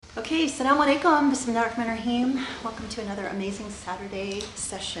Okay, Assalamu alaikum, Bismillahirrahmanirrahim. Welcome to another amazing Saturday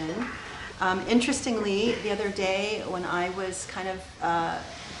session. Interestingly, the other day when I was kind of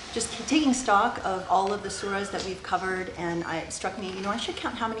just taking stock of all of the surahs that we've covered, and it struck me, I should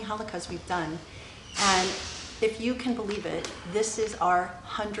count how many halakas we've done. And if you can believe it, this is our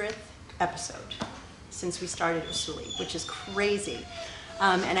 100th episode since we started Usuli, which is crazy.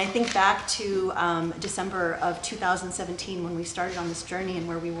 And I think back to December of 2017 when we started on this journey and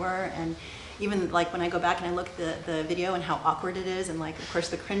where we were, and even like when I go back and I look at the video and how awkward it is, and like of course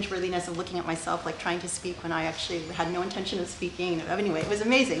the cringeworthiness of looking at myself like trying to speak when I actually had no intention of speaking. Anyway, it was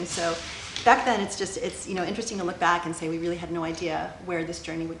amazing. So back then it's interesting to look back and say we really had no idea where this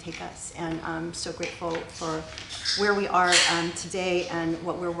journey would take us, and I'm so grateful for where we are today and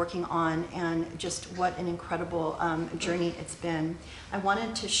what we're working on, and just what an incredible journey it's been. I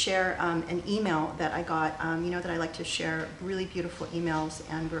wanted to share an email that I got. That I like to share really beautiful emails,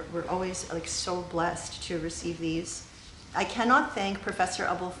 and we're always like so blessed to receive these. I cannot thank Professor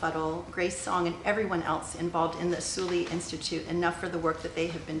Abul Fadl, Grace Song, and everyone else involved in the Usuli Institute enough for the work that they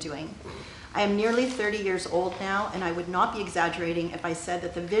have been doing. I am nearly 30 years old now, and I would not be exaggerating if I said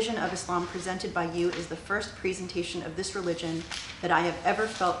that the vision of Islam presented by you is the first presentation of this religion that I have ever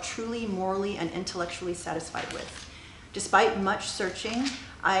felt truly morally and intellectually satisfied with. Despite much searching,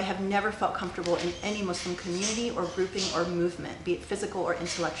 I have never felt comfortable in any Muslim community or grouping or movement, be it physical or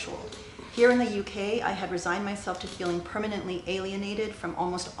intellectual. Here in the UK, I had resigned myself to feeling permanently alienated from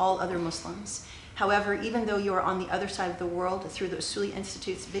almost all other Muslims. However, even though you are on the other side of the world through the Usuli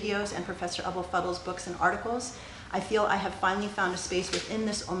Institute's videos and Professor Abul Fadl's books and articles, I feel I have finally found a space within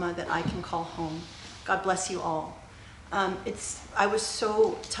this ummah that I can call home. God bless you all. I was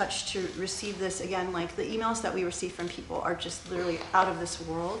so touched to receive this again. Like the emails that we receive from people are just literally out of this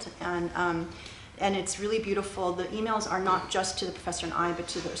world, and it's really beautiful. The emails are not just to the professor and I, but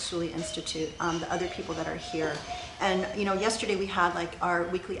to the Usuli Institute, the other people that are here. And yesterday we had like our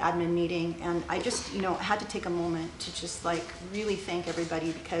weekly admin meeting, and I just had to take a moment to just like really thank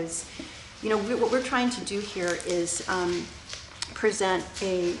everybody, because what we're trying to do here is present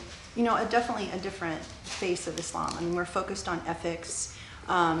definitely a different face of Islam. I mean, we're focused on ethics,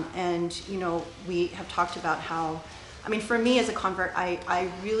 and we have talked about how, for me as a convert, I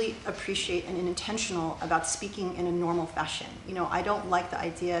really appreciate and am intentional about speaking in a normal fashion. I don't like the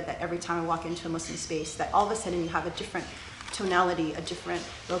idea that every time I walk into a Muslim space that all of a sudden you have a different tonality, a different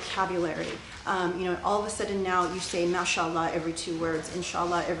vocabulary. All of a sudden now you say mashallah every 2 words,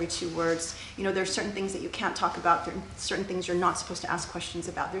 inshallah every 2 words. There's certain things that you can't talk about, there are certain things you're not supposed to ask questions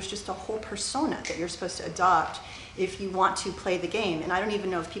about. There's just a whole persona that you're supposed to adopt if you want to play the game. And I don't even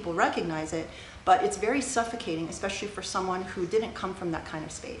know if people recognize it, but it's very suffocating, especially for someone who didn't come from that kind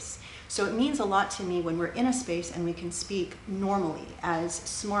of space. So it means a lot to me when we're in a space and we can speak normally as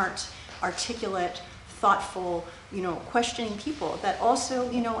smart, articulate, thoughtful, questioning people that also,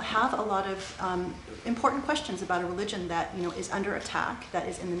 have a lot of important questions about a religion that, is under attack, that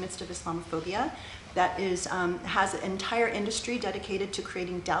is in the midst of Islamophobia, that is has an entire industry dedicated to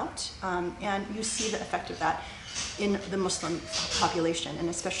creating doubt, and you see the effect of that in the Muslim population, and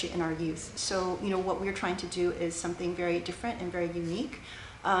especially in our youth. So, what we're trying to do is something very different and very unique.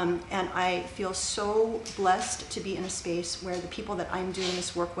 And I feel so blessed to be in a space where the people that I'm doing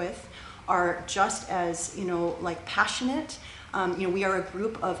this work with are just as, passionate. We are a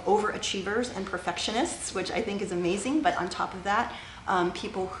group of overachievers and perfectionists, which I think is amazing. But on top of that,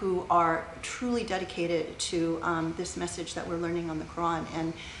 people who are truly dedicated to this message that we're learning on the Quran,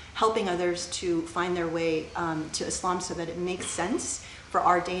 and helping others to find their way to Islam so that it makes sense for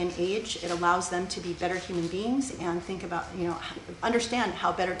our day and age. It allows them to be better human beings and think about, understand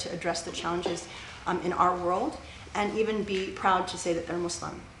how better to address the challenges in our world, and even be proud to say that they're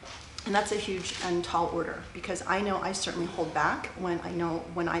Muslim. And that's a huge and tall order, because I know I certainly hold back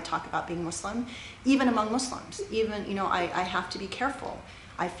when I talk about being Muslim, even among Muslims. Even, I have to be careful,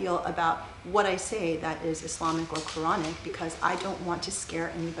 I feel, about what I say that is Islamic or Quranic, because I don't want to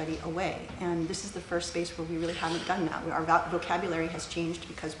scare anybody away. And this is the first space where we really haven't done that. Our vocabulary has changed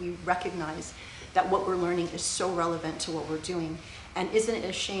because we recognize that what we're learning is so relevant to what we're doing. And isn't it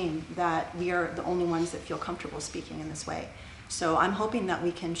a shame that we are the only ones that feel comfortable speaking in this way? So I'm hoping that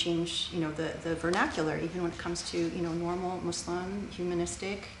we can change, the vernacular, even when it comes to, normal Muslim,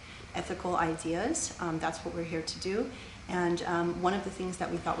 humanistic, ethical ideas. That's what we're here to do. And one of the things that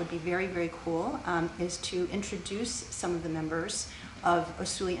we thought would be very, very cool is to introduce some of the members of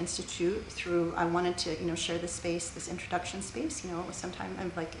Usuli Institute through, I wanted to, share this space, this introduction space. Sometime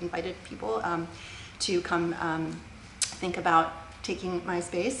I've invited people to come think about taking my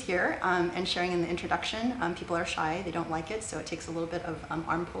space here and sharing in the introduction. People are shy, they don't like it, so it takes a little bit of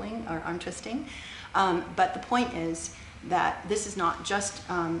arm pulling or arm twisting. But the point is that this is not just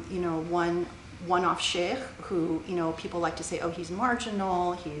one-off sheikh who, people like to say, oh, he's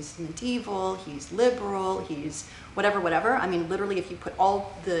marginal, he's medieval, he's liberal, he's whatever. I mean, literally, if you put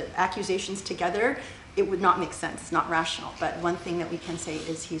all the accusations together, it would not make sense. It's not rational. But one thing that we can say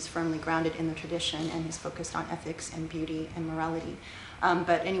is he's firmly grounded in the tradition and he's focused on ethics and beauty and morality.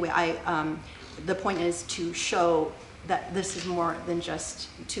 But anyway, the point is to show that this is more than just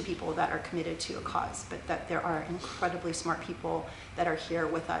two people that are committed to a cause, but that there are incredibly smart people that are here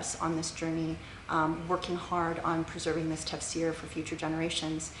with us on this journey, working hard on preserving this tafsir for future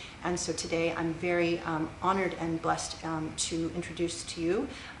generations. And so today I'm very honored and blessed to introduce to you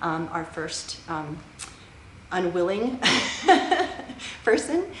our first unwilling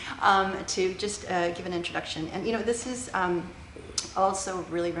person to just give an introduction. And this is also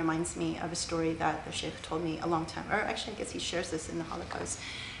really reminds me of a story that the Sheikh told me a long time, or actually I guess he shares this in the Holocaust,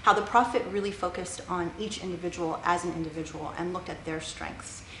 how the Prophet really focused on each individual as an individual and looked at their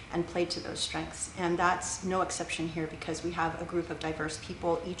strengths and played to those strengths. And that's no exception here because we have a group of diverse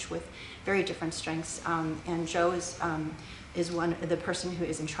people, each with very different strengths. And Joe is the person who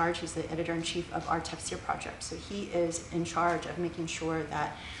is in charge. He's the editor-in-chief of our Tafsir project. So he is in charge of making sure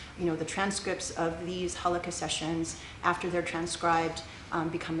that the transcripts of these halakha sessions, after they're transcribed,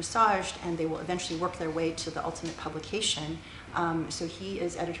 become massaged, and they will eventually work their way to the ultimate publication. So he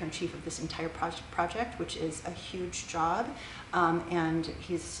is editor-in-chief of this entire project, which is a huge job, and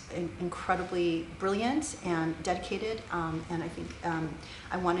he's incredibly brilliant and dedicated, and I think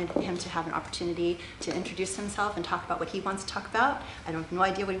I wanted him to have an opportunity to introduce himself and talk about what he wants to talk about. I have no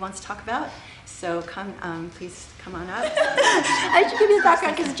idea what he wants to talk about, so please come on up. I should give you the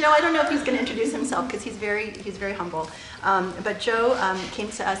background because Joe, I don't know if he's going to introduce himself because he's very humble. But Joe came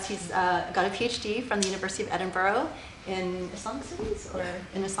to us. He's got a PhD from the University of Edinburgh in Islamic Studies or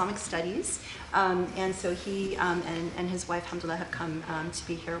in Islamic Studies, and so he and his wife, alhamdulillah, have come to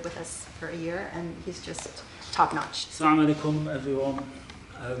be here with us for a year, and he's just top notch. Assalamu alaikum, everyone.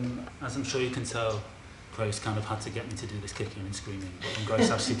 As I'm sure you can tell, Grace kind of had to get me to do this kicking and screaming, but when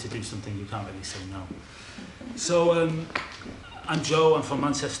Grace asks you to do something, you can't really say no. So I'm Joe, I'm from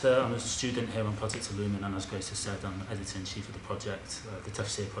Manchester, I'm a student here on Project Illumine, and as Grace has said, I'm editor-in-chief of the project, the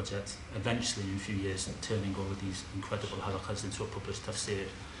Tafsir project, eventually in a few years turning all of these incredible halakas into a published Tafsir.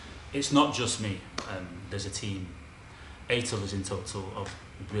 It's not just me, there's a team, 8 of us in total, of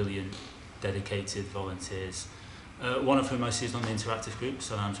brilliant, dedicated volunteers, one of whom I see is on the interactive group,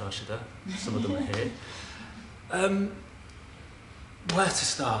 Salam to Rashida, some of them are here. Where to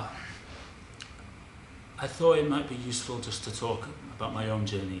start? I thought it might be useful just to talk about my own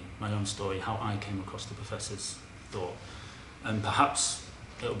journey, my own story, how I came across the professor's thought. And perhaps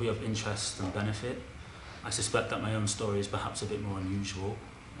it'll be of interest and benefit. I suspect that my own story is perhaps a bit more unusual,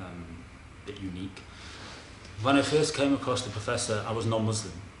 a bit unique. When I first came across the professor, I was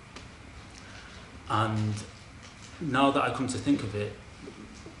non-Muslim. And now that I come to think of it,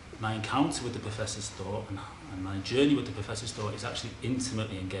 my encounter with the professor's thought and my journey with the professor's thought is actually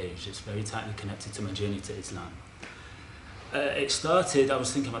intimately engaged. It's very tightly connected to my journey to Islam. It started, I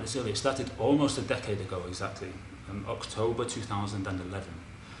was thinking about this earlier, it started almost a decade ago exactly, October 2011.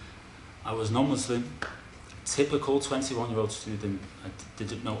 I was non-Muslim, typical 21-year-old student. I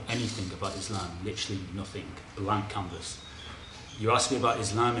didn't know anything about Islam, literally nothing, blank canvas. You asked me about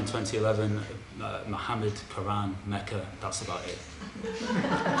Islam in 2011, Muhammad, Quran, Mecca, that's about it.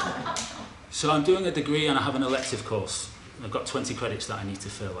 So I'm doing a degree and I have an elective course. I've got 20 credits that I need to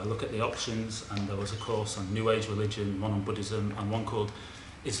fill. I look at the options and there was a course on New Age religion, one on Buddhism, and one called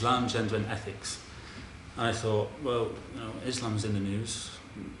Islam, Gender and Ethics. And I thought, well, Islam's in the news,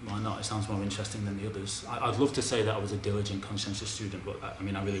 why not? It sounds more interesting than the others. I'd love to say that I was a diligent, conscientious student, but I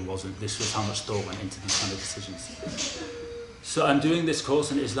really wasn't. This was how much thought went into these kind of decisions. So I'm doing this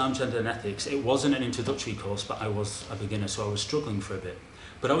course in Islam, Gender and Ethics. It wasn't an introductory course, but I was a beginner, so I was struggling for a bit.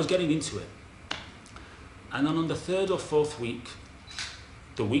 But I was getting into it. And then on the 3rd or 4th week,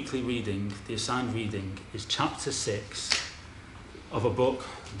 the weekly reading, the assigned reading, is chapter 6 of a book,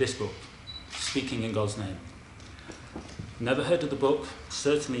 this book, Speaking in God's Name. Never heard of the book,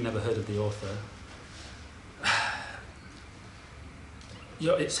 certainly never heard of the author.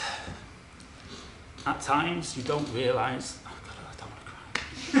 It's, at times you don't realise, oh God, I don't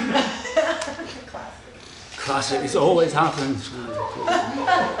want to cry. Classic, it always happens.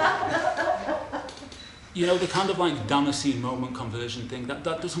 The kind of like Damascene moment conversion thing, that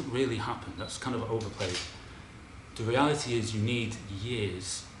doesn't really happen, that's kind of overplayed. The reality is you need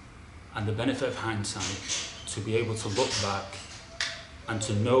years and the benefit of hindsight to be able to look back and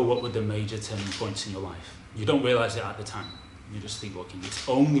to know what were the major turning points in your life. You don't realise it at the time. You're just sleepwalking. It's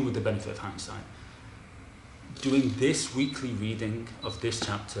only with the benefit of hindsight. Doing this weekly reading of this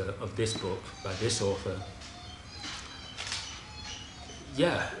chapter of this book by this author,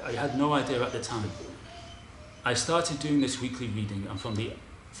 yeah, I had no idea at the time. I started doing this weekly reading, and from the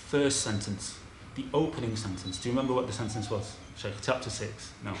first sentence, the opening sentence, do you remember what the sentence was? Sheikh, chapter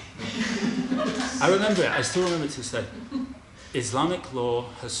 6? No. I remember it, I still remember it to this day. Islamic law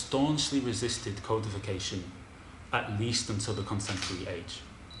has staunchly resisted codification, at least until the contemporary age.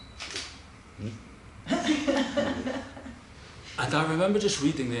 And I remember just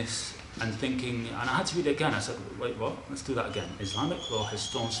reading this and thinking, and I had to read it again. I said, wait, what? Let's do that again. Islamic law has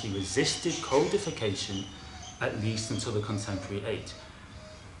staunchly resisted codification, at least until the contemporary age.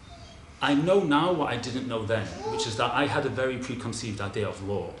 I know now what I didn't know then, which is that I had a very preconceived idea of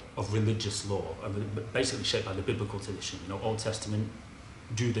law, of religious law, basically shaped by the biblical tradition. You know, Old Testament,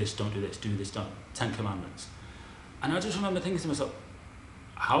 do this, don't do this, don't. 10 Commandments. And I just remember thinking to myself,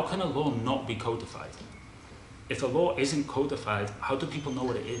 how can a law not be codified? If a law isn't codified, how do people know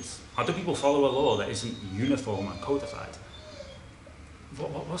what it is? How do people follow a law that isn't uniform and codified?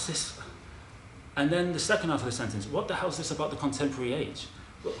 What's this? And then the second half of the sentence, what the hell is this about the contemporary age?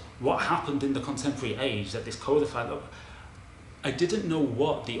 What happened in the contemporary age that this codified? I didn't know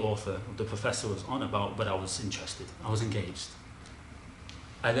what the author, the professor, was on about, but I was interested. I was engaged.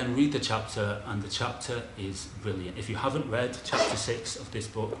 I then read the chapter, and the chapter is brilliant. If you haven't read chapter 6 of this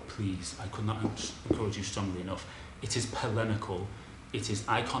book, please, I could not encourage you strongly enough. It is polemical. It is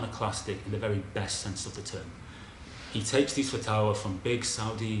iconoclastic in the very best sense of the term. He takes these fatwa from big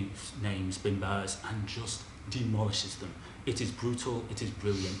Saudi names, Bin Baz, and just demolishes them. It is brutal, it is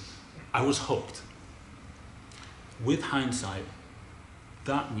brilliant. I was hooked. With hindsight,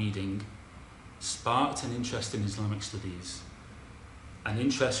 that reading sparked an interest in Islamic studies, an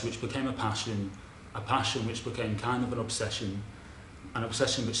interest which became a passion which became kind of an obsession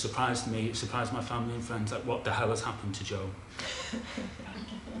which surprised me, it surprised my family and friends, like, what the hell has happened to Joe?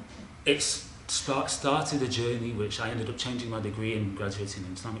 It started a journey which I ended up changing my degree and graduating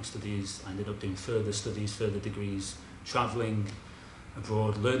in Islamic studies. I ended up doing further studies, further degrees, travelling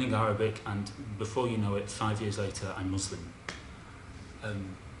abroad, learning Arabic, and before you know it, 5 years later, I'm Muslim.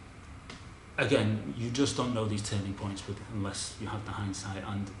 Again, you just don't know these turning points unless you have the hindsight,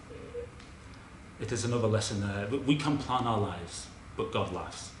 and it is another lesson there. We can plan our lives, but God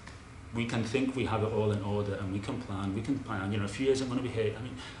laughs. We can think we have it all in order, and we can plan, you know, a few years I'm going to be here. I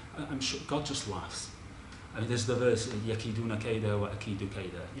mean, I'm sure God just laughs. I mean, there's the verse, yakiduna kaida wa akidu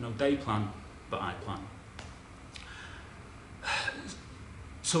kaida. You know, they plan, but I plan.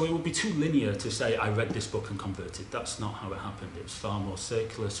 So it would be too linear to say I read this book and converted. That's not how it happened. It was far more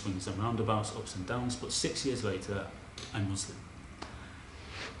circular, swings and roundabouts, ups and downs, but 6 years later, I'm Muslim.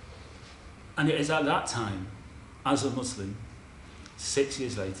 And it is at that time, as a Muslim, 6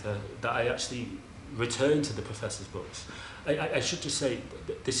 years later, that I actually returned to the professor's books. I should just say,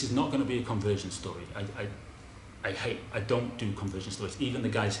 this is not going to be a conversion story. I don't do conversion stories. Even the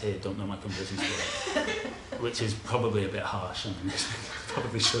guys here don't know my conversion story, which is probably a bit harsh. I mean,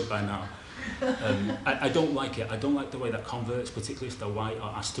 probably should by now. I don't like it. I don't like the way that converts, particularly if they're white,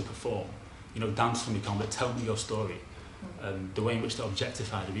 are asked to perform. You know, dance for me, convert, tell me your story. The way in which they're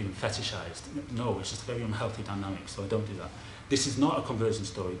objectified or even fetishized. No, it's just a very unhealthy dynamic, so I don't do that. This is not a conversion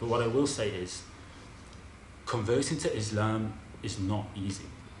story, but what I will say is, converting to Islam is not easy.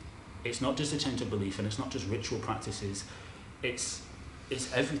 It's not just a change of belief, and it's not just ritual practices. It's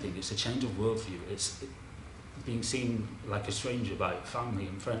everything. It's a change of worldview. It's being seen like a stranger by family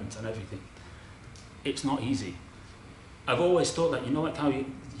and friends and everything. It's not easy. I've always thought that, you know, like how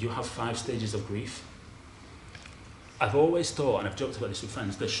you have 5 stages of grief? I've always thought, and I've joked about this with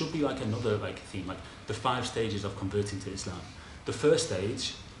friends, there should be like another theme, like the 5 stages of converting to Islam. The first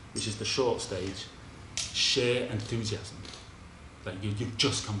stage, which is the short stage, sheer enthusiasm. Like you've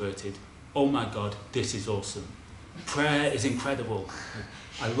just converted. Oh my God, this is awesome. Prayer is incredible.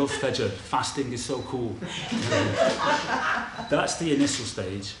 I love Fajr. Fasting is so cool. That's the initial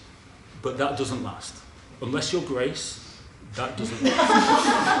stage, but that doesn't last. Unless you're Grace, that doesn't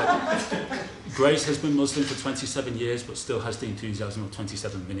last. Grace has been Muslim for 27 years, but still has the enthusiasm of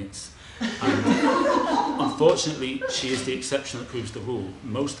 27 minutes. And unfortunately, she is the exception that proves the rule.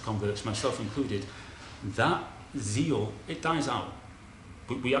 Most converts, myself included, that zeal, it dies out.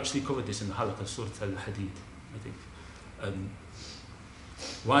 We actually covered this in the halaqah, Surah al-Hadid, I think.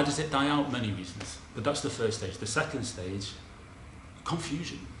 Why does it die out? Many reasons. But that's the first stage. The second stage,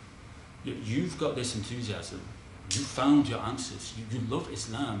 confusion. You've got this enthusiasm. You found your answers. You love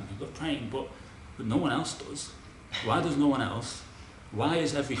Islam. You love praying, but no one else does. Why does no one else? Why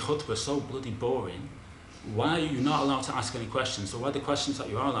is every khutbah so bloody boring? Why are you not allowed to ask any questions? Or why the questions that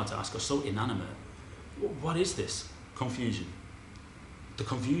you are allowed to ask are so inanimate? What is this? Confusion. The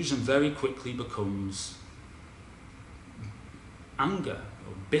confusion very quickly becomes anger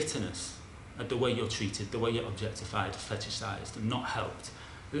or bitterness at the way you're treated, the way you're objectified, fetishized, and not helped.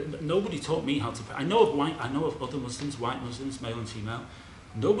 Nobody taught me how to pray. I know of other Muslims, white Muslims, male and female.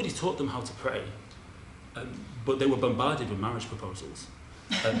 Nobody taught them how to pray, but they were bombarded with marriage proposals.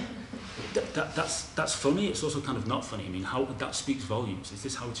 That's funny. It's also kind of not funny. I mean, how that speaks volumes. Is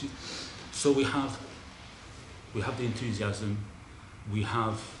this how it is? So we have the enthusiasm, we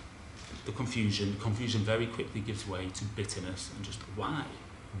have the confusion. Confusion very quickly gives way to bitterness and just why?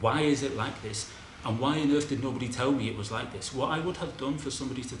 Why is it like this? And why on earth did nobody tell me it was like this? What I would have done for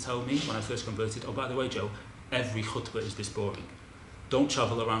somebody to tell me when I first converted, oh, by the way, Joe, every khutbah is this boring. Don't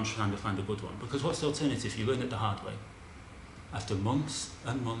travel around trying to find a good one. Because what's the alternative? You learn it the hard way. After months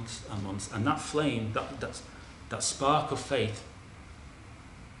and months and months. And that flame, that spark of faith,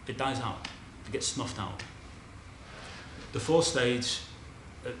 it dies out. It gets snuffed out. The fourth stage,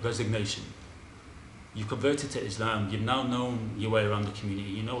 resignation. You converted to Islam, you've now known your way around the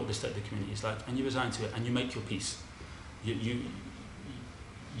community, you know what the state of the community is like, and you resign to it and you make your peace.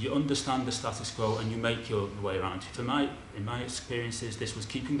 You understand the status quo and you make your way around. In my experiences, this was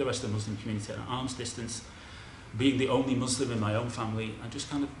keeping the rest of the Muslim community at an arm's distance, being the only Muslim in my own family, and just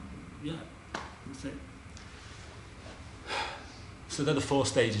kind of, yeah, that's it. So they're the 4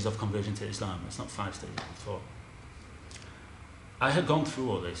 stages of conversion to Islam. It's not 5 stages, it's 4. I had gone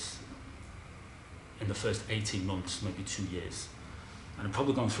through all this in the first 18 months, maybe 2 years. And I've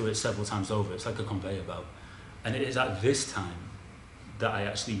probably gone through it several times over. It's like a conveyor belt. And it is at this time that I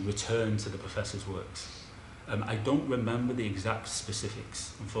actually returned to the professor's works. I don't remember the exact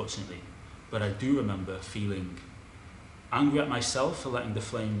specifics, unfortunately, but I do remember feeling angry at myself for letting the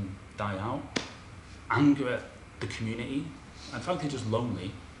flame die out, angry at the community, and frankly just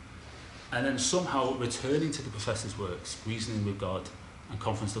lonely, and then somehow returning to the professor's works, reasoning with God, and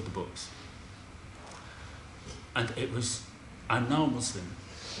conference of the books. And it was, I'm now Muslim.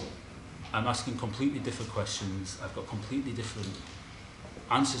 I'm asking completely different questions. I've got completely different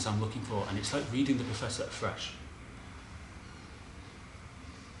answers I'm looking for, and it's like reading the professor afresh.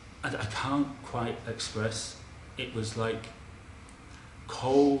 And I can't quite express, it was like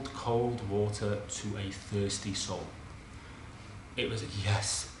cold, cold water to a thirsty soul. It was,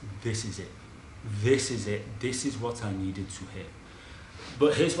 yes, this is it. This is it. This is what I needed to hear.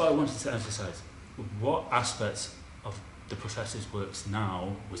 But here's what I wanted to emphasize. What aspects of the professor's works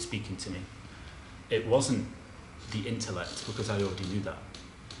now were speaking to me? It wasn't the intellect, because I already knew that.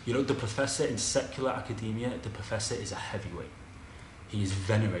 You know, the professor in secular academia, the professor is a heavyweight. He is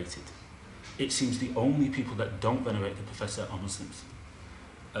venerated. It seems the only people that don't venerate the professor are Muslims.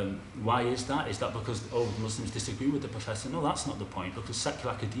 Why is that? Is that because Muslims disagree with the professor? No, that's not the point, because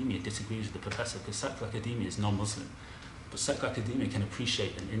secular academia disagrees with the professor, because secular academia is non-Muslim. But secular academia can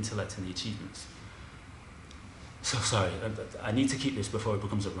appreciate an intellect and the achievements. So sorry, I need to keep this before it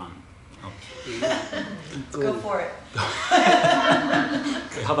becomes a rant. Go for it.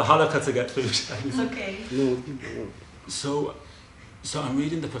 We have a halakha to get through. It's okay. So I'm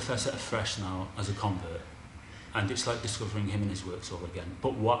reading the professor afresh now as a convert, and it's like discovering him and his works all again.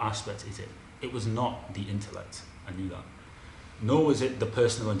 But what aspect is it? It was not the intellect, I knew that. Nor was it the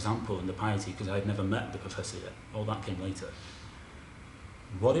personal example and the piety, because I had never met the professor yet. All that came later.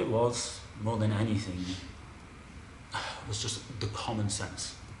 What it was, more than anything, was just the common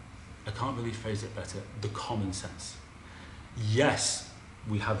sense. I can't really phrase it better. The common sense. Yes,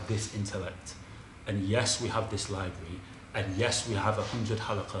 we have this intellect, and yes, we have this library, and yes, we have 100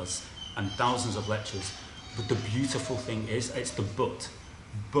 halakas and thousands of lectures, but the beautiful thing is, it's the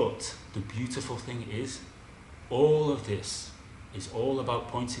but the beautiful thing is, all of this is all about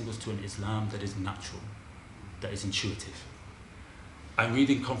pointing us to an Islam that is natural, that is intuitive. I'm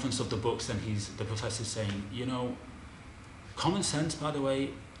reading Conference of the Books, and the professor's saying, you know, common sense, by the way,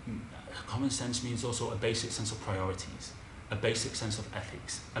 common sense means also a basic sense of priorities, a basic sense of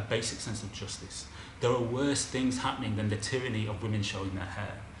ethics, a basic sense of justice. There are worse things happening than the tyranny of women showing their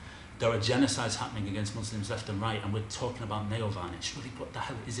hair. There are genocides happening against Muslims left and right, and we're talking about nail varnish. Really, what the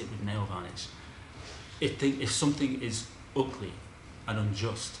hell is it with nail varnish? If something is ugly and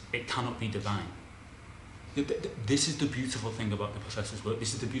unjust, it cannot be divine. This is the beautiful thing about the professor's work.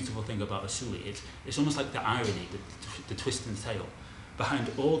 This is the beautiful thing about Asuli. It's almost like the irony, the twist and tale.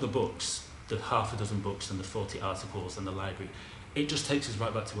 Behind all the books, the half a dozen books and the 40 articles and the library, it just takes us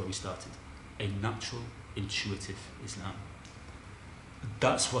right back to where we started. A natural, intuitive Islam.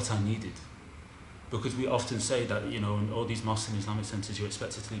 That's what I needed. Because we often say that, you know, in all these mosques and Islamic centres, you're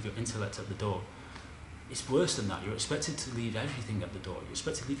expected to leave your intellect at the door. It's worse than that. You're expected to leave everything at the door. You're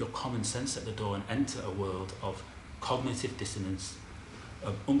expected to leave your common sense at the door and enter a world of cognitive dissonance,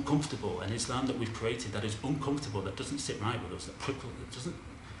 of uncomfortable, an Islam that we've created that is uncomfortable, that doesn't sit right with us, that doesn't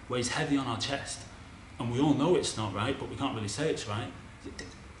weighs heavy on our chest. And we all know it's not right, but we can't really say it's right.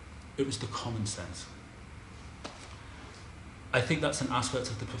 It was the common sense. I think that's an aspect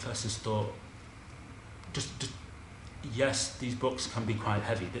of the professor's thought. Just yes, these books can be quite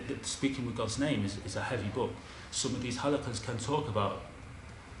heavy. Speaking with God's Name is a heavy book. Some of these halakas can talk about,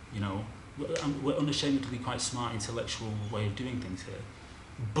 you know, we're unashamedly quite smart, intellectual way of doing things here.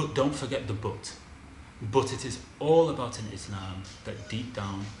 But don't forget the but. But it is all about an Islam that deep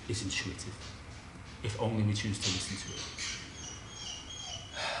down is intuitive, if only we choose to listen to it.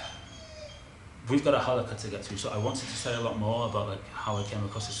 We've got a halakha to get through, so I wanted to say a lot more about like how I came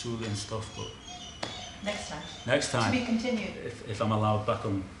across the Surah and stuff, but next time. Next time. To be continued. If I'm allowed back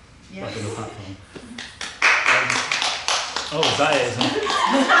on the platform. Is that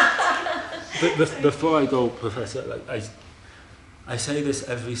it? But before I go, Professor, like I say this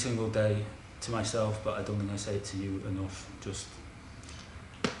every single day to myself, but I don't think I say it to you enough. Just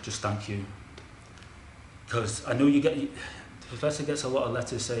thank you, because I know the Professor gets a lot of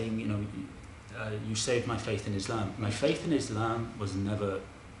letters saying, you know, you saved my faith in Islam. My faith in Islam was never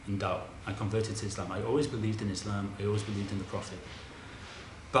in doubt. I converted to Islam. I always believed in Islam. I always believed in the Prophet.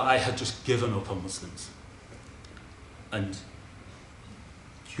 But I had just given up on Muslims. And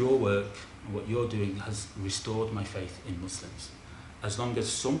your work and what you're doing has restored my faith in Muslims. As long as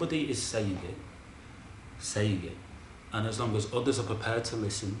somebody is saying it, and as long as others are prepared to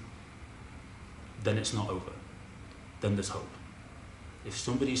listen, then it's not over. Then there's hope. If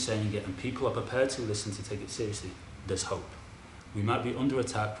somebody's saying it and people are prepared to listen, to take it seriously, there's hope. We might be under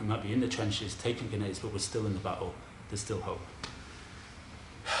attack, we might be in the trenches, taking grenades, but we're still in the battle. There's still hope.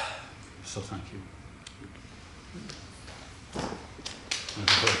 So thank you.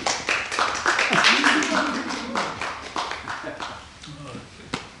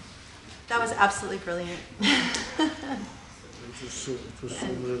 That was absolutely brilliant. It was so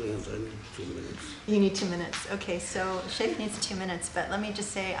brilliant. I need 2 minutes. You need 2 minutes. Okay, so Sheikh needs 2 minutes, but let me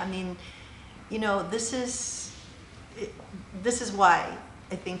just say, I mean, you know, this is why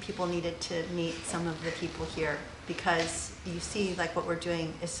I think people needed to meet some of the people here, because you see, like, what we're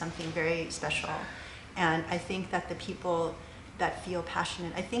doing is something very special. And I think that the people that feel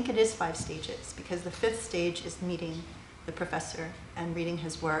passionate, I think it is 5 stages, because the 5th stage is meeting the professor and reading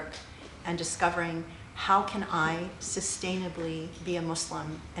his work and discovering, how can I sustainably be a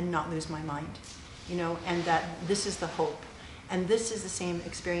Muslim and not lose my mind? You know, and that this is the hope. And this is the same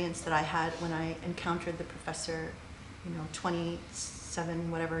experience that I had when I encountered the professor, you know, 27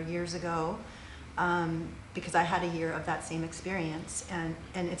 whatever years ago, because I had a year of that same experience. And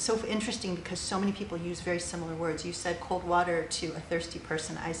it's so interesting because so many people use very similar words. You said cold water to a thirsty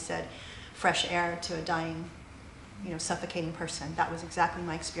person. I said fresh air to a dying, you know, suffocating person. That was exactly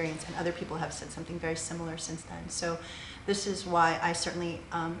my experience, and other people have said something very similar since then. So this is why I certainly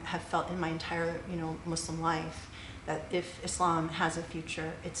have felt in my entire, you know, Muslim life that if Islam has a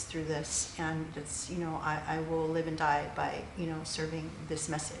future, it's through this, and it's, you know, I will live and die by, you know, serving this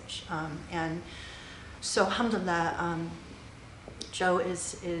message. And so alhamdulillah, Joe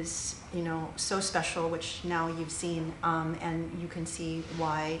is, you know, so special, which now you've seen, and you can see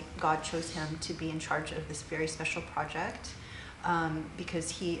why God chose him to be in charge of this very special project,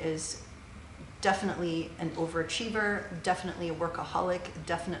 because he is definitely an overachiever, definitely a workaholic,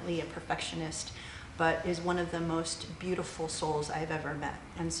 definitely a perfectionist, but is one of the most beautiful souls I've ever met.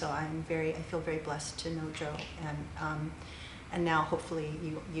 And so I feel very blessed to know Joe, and now hopefully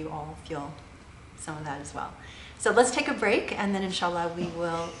you all feel some of that as well. So let's take a break, and then inshallah we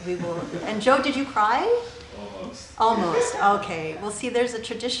will. And Joe, did you cry? Almost. Okay. Well, see, there's a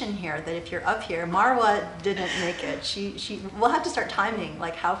tradition here that if you're up here, Marwa didn't make it. We'll have to start timing,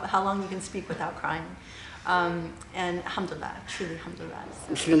 like how long you can speak without crying. And alhamdulillah, truly alhamdulillah.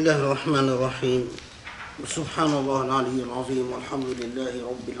 Bismillah ar-Rahman ar-Rahim. Subhanallah al-Ali al-Azim. Alhamdulillahi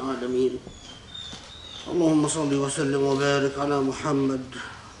Rabbil Alameen. Allahumma salli wa sallim wa barik ala Muhammad,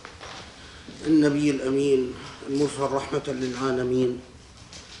 النبي الأمين المرسل رحمة للعالمين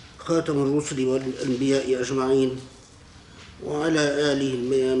خاتم الرسل والأنبياء أجمعين وعلى آله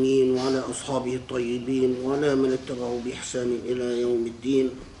الميامين وعلى أصحابه الطيبين وعلى من اتبعوا بإحسان إلى يوم الدين.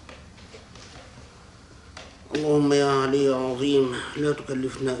 اللهم يا علي يا عظيم لا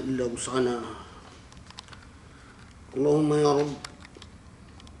تكلفنا إلا وسعنا. اللهم يا رب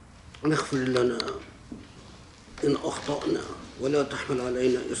اغفر لنا إن أخطأنا ولا تحمل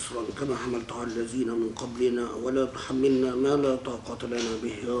علينا إصرا كما حملت على الذين من قبلنا ولا تحملنا ما لا طاقة لنا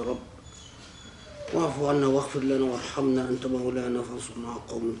به يا رب واعف عنا واغفر لنا وارحمنا أنت مولانا فانصرنا على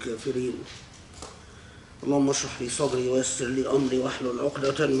القوم الكافرين. اللهم اشرح لي صدري ويسر لي أمري واحلل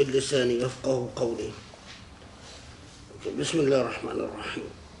عقدة من لساني يفقه قولي. بسم الله الرحمن الرحيم.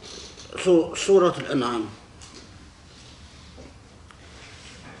 سورة الأنعام.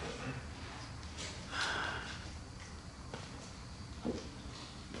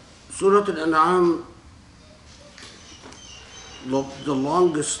 Surah Al-An'am, the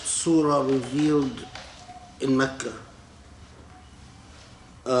longest surah revealed in Mecca.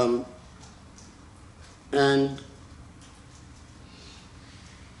 And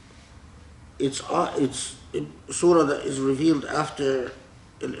it's a surah that is revealed after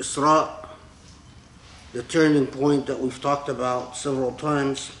Al-Isra, the turning point that we've talked about several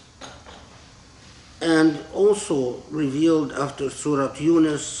times, and also revealed after Surah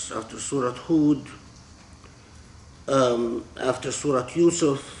Yunus, after Surah Hud, after Surah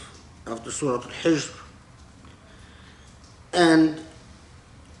Yusuf, after Surah Al-Hijr. And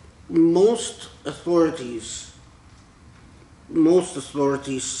most authorities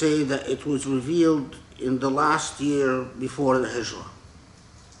say that it was revealed in the last year before the Hijrah.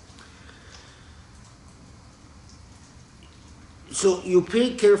 So you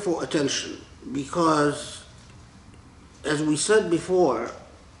pay careful attention, because, as we said before,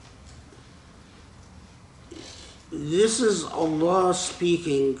 this is Allah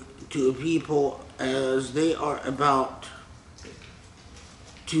speaking to people as they are about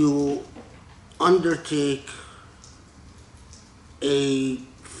to undertake a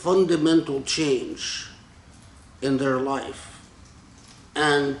fundamental change in their life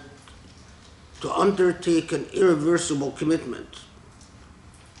and to undertake an irreversible commitment.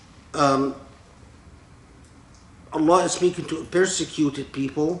 Allah is speaking to persecuted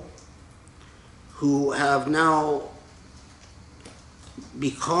people who have now,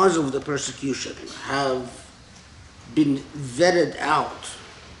 because of the persecution, have been vetted out.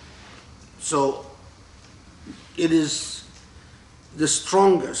 So it is the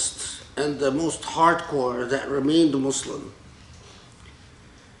strongest and the most hardcore that remained Muslim.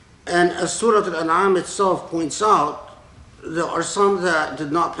 And as Surah Al-An'am itself points out, there are some that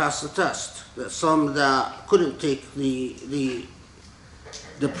did not pass the test, that some that couldn't take the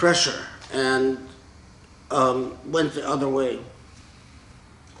pressure and went the other way.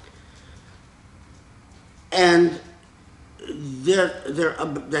 And the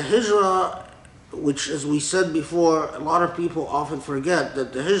Hijrah, which, as we said before, a lot of people often forget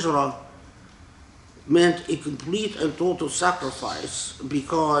that the Hijrah meant a complete and total sacrifice,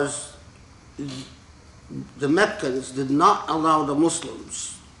 because the Meccans did not allow the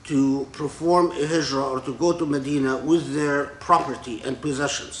Muslims to perform a Hijrah or to go to Medina with their property and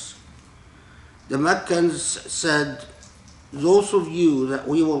possessions. The Meccans said, those of you that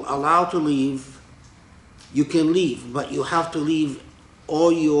we will allow to leave, you can leave, but you have to leave all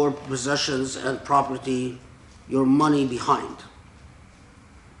your possessions and property, your money behind.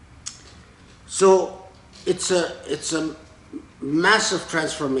 So it's a massive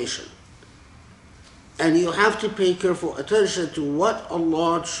transformation. And you have to pay careful attention to what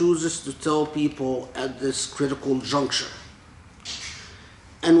Allah chooses to tell people at this critical juncture.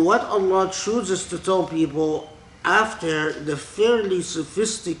 And what Allah chooses to tell people after the fairly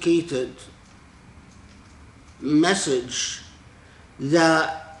sophisticated message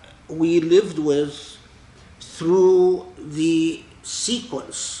that we lived with through the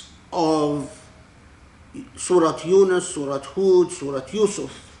sequence of Surah Yunus, Surah Hud, Surah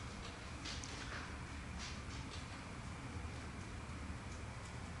Yusuf.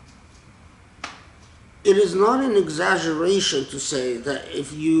 It is not an exaggeration to say that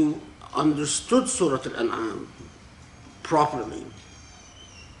if you understood Surah Al-An'am properly,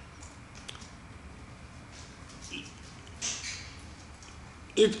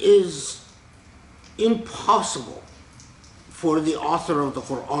 it is impossible for the author of the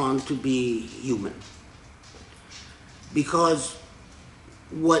Quran to be human. Because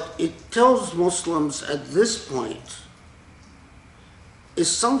what it tells Muslims at this point is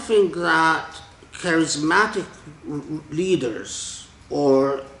something that charismatic leaders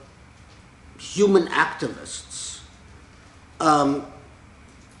or human activists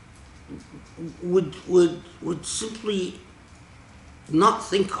would simply not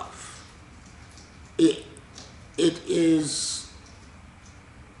think of. It is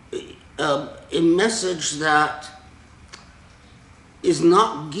a message that is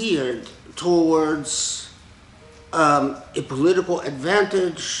not geared towards a political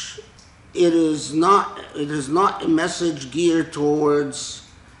advantage, it is not a message geared towards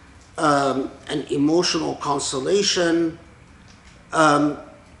an emotional consolation.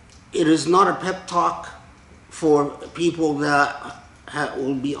 It is not a pep talk for people that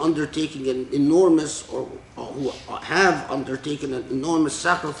will be undertaking an enormous or who have undertaken an enormous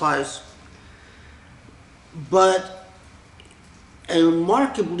sacrifice, but a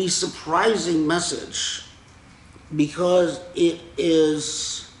remarkably surprising message, because it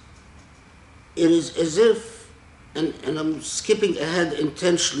is as if, and I'm skipping ahead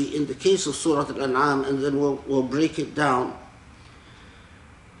intentionally in the case of Surah Al-An'am, and then we'll break it down,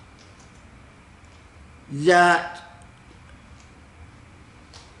 that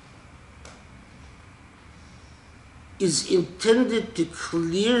is intended to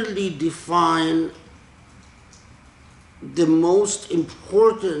clearly define the most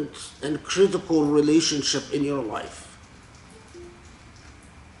important and critical relationship in your life.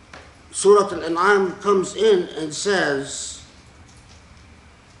 Surah Al-An'am comes in and says,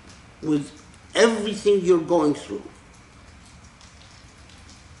 with everything you're going through,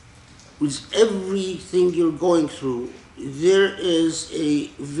 there is a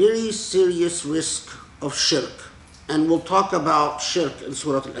very serious risk of shirk. And we'll talk about shirk in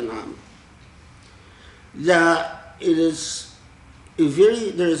Surah Al-An'am. That there is a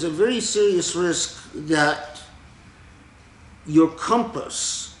very serious risk that your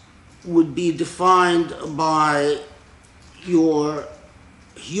compass would be defined by your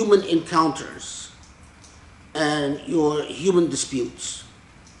human encounters and your human disputes.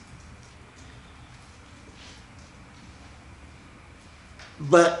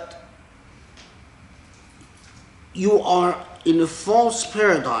 But you are in a false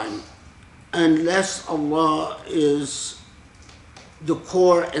paradigm unless Allah is the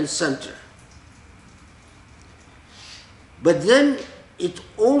core and center. But then it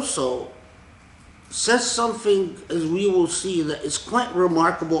also says something, as we will see, that is quite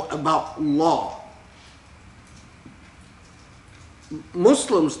remarkable about law.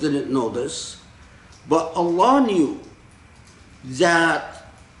 Muslims didn't know this, but Allah knew that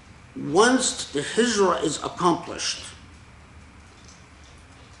once the hijrah is accomplished,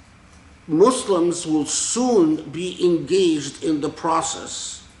 Muslims will soon be engaged in the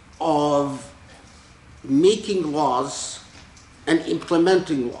process of making laws and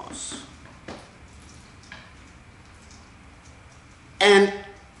implementing laws. And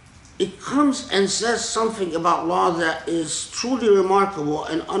it comes and says something about law that is truly remarkable,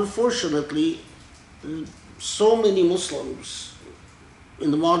 and unfortunately, so many Muslims in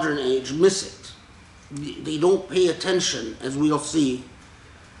the modern age miss it. They don't pay attention, as we'll see,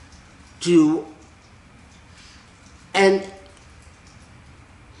 to, and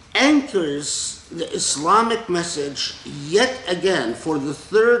anchors the Islamic message yet again for the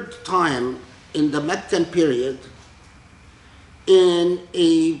third time in the Meccan period in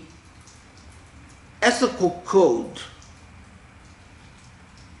a ethical code,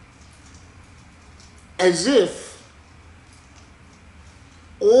 as if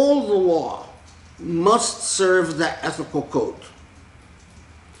all the law must serve that ethical code.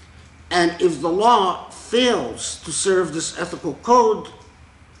 And if the law fails to serve this ethical code,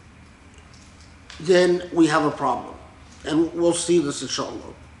 then we have a problem. And we'll see this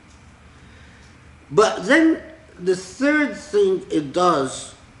inshallah. But then the third thing it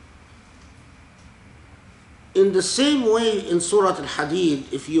does, in the same way in Surah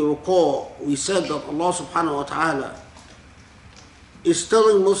Al-Hadid, if you recall, we said that Allah subhanahu wa ta'ala is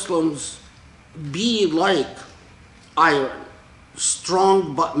telling Muslims, be like iron,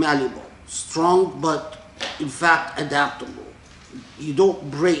 strong but malleable, strong but in fact adaptable. You don't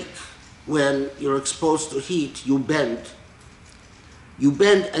break when you're exposed to heat, you bend. You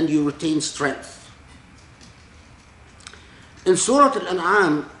bend and you retain strength. In Surah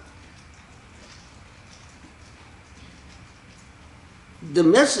Al-An'am, the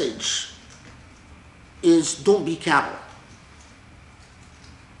message is don't be cattle.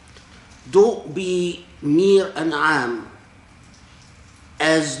 Don't be mere an'am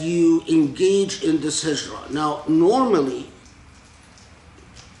as you engage in this hijrah. Now, normally,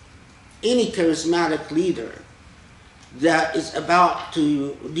 any charismatic leader that is about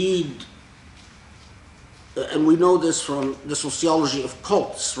to lead, and we know this from the sociology of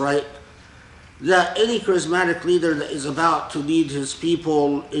cults, right? That any charismatic leader that is about to lead his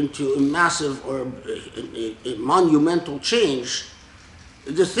people into a massive or a monumental change,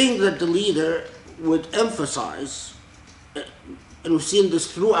 the thing that the leader would emphasize, and we've seen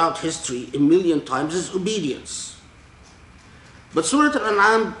this throughout history a million times, is obedience. But Surah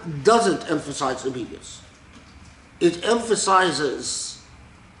Al-An'am doesn't emphasize obedience. It emphasizes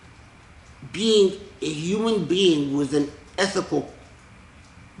being a human being with an ethical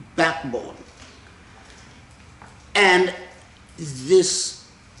backbone. And this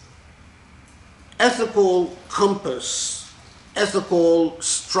ethical compass, ethical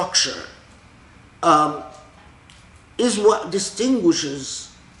structure, is what distinguishes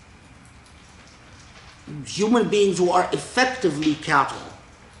human beings who are effectively cattle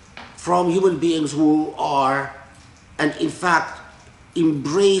from human beings who are, and in fact,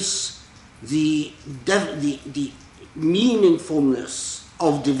 embrace the meaningfulness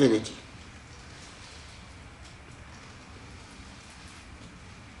of divinity.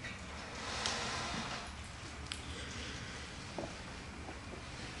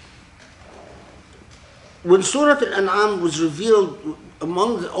 When Surah Al-An'am was revealed,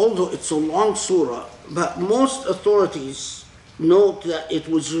 although it's a long surah, but most authorities note that it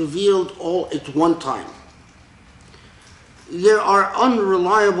was revealed all at one time. There are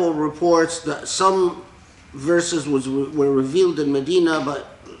unreliable reports that some verses were revealed in Medina, but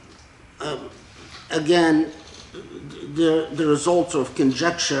again, the results of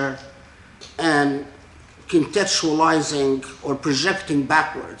conjecture and contextualizing or projecting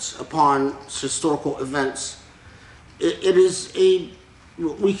backwards upon historical events.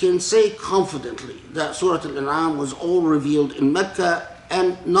 We can say confidently that Surah Al-An'am was all revealed in Mecca,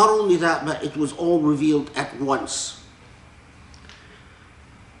 and not only that, but it was all revealed at once.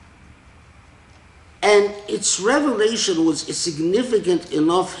 And its revelation was a significant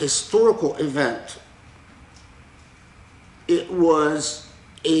enough historical event. It was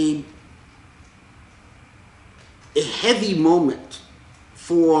a heavy moment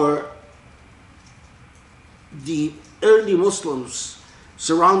for the early Muslims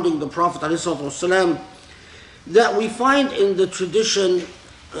surrounding the Prophet ﷺ, that we find in the tradition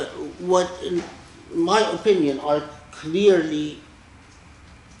what, in my opinion, are clearly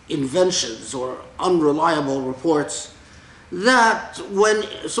inventions or unreliable reports, that when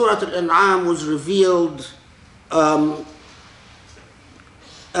Surah Al-An'am was revealed,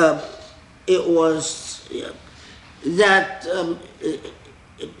 it was that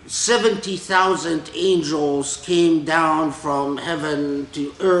 70,000 angels came down from heaven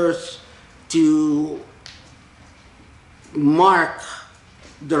to earth to mark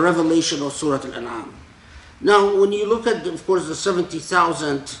the revelation of Surah Al-An'am. Now, when you look at, of course, the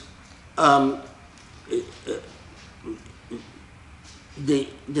 70,000, the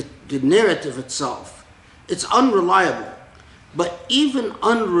narrative itself, it's unreliable. But even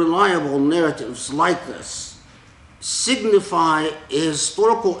unreliable narratives like this signify a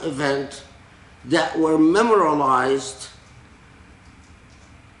historical event that were memorialized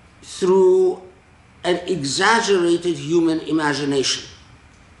through an exaggerated human imagination.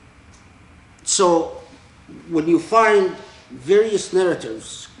 So when you find various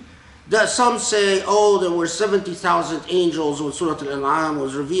narratives that some say, oh, there were 70,000 angels when Surah Al-An'am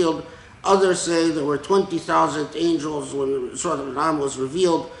was revealed, others say there were 20,000 angels when Surah Al-An'am was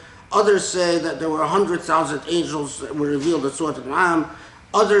revealed, others say that there were 100,000 angels that were revealed in Surah Al-An'am,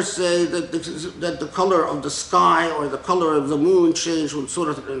 others say that the color of the sky or the color of the moon changed when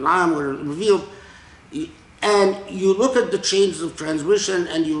Surah Al-An'am were revealed. And you look at the chains of transmission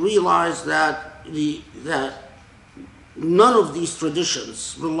and you realize that none of these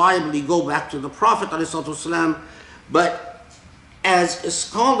traditions reliably go back to the Prophet ﷺ, but as a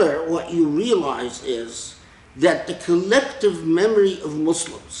scholar, what you realize is that the collective memory of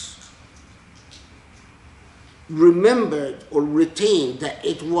Muslims remembered or retained that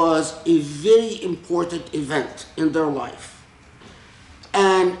it was a very important event in their life.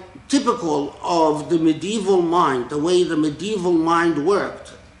 And typical of the medieval mind, the way the medieval mind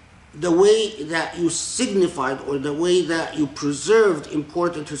worked, the way that you signified or the way that you preserved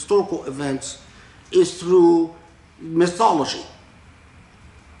important historical events is through mythology.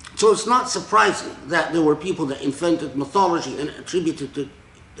 So it's not surprising that there were people that invented mythology and attributed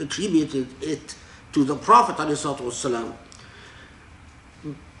it to the Prophet ﷺ.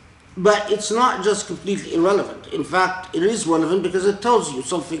 But it's not just completely irrelevant. In fact, it is relevant because it tells you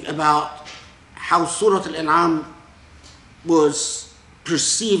something about how Surah Al-An'am was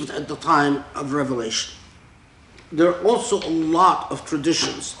perceived at the time of revelation. There are also a lot of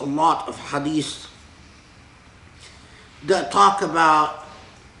traditions, a lot of hadith that talk about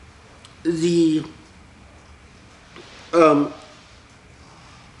the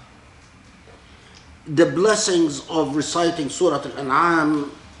blessings of reciting Surah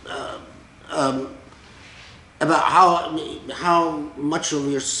Al-An'am, about how much of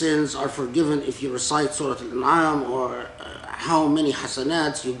your sins are forgiven if you recite Surah Al-An'am, or how many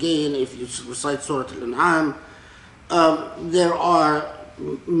hasanats you gain if you recite Surah Al-An'am. There are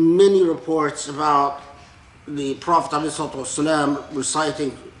many reports about the Prophet ﷺ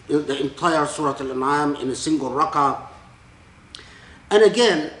reciting the entire Surah Al-An'am in a single rak'ah. And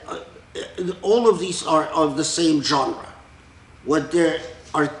again, all of these are of the same genre. What they're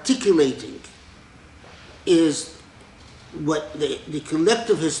articulating is what the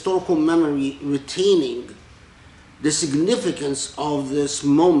collective historical memory retaining the significance of this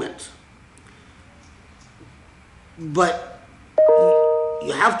moment. But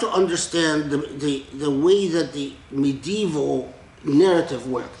you have to understand the way that the medieval narrative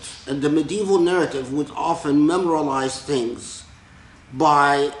worked. And the medieval narrative would often memorialize things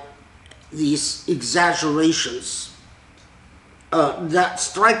by these exaggerations that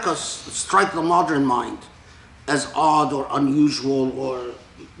strike the modern mind as odd or unusual or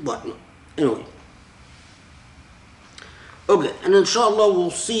whatnot. Anyway. Okay, and inshallah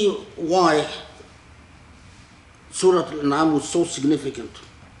we'll see why Surah Al-An'am was so significant.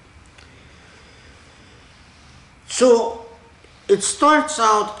 So it starts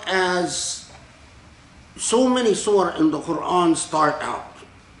out as so many surah in the Quran start out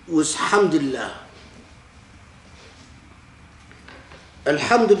with Hamdulillah.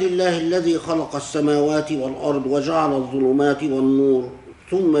 الحمد لله الذي خلق السماوات والأرض وجعل الظلمات والنور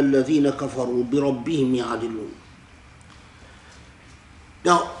ثم الذين كفروا بربهم يعدلون.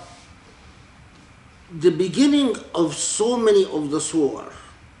 Now, the beginning of so many of the surah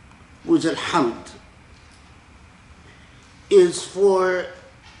with Alhamd is for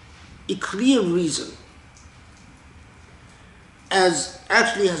a clear reason, as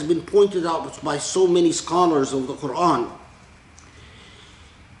actually has been pointed out by so many scholars of the Quran,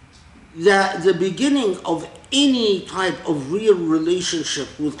 that the beginning of any type of real relationship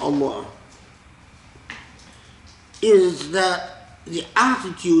with Allah is that the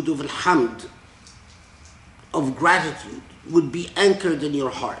attitude of Alhamd, of gratitude, would be anchored in your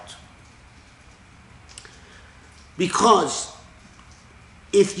heart. Because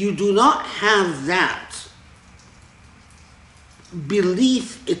if you do not have that,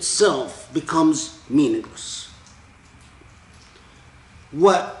 belief itself becomes meaningless.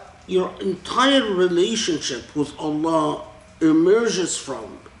 What your entire relationship with Allah emerges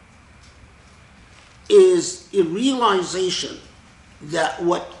from is a realization that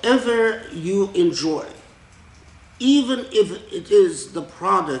whatever you enjoy, even if it is the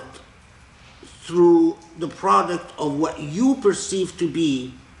product of what you perceive to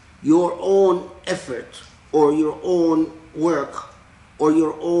be your own effort or your own work or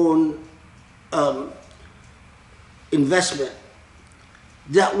your own investment,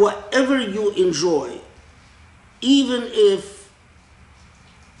 that whatever you enjoy, even if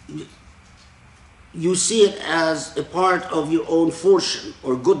you see it as a part of your own fortune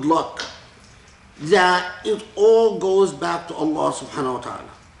or good luck, that it all goes back to Allah subhanahu wa ta'ala.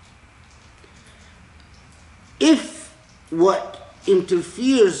 If what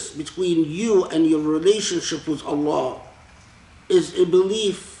interferes between you and your relationship with Allah is a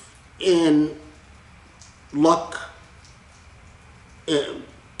belief in luck,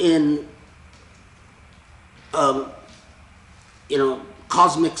 in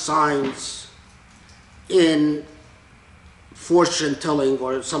cosmic signs, in fortune telling,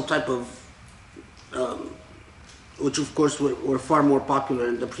 or some type of which of course were far more popular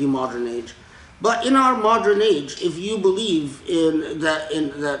in the pre-modern age. But in our modern age, if you believe in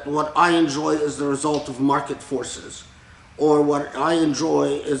that what I enjoy is the result of market forces, or what I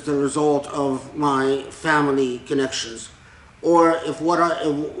enjoy is the result of my family connections, or if what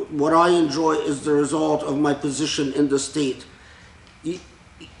I enjoy is the result of my position in the state,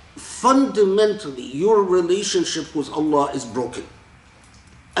 fundamentally your relationship with Allah is broken,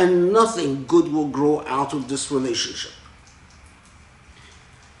 and nothing good will grow out of this relationship.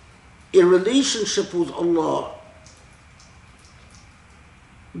 A relationship with Allah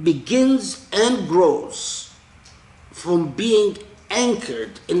begins and grows from being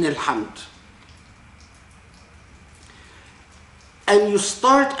anchored in Alhamd. And you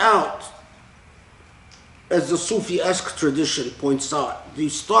start out, as the Sufi-esque tradition points out, you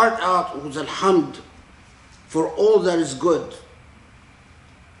start out with Alhamd for all that is good,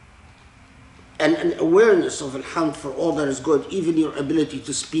 and an awareness of Alhamd for all that is good, even your ability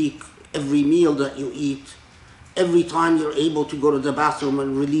to speak, every meal that you eat, every time you're able to go to the bathroom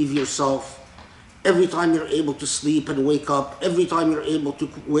and relieve yourself, every time you're able to sleep and wake up, every time you're able to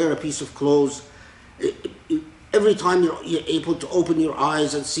wear a piece of clothes, every time you're able to open your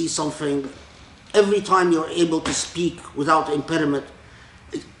eyes and see something, every time you're able to speak without impediment,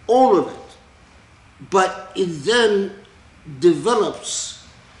 all of it. But it then develops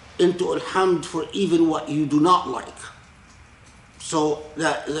into Alhamd for even what you do not like. So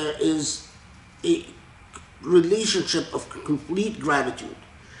that there is a relationship of complete gratitude.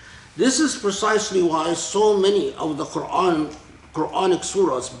 This is precisely why so many of the Quranic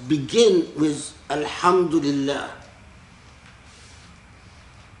surahs begin with Alhamdulillah.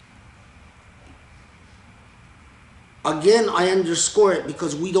 Again, I underscore it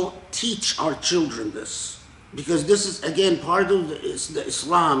because we don't teach our children this. Because this is, again, part of the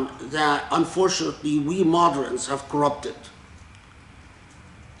Islam that unfortunately we moderns have corrupted.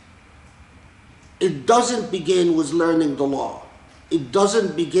 It doesn't begin with learning the law. It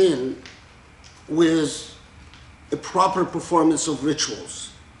doesn't begin with a proper performance of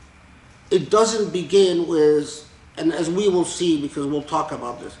rituals. It doesn't begin with, and as we will see, because we'll talk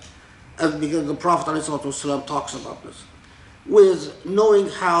about this, because the Prophet ﷺ talks about this, with knowing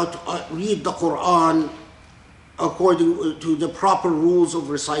how to read the Quran according to the proper rules of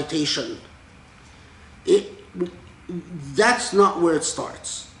recitation. That's not where it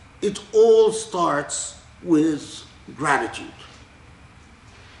starts. It all starts with gratitude.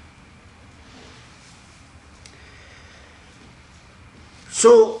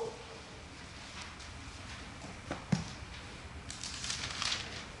 So,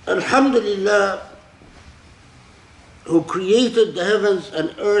 Alhamdulillah, who created the heavens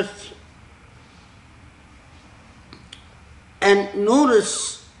and earth. And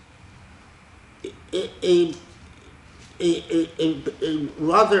notice a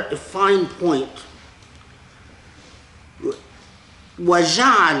rather a fine point.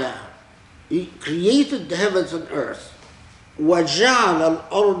 وَجَعَلَ, he created the heavens and earth. وَجَعَلَ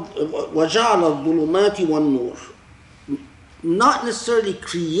الظُّلُمَاتِ وَالنُّورِ, not necessarily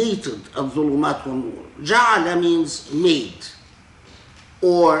created الظُّلُمَاتِ وَالنُّورِ. جَعَلَ means made,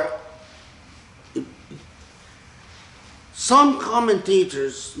 or some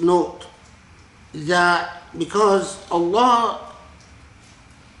commentators note that because Allah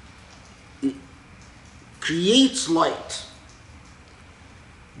creates light,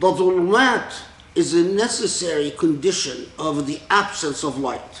 the dhulumat is a necessary condition of the absence of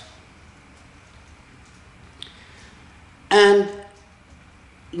light. And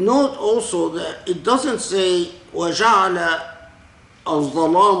note also that it doesn't say وَجَعَلَ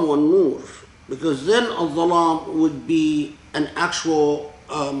الظَّلَامُ وَالنُّورِ, because then al-dhalam would be an actual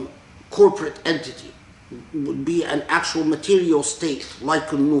corporate entity, would be an actual material state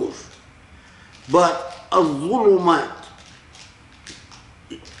like al-nur. But al-dhulumat,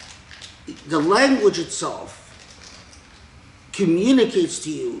 the language itself communicates to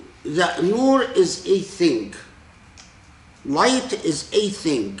you that nur is a thing. Light is a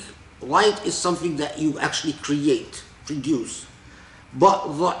thing. Light is something that you actually create, produce.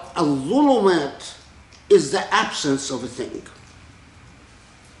 But the al-dhulumat is the absence of a thing.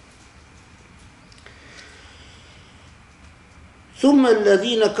 ثم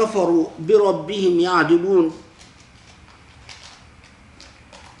الذين كفروا بربهم يعدلون.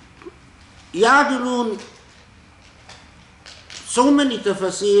 يعدلون, so many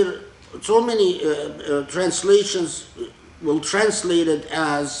tafasir, so many translations will translate it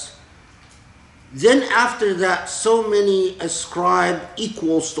as, then after that so many ascribe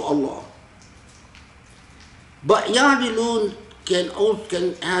equals to Allah. But يعدلون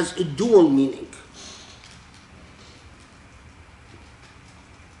has a dual meaning.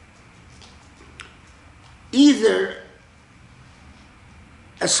 Either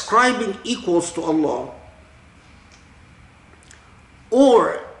ascribing equals to Allah,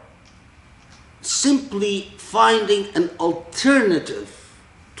 or simply finding an alternative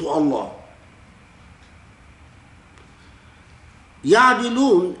to Allah.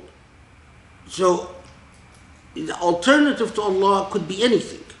 Ya'dilun, so the alternative to Allah could be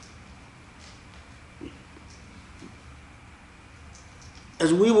anything.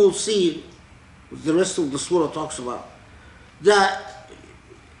 As we will see, the rest of the surah talks about, that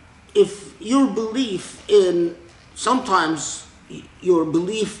if your belief in, sometimes your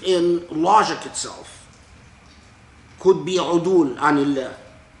belief in logic itself could be udul anillah,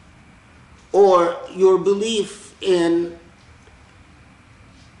 or your belief in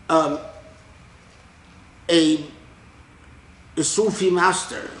a Sufi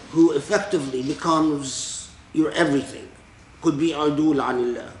master who effectively becomes your everything could be udul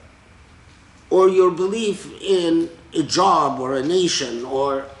anillah, or your belief in a job or a nation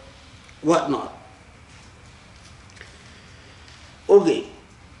or whatnot. Okay.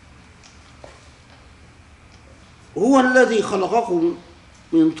 هو الذي خلقكم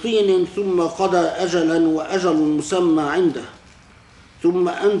من طين ثم قضى أجلا وأجل مسمى عنده ثم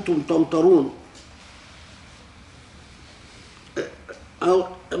أنتم تمترون.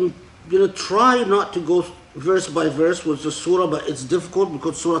 I'm going to try not to go verse by verse with the surah, but it's difficult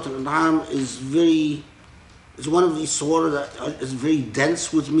because Surah Al-An'am is one of these surah that is very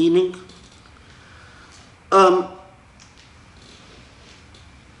dense with meaning.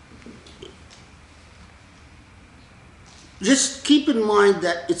 Just keep in mind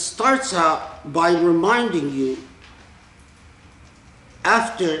that it starts out by reminding you,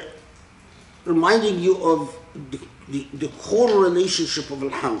 after reminding you of the core relationship of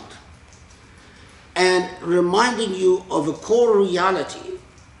Alhamd, and reminding you of a core reality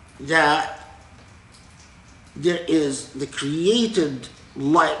that there is the created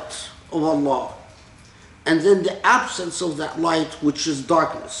light of Allah, and then the absence of that light, which is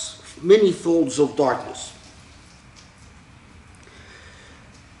darkness, many folds of darkness.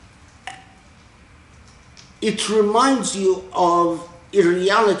 It reminds you of a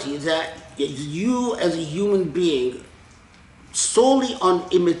reality that you as a human being, solely on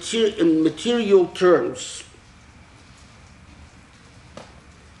in material terms,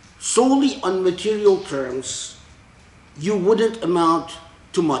 you wouldn't amount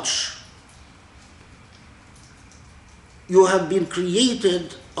to much. You have been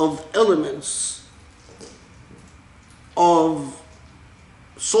created of elements of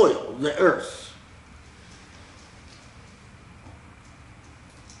soil, the earth.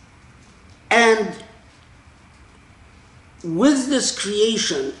 And with this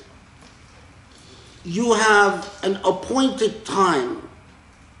creation, you have an appointed time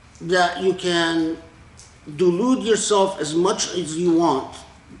that you can delude yourself as much as you want,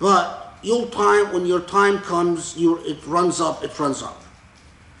 but when your time comes, it runs up.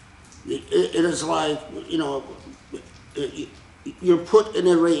 It is like, you're put in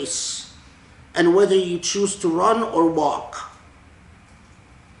a race, and whether you choose to run or walk,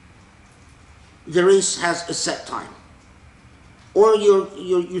 the race has a set time. Or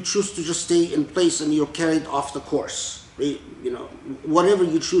you choose to just stay in place and you're carried off the course. Whatever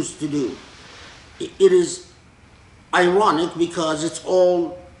you choose to do. It is ironic because it's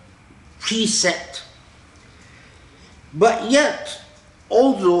all preset. But yet,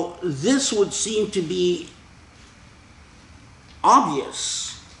 although this would seem to be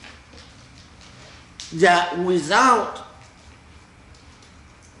obvious, that without,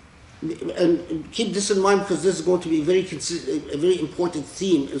 and keep this in mind because this is going to be a very important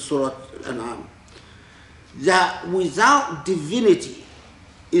theme in Surah Al-An'am, that without divinity,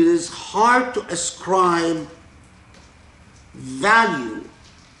 it is hard to ascribe value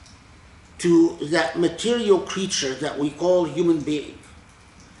to that material creature that we call human being.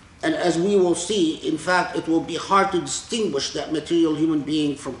 And as we will see, in fact, it will be hard to distinguish that material human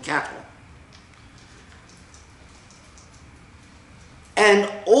being from cattle. And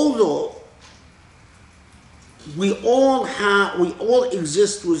although we all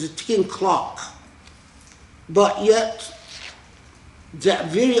exist with a ticking clock, but yet that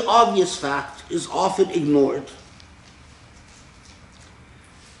very obvious fact is often ignored,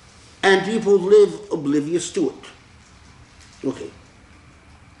 and people live oblivious to it. Okay.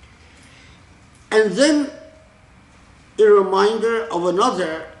 And then a reminder of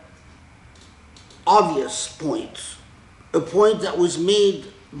another obvious point, a point that was made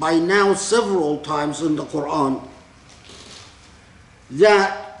by now several times in the Quran,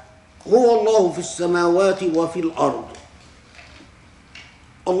 that هو الله في السماوات وفي الأرض.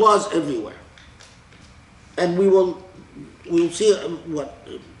 Allah is everywhere. And we will see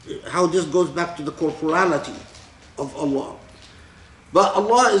how this goes back to the corporality of Allah. But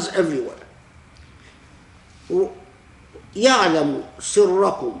Allah is everywhere. يعلم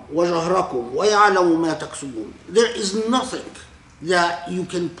سركم وجهركم ويعلم ما تكسبون. There is nothing that you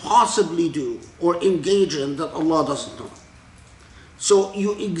can possibly do or engage in that Allah doesn't know. So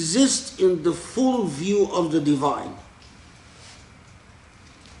you exist in the full view of the divine.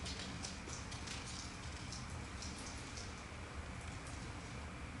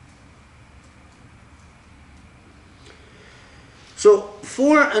 So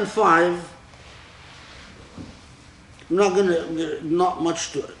 4 and 5, not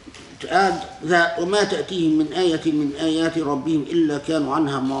much to add, that وما تأتيهم من آية من آيات ربهم إلا كانوا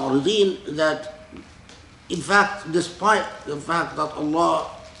عنها معرضين, that in fact, despite the fact that Allah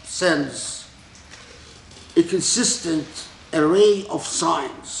sends a consistent array of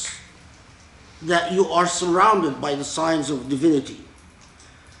signs, that you are surrounded by the signs of divinity,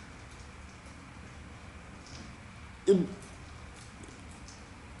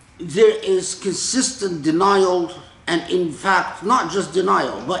 there is consistent denial, and in fact, not just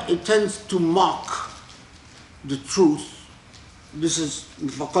denial, but it tends to mock the truth. This is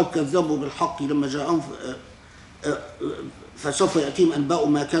فَقَدْ كَذَّبُوا بِالْحَقِّ لَمَّا جَاءَهُمْ فَسَوْفَ يَأْتِيهِمْ أَنْبَاءُ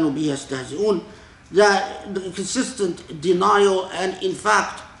مَا كَانُوا بِهِ يَسْتَهْزِئُونَ. that the consistent denial and in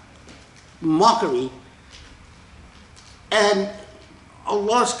fact mockery, and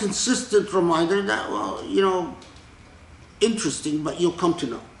Allah's consistent reminder that, well, you know, interesting, but you'll come to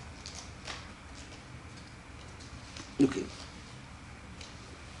know. Okay.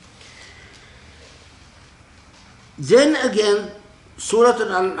 Then again, Surah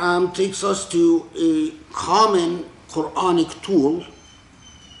Al-An'am takes us to a common Quranic tool,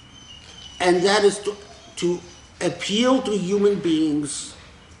 and that is to appeal to human beings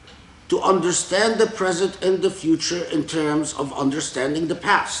to understand the present and the future in terms of understanding the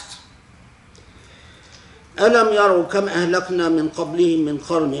past. أَلَمْ يَرَوْا كَمْ أَهْلَكْنَا مِنْ قَبْلِهِمْ مِنْ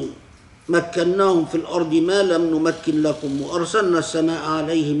قَرْنٍ مكناهم في الأرض ما لم نمكن لكم وأرسلنا السماء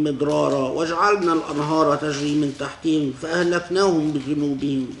عليهم مدرارا وجعلنا الأنهار تجري من تحتهم فأهلكناهم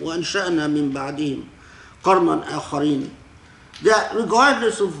بذنوبهم وأنشأنا من بعدهم قرنا آخرين. That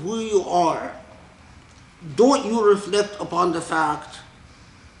regardless of who you are, don't you reflect upon the fact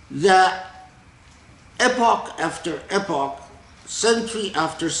that epoch after epoch, century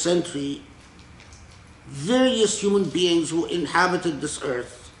after century, various human beings who inhabited this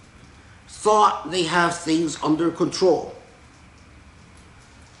earth thought they have things under control.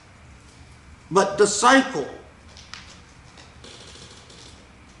 But the cycle,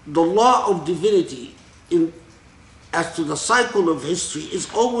 the law of divinity as to the cycle of history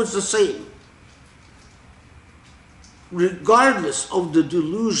is always the same. Regardless of the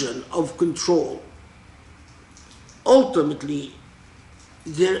delusion of control, ultimately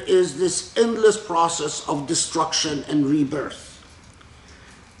there is this endless process of destruction and rebirth.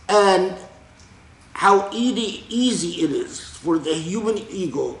 And how easy it is for the human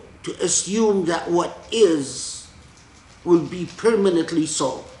ego to assume that what is will be permanently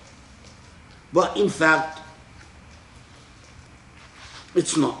so. But in fact,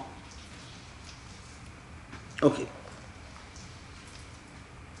 it's not. Okay.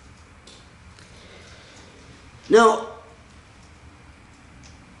 Now,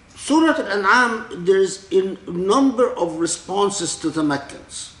 Surah Al-An'am, there is a number of responses to the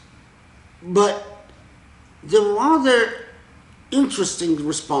Meccans, but they're rather interesting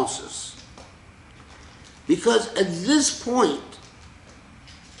responses, because at this point,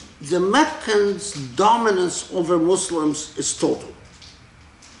 the Meccans' dominance over Muslims is total,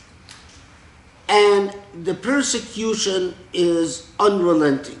 and the persecution is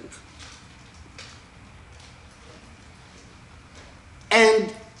unrelenting.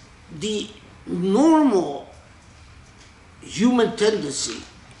 And the normal human tendency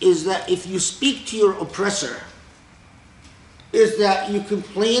is that if you speak to your oppressor, is that you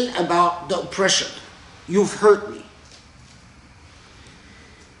complain about the oppression. You've hurt me.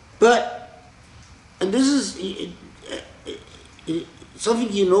 But, and this is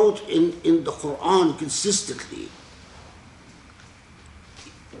something you note in the Quran consistently,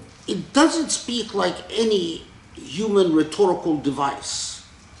 it doesn't speak like any human rhetorical device,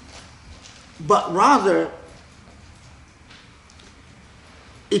 but rather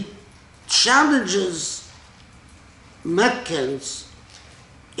it challenges Meccans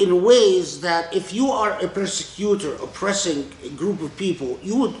in ways that if you are a persecutor oppressing a group of people,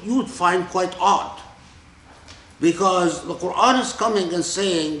 you would find quite odd. Because the Quran is coming and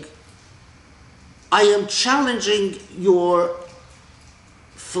saying, I am challenging your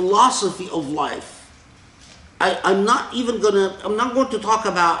philosophy of life. I'm not going to talk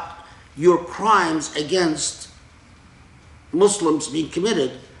about your crimes against Muslims being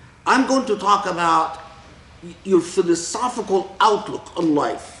committed. I'm going to talk about your philosophical outlook on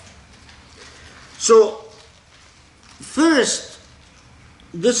life. So, first,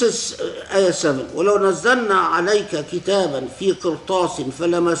 this is ayah 7. وَلَوْ نَزَّلْنَا عَلَيْكَ كِتَابًا فِي قِرْطَاسٍ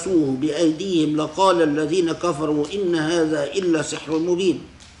فَلَمَسُوهُ بِأَيْدِيهِمْ لَقَالَ الَّذِينَ كَفَرُوا إِنَّ هَذَا إِلَّا سِحْرٌ مُبِينٌ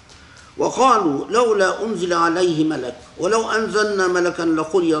وقالوا لولا أنزل عليه ملك ولو أنزلنا ملكا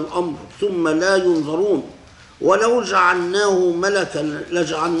لقضي الأمر ثم لا ينظرون ولو جعلناه ملكا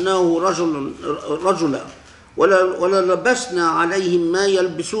لجعلناه رجلا وللبسنا عليهم ما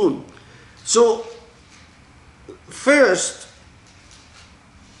يلبسون. So first,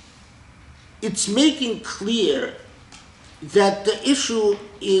 it's making clear that the issue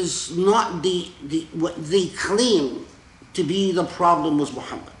is not what they claim to be the problem with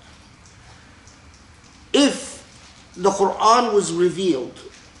Muhammad. If the Quran was revealed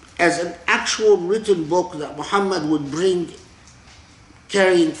as an actual written book that Muhammad would bring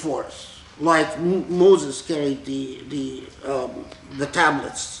carrying forth, like Moses carried the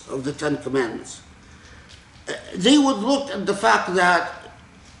tablets of the Ten Commandments, they would look at the fact that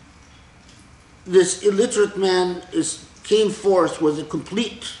this illiterate man came forth with a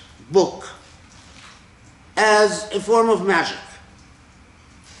complete book as a form of magic.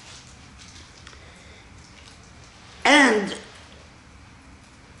 And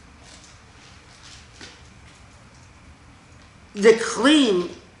the claim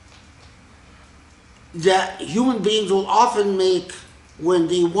that human beings will often make when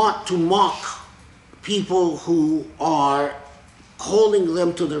they want to mock people who are calling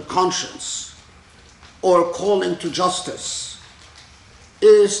them to their conscience or calling to justice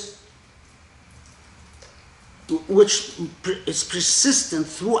which is persistent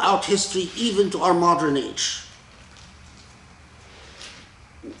throughout history, even to our modern age.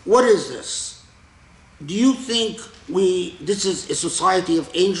 What is this? Do you think this is a society of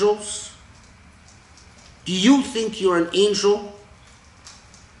angels? Do you think you're an angel?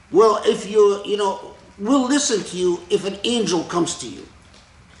 Well, if we'll listen to you if an angel comes to you.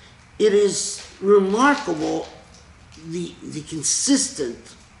 It is remarkable the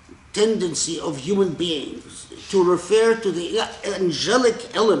consistent tendency of human beings to refer to the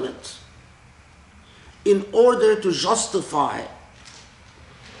angelic element in order to justify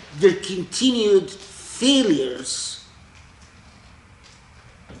their continued failures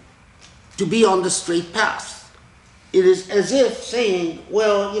to be on the straight path. It is as if saying,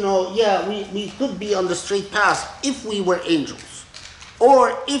 well, we could be on the straight path if we were angels,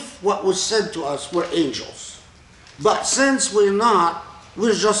 or if what was said to us were angels. But since we're not,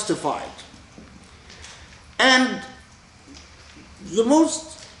 we're justified. And the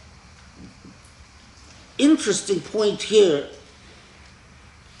most interesting point here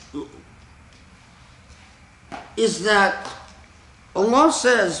is that Allah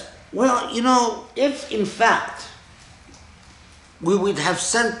says, well, if in fact we would have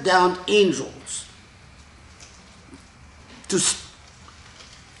sent down angels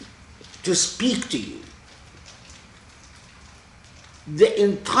to speak to you, the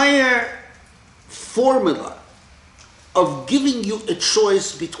entire formula of giving you a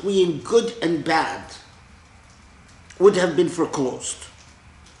choice between good and bad would have been foreclosed.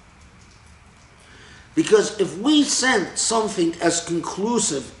 Because if we sent something as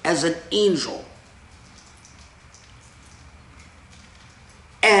conclusive as an angel,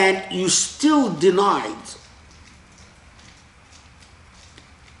 and you still denied,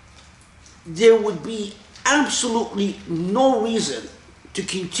 there would be absolutely no reason to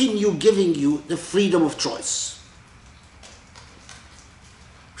continue giving you the freedom of choice.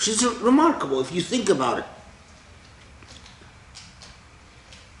 Which is remarkable if you think about it.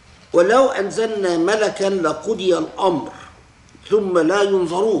 وَلَوْ أَنزَلْنَا مَلَكًا لَقُضِيَ الْأَمْرُ ثُمَّ لَا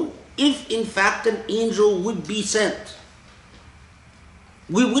يُنظَرُونَ. If in fact an angel would be sent,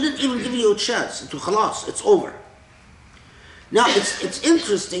 we wouldn't even give you a chance to khalas, it's over. Now it's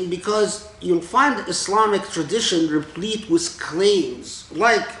interesting because you'll find the Islamic tradition replete with claims,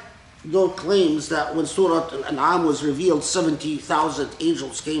 like those claims that when Surah Al-An'am was revealed, 70,000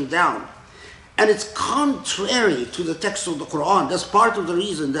 angels came down. And it's contrary to the text of the Quran. That's part of the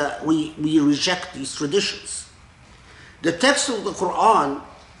reason that we reject these traditions. The text of the Quran,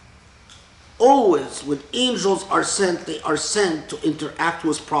 always when angels are sent, they are sent to interact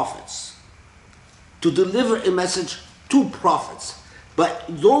with prophets, to deliver a message to prophets. But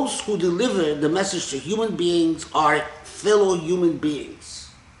those who deliver the message to human beings are fellow human beings.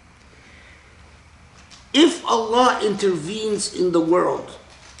 If Allah intervenes in the world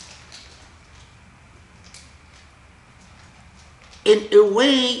in a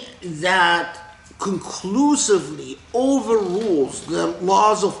way that conclusively overrules the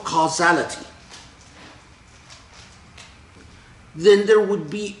laws of causality, then there would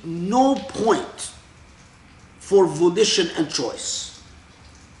be no point for volition and choice.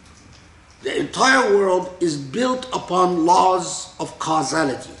 The entire world is built upon laws of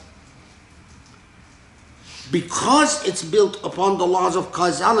causality. Because it's built upon the laws of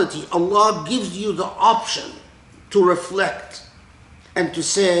causality, Allah gives you the option to reflect and to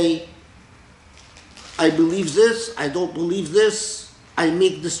say, I believe this, I don't believe this, I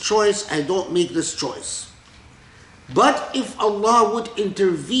make this choice, I don't make this choice. But if Allah would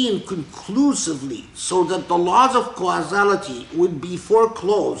intervene conclusively so that the laws of causality would be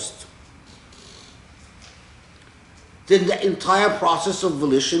foreclosed, then the entire process of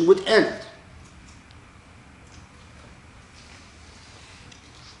volition would end.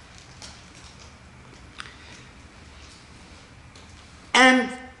 And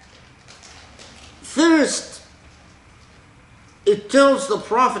first, it tells the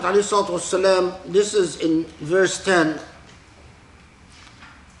Prophet ﷺ, this is in verse 10,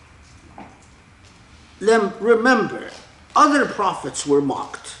 remember, other prophets were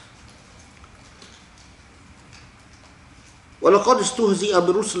mocked. وَلَقَدْ اسْتُهْزِئَ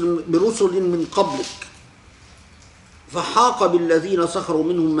بِرُسُلٍ مِّن قَبْلِكَ فحاق بالذين سخروا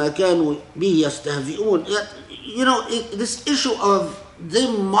منهم ما كانوا به يستهزئون. You know, this issue of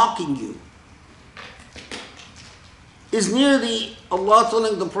them mocking you is nearly Allah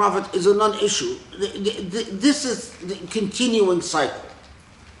telling the Prophet is a non-issue. This is the continuing cycle.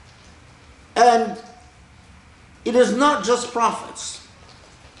 And it is not just prophets,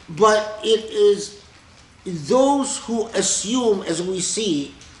 but it is those who assume, as we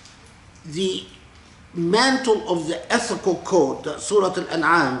see, the mantle of the ethical code that Surah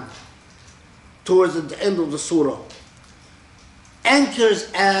Al-An'am, towards the end of the surah,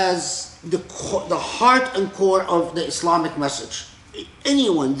 anchors as the heart and core of the Islamic message.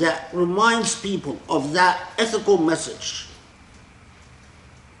 Anyone that reminds people of that ethical message,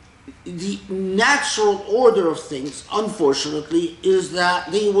 the natural order of things, unfortunately, is that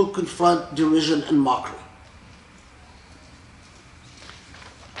they will confront derision and mockery.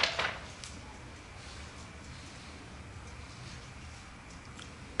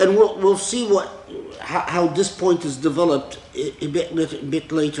 And we'll see how this point is developed a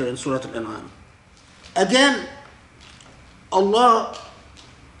bit later in Surah Al-An'am. Again, Allah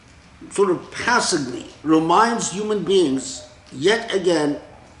sort of passively reminds human beings yet again,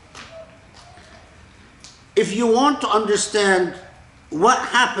 if you want to understand what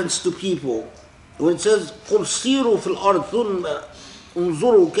happens to people, when it says قُلْ سِيرُوا فِي الْأَرْضِ ثُمَّ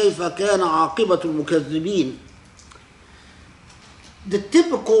انظُرُوا كَيْفَ كَانَ عَاقِبَةُ الْمُكَذِّبِينَ, the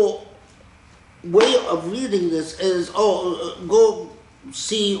typical way of reading this is, go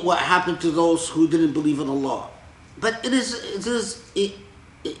see what happened to those who didn't believe in Allah. But if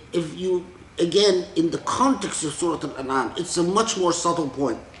you, again, in the context of Surah Al-An'am, it's a much more subtle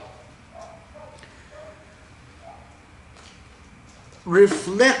point.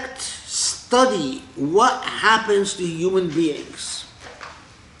 Reflect, study what happens to human beings.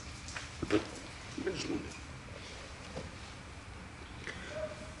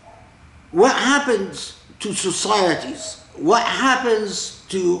 What happens to societies? What happens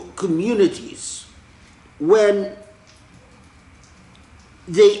to communities when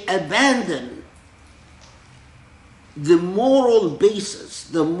they abandon the moral basis,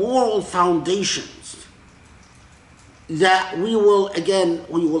 the moral foundations that we will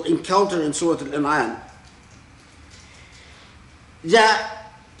encounter in Surah Al-An'am?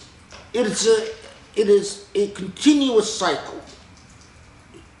 That it is a continuous cycle.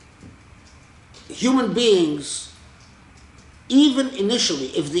 Human beings, even initially,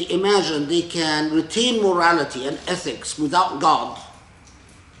 if they imagine they can retain morality and ethics without God,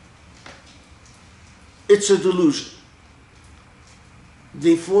 it's a delusion.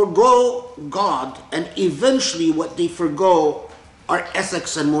 They forego God, and eventually what they forego are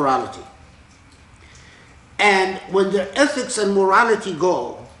ethics and morality. And when their ethics and morality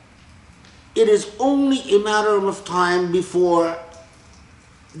go, it is only a matter of time before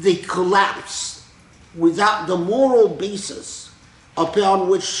they collapse without the moral basis upon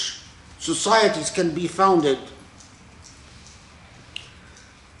which societies can be founded.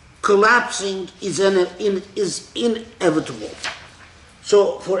 Collapsing is inevitable.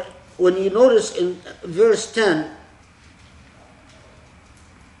 So when you notice in verse 10,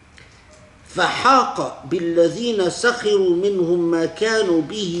 فَحَاقَ بِالَّذِينَ سَخِرُوا مِنْهُمْ مَا كَانُوا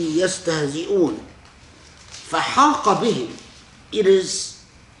بِهِ يَسْتَهْزِئُونَ. فَحَاقَ بِهِمْ, it is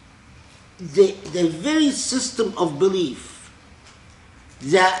the very system of belief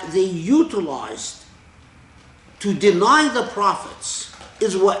that they utilized to deny the prophets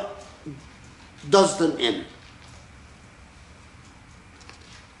is what does them in.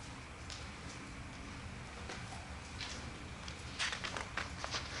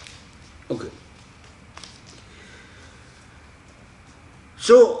 Okay.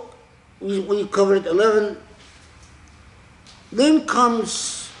 So we covered 11. Then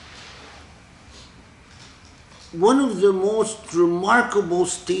comes one of the most remarkable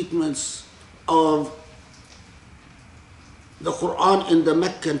statements of the Quran in the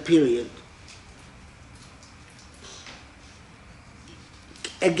Meccan period.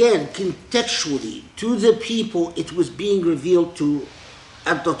 Again, contextually, to the people it was being revealed to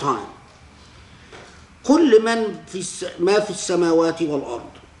at the time. قُلْ لِمَنْ مَا فِي السَّمَاوَاتِ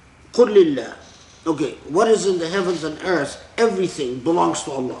وَالْأَرْضِ قُلْ لِلَّهِ. Okay, what is in the heavens and earth, everything belongs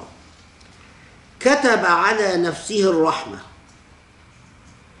to Allah. كتب على نفسه الرحمة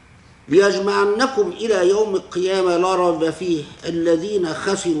ليجمعنكم إلى يوم القيامة لا ريب فيه الذين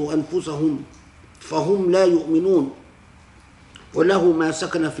خسروا أنفسهم فهم لا يؤمنون وله ما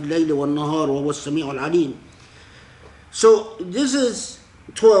سكن في الليل والنهار وهو السميع العليم. So this is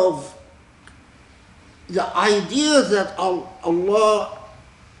 12. The idea that Allah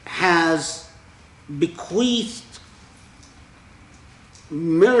has bequeathed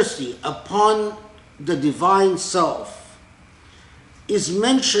mercy upon the divine self is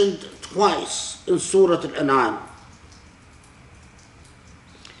mentioned twice in Surah Al-An'am.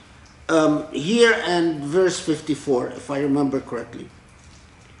 Here and verse 54, if I remember correctly.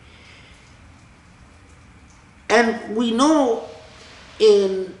 And we know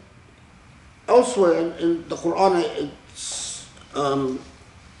elsewhere in the Quran, it's, I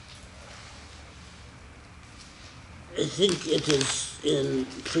think it is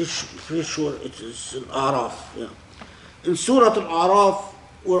pretty sure it is in Araf, yeah. In Surah Al-Araf,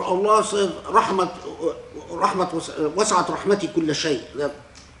 where Allah says, وَسَعَتْ رَحْمَتِي كُلَّ شَيْء, that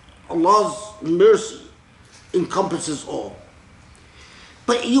Allah's mercy encompasses all.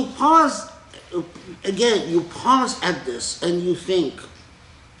 But you pause, again, you pause at this and you think,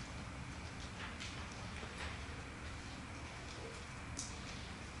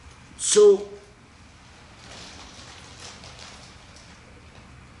 so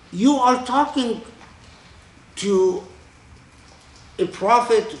you are talking to a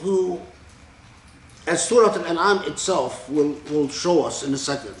prophet who, as Surah Al-An'am itself will show us in a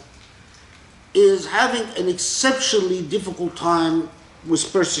second, is having an exceptionally difficult time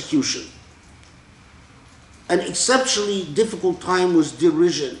with persecution, an exceptionally difficult time with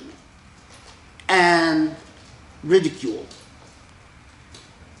derision and ridicule.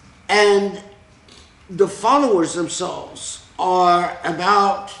 And the followers themselves are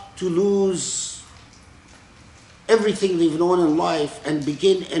about to lose everything they've known in life and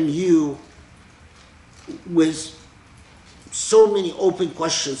begin anew with so many open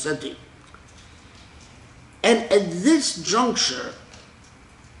questions that they... And at this juncture,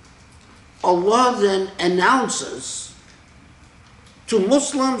 Allah then announces to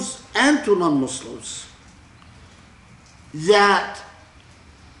Muslims and to non-Muslims that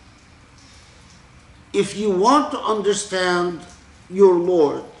if you want to understand your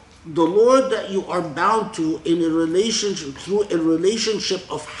Lord, the Lord that you are bound to in a relationship, through a relationship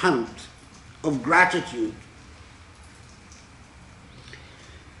of hamd, of gratitude,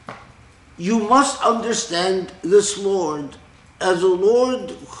 you must understand this Lord as a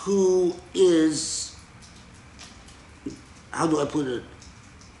Lord who is, how do I put it?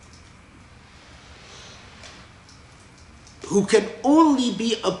 Who can only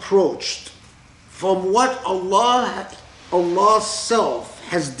be approached from what Allah's self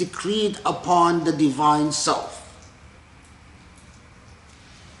has decreed upon the divine self.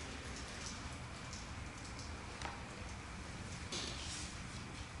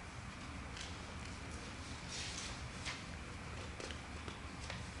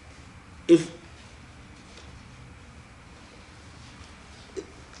 If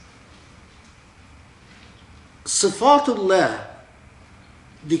Sifatullah,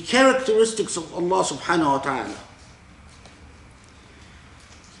 the characteristics of Allah subhanahu wa ta'ala,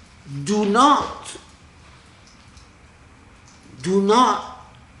 do not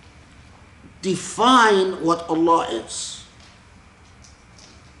define what Allah is.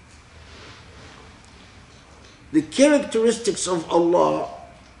 The characteristics of Allah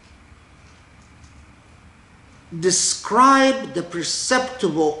describe the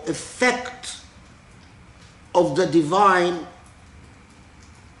perceptible effect of the divine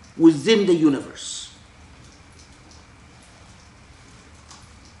within the universe.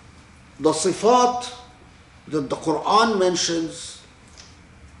 The sifat that the Quran mentions,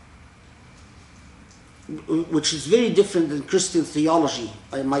 which is very different than Christian theology,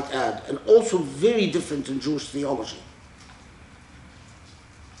 I might add, and also very different in Jewish theology.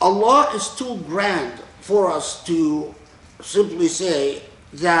 Allah is too grand for us to simply say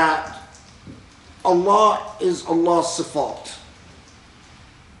that Allah is Allah's sifat,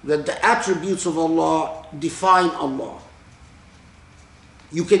 that the attributes of Allah define Allah.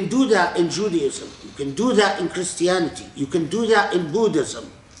 You can do that in Judaism, you can do that in Christianity, you can do that in Buddhism,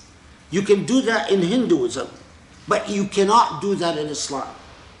 you can do that in Hinduism, but you cannot do that in Islam.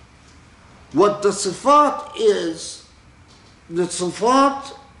 What the sifat is, the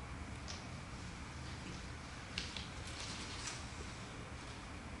sifat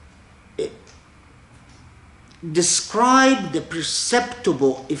describe the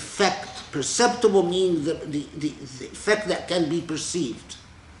perceptible effect. Perceptible means the effect that can be perceived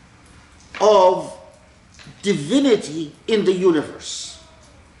of divinity in the universe.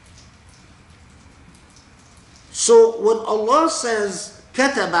 So when Allah says,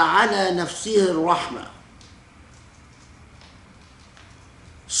 كَتَبَ عَلَى نَفْسِهِ الرَّحْمَةِ,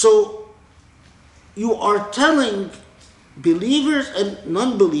 so you are telling believers and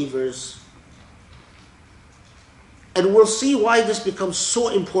non-believers, and we'll see why this becomes so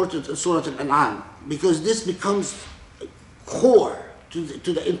important in Surah Al-An'am, because this becomes core to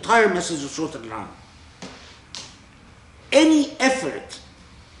the entire message of Surah Al-An'am. Any effort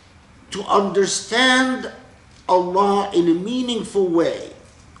to understand Allah in a meaningful way,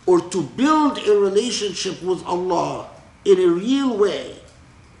 or to build a relationship with Allah in a real way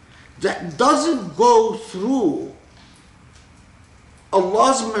that doesn't go through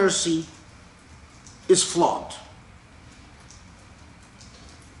Allah's mercy, is flawed.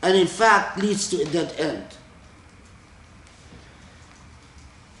 And in fact leads to a dead end.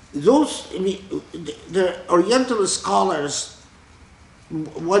 The Orientalist scholars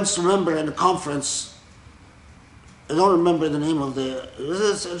once remember in a conference, I don't remember the name of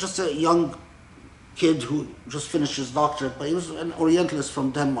this is just a young kid who just finished his doctorate, but he was an Orientalist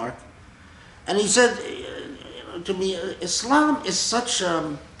from Denmark. And he said to me, Islam is such,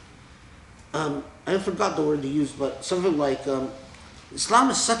 I forgot the word he used, but something like, Islam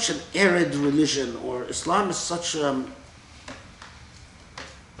is such an arid religion, or Islam is such,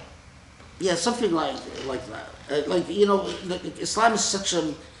 something like that. Islam is such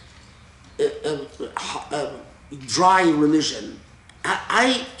a dry religion.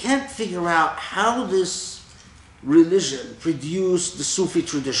 I can't figure out how this religion produced the Sufi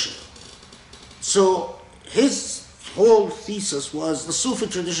tradition. So his whole thesis was the Sufi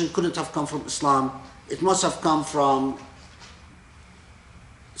tradition couldn't have come from Islam. It must have come from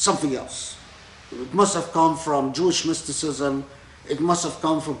something else. It must have come from Jewish mysticism. It must have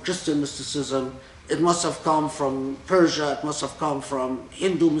come from Christian mysticism. It must have come from Persia. It must have come from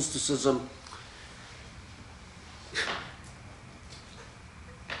Hindu mysticism.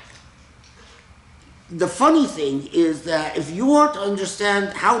 The funny thing is that if you want to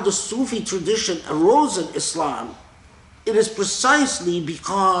understand how the Sufi tradition arose in Islam, it is precisely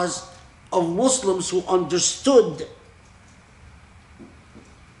because of Muslims who understood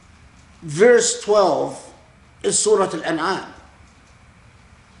verse 12 in Surah Al-An'am.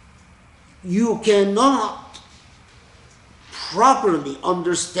 You cannot properly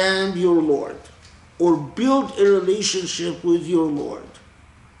understand your Lord or build a relationship with your Lord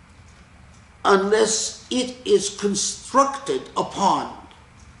unless it is constructed upon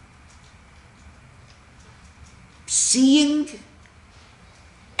seeing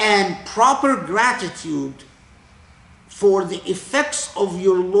and proper gratitude for the effects of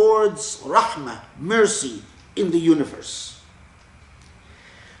your Lord's rahmah, mercy in the universe.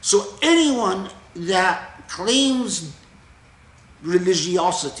 So anyone that claims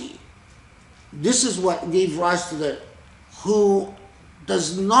religiosity, this is what gave rise to the, who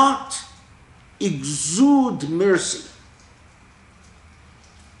does not exude mercy,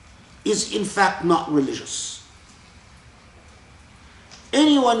 is in fact not religious.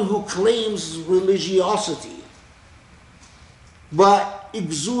 Anyone who claims religiosity but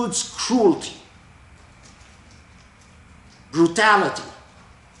exudes cruelty, brutality,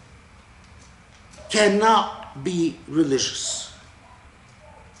 cannot be religious.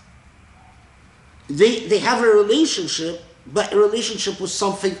 They have a relationship, but a relationship with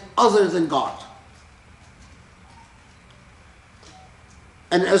something other than God.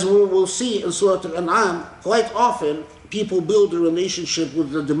 And as we will see in Surah Al-An'am, quite often people build a relationship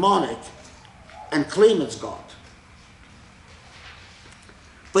with the demonic and claim it's God.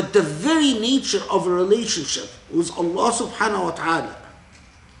 But the very nature of a relationship with Allah subhanahu wa ta'ala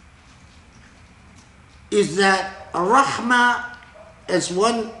is that rahmah, as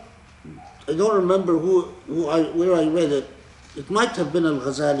one, I don't remember where I read it, it might have been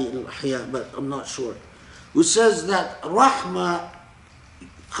Al-Ghazali in Al-Ahya, but I'm not sure, who says that rahmah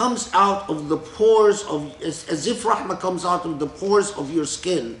comes out of the pores of, as if rahmah comes out of the pores of your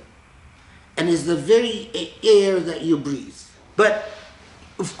skin and is the very air that you breathe. But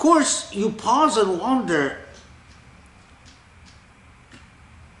of course you pause and wonder,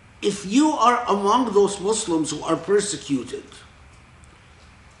 if you are among those Muslims who are persecuted,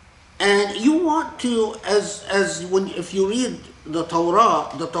 and you want to, if you read the Torah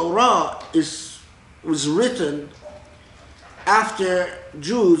was written after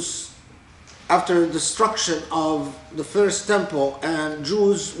destruction of the first temple, and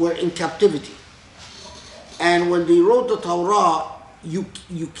Jews were in captivity. And when they wrote the Torah, you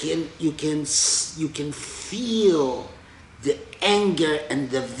can feel the anger and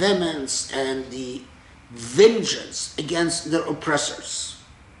the vehemence and the vengeance against their oppressors.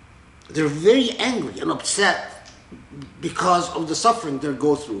 They're very angry and upset because of the suffering they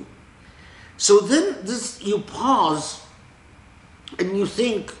go through. So then you pause and you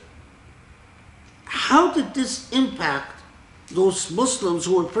think, how did this impact those Muslims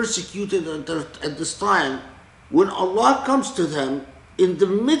who were persecuted at this time, when Allah comes to them in the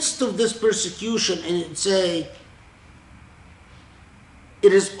midst of this persecution and say,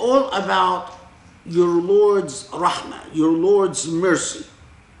 It is all about your Lord's rahmah, your Lord's mercy.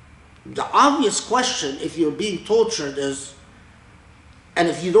 The obvious question, if you're being tortured, is, and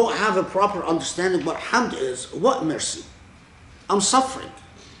if you don't have a proper understanding what hamd is, what mercy? I'm suffering.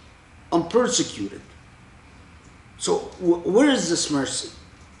 I'm persecuted. So where is this mercy?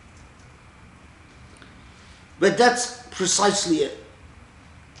 But that's precisely it.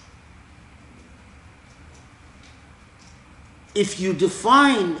 If you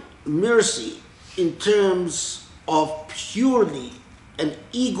define mercy in terms of purely an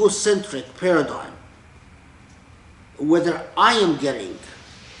egocentric paradigm, whether I am getting,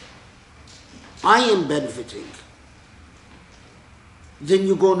 I am benefiting, then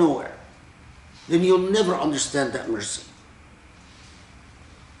you go nowhere. Then you'll never understand that mercy.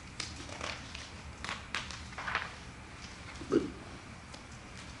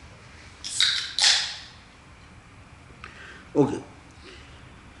 Okay.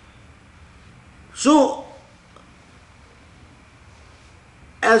 So,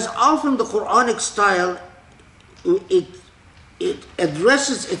 as often the Quranic style, it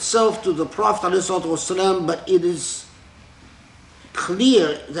addresses itself to the Prophet ﷺ, but it is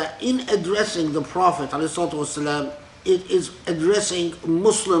clear that in addressing the Prophet ﷺ, it is addressing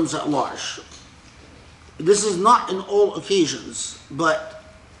Muslims at large. This is not in all occasions, but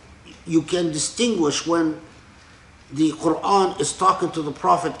you can distinguish when the Quran is talking to the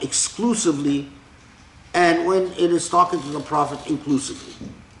Prophet exclusively and when it is talking to the Prophet inclusively.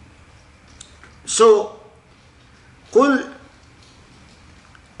 So, قل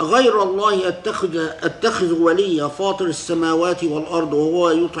غير الله أتخذ وليا فاطر السماوات والأرض وهو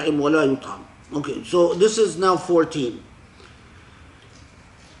يطعم ولا يطعم. Okay, so this is now 14.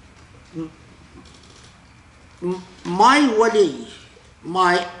 My wali,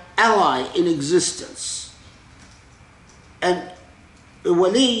 my ally in existence. And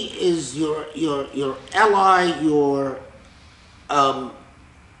wali is your ally, your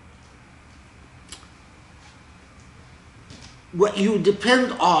what you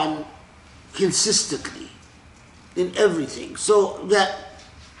depend on consistently in everything. So that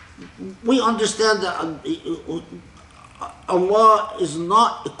we understand that Allah is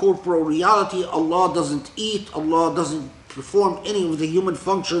not a corporeal reality. Allah doesn't eat. Allah doesn't perform any of the human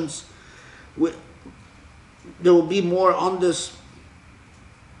functions. There will be more on this.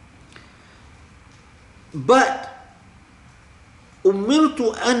 But أمرت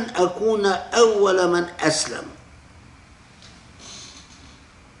أن أكون أول من أسلم.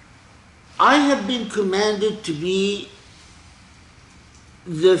 I have been commanded to be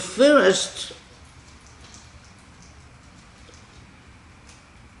the first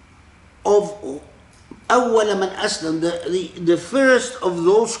of أول من أسلم, the first of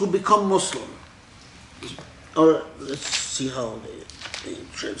those who become Muslim. Or let's see how they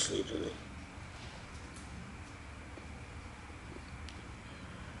translated it.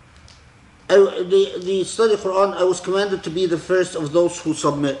 The study Quran, I was commanded to be the first of those who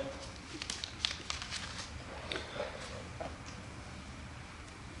submit.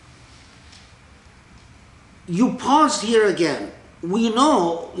 You pause here again. We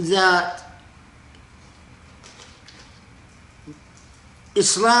know that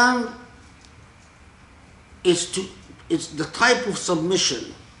Islam is the type of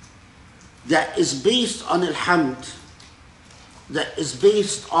submission that is based on alhamd, that is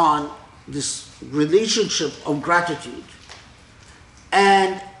based on this relationship of gratitude,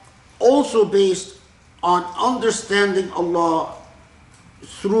 and also based on understanding Allah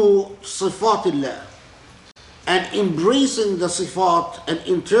through sifatillah and embracing the sifat and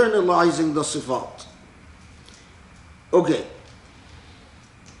internalizing the sifat. Okay.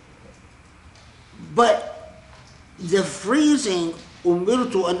 But the phrasing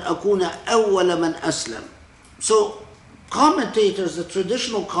أمرت أن أكون أول من أسلم. So commentators, the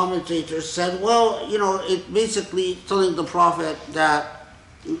traditional commentators said, well, it basically telling the Prophet that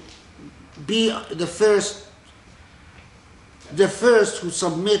be the first who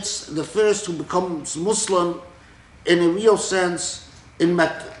submits, the first who becomes Muslim in a real sense in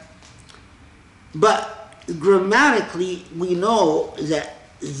Mecca. But grammatically, we know that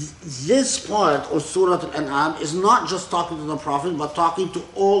this part of Surah Al-An'am is not just talking to the Prophet, but talking to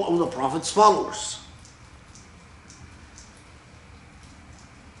all of the Prophet's followers.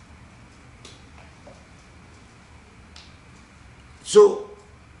 So,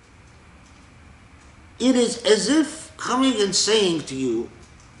 it is as if coming and saying to you,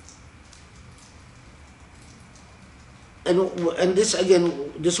 and this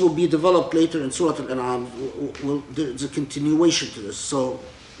again, this will be developed later in Surah Al-An'am. There's a continuation to this, so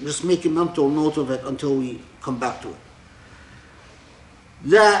just make a mental note of it until we come back to it.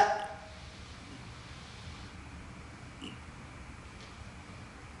 that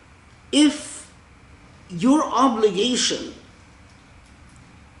if your obligation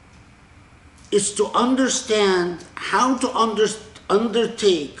is to understand how to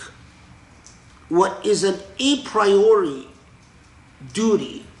undertake what is an a priori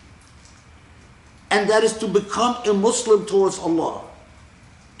duty, and that is to become a Muslim towards Allah,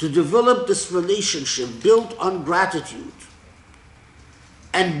 to develop this relationship built on gratitude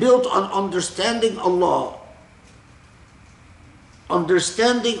and built on understanding Allah,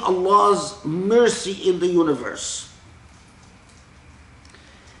 understanding Allah's mercy in the universe,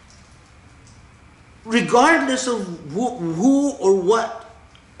 regardless of who or what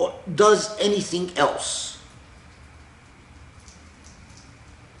does anything else.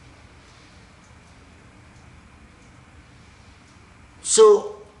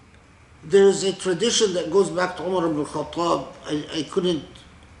 So there's a tradition that goes back to Umar ibn Khattab. I couldn't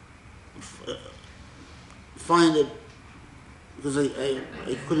find it because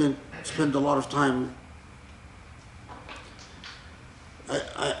I couldn't spend a lot of time.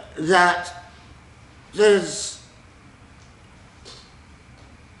 That there's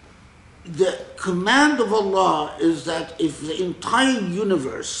the command of Allah is that if the entire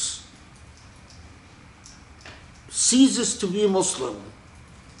universe ceases to be Muslim,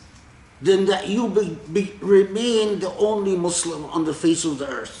 then that you remain the only Muslim on the face of the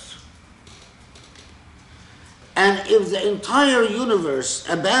earth. And if the entire universe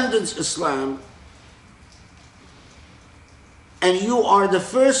abandons Islam, and you are the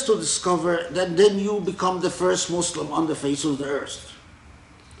first to discover, then you become the first Muslim on the face of the earth.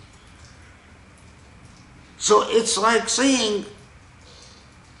 So it's like saying,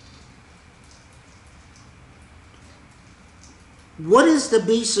 what is the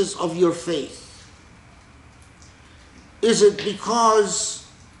basis of your faith? Is it because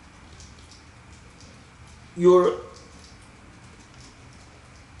your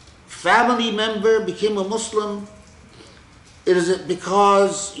family member became a Muslim? Is it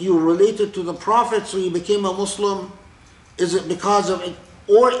because you related to the Prophet so you became a Muslim? Is it because of it?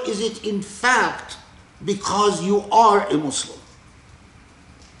 Or is it in fact because you are a Muslim?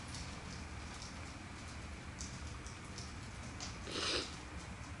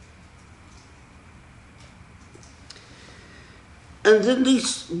 And then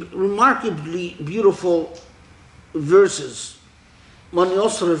these remarkably beautiful verses. من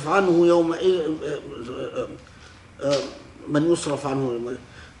يصرف عنه يوم من يصرف عنه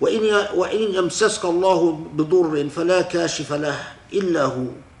وإن يمسسك الله بضر فلا كاشف له إلا هو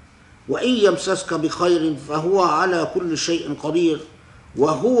وإن يمسسك بخير فهو على كل شيء قدير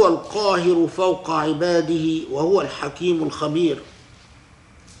وهو القاهر فوق عباده وهو الحكيم الخبير.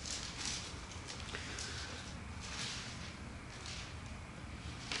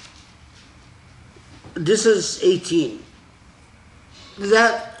 This is 18.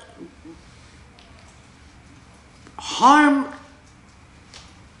 That harm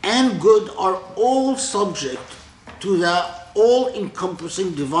and good are all subject to the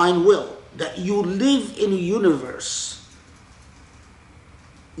all-encompassing divine will. That you live in a universe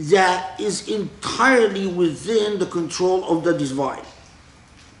that is entirely within the control of the divine.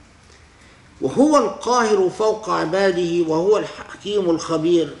 وهو القاهر فوق عباده وهو الحكيم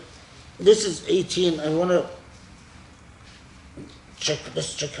الخبير. This is 18. I want to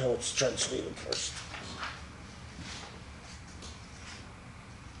let's check how it's translated first.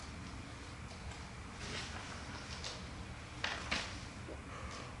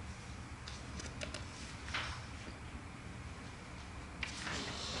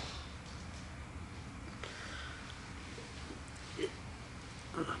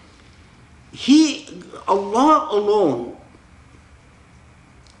 Allah alone,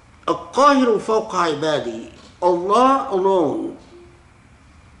 القاهر فوق عباده, Allah alone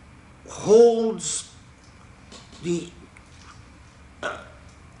holds the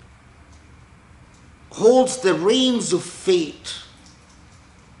reins of fate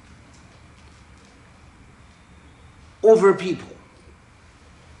over people.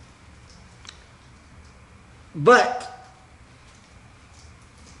 But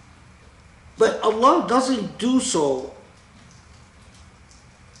Allah doesn't do so.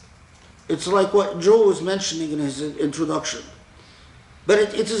 It's like what Joe was mentioning in his introduction. But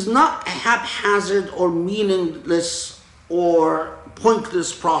it is not a haphazard or meaningless or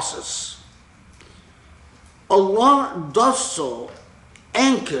pointless process. Allah does so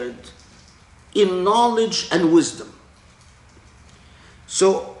anchored in knowledge and wisdom.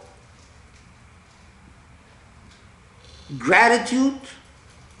 So, gratitude,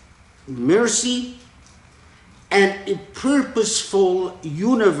 mercy, and a purposeful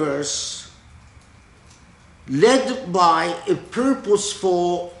universe led by a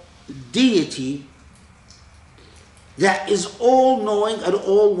purposeful deity that is all-knowing and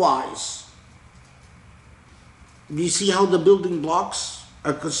all-wise. Do you see how the building blocks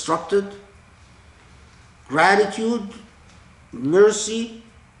are constructed? Gratitude, mercy,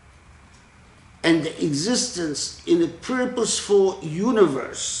 and the existence in a purposeful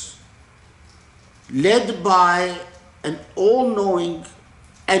universe led by an all-knowing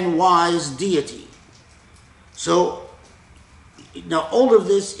and wise deity. So now all of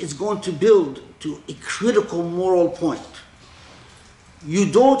this is going to build to a critical moral point.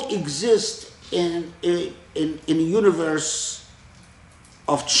 You don't exist in a universe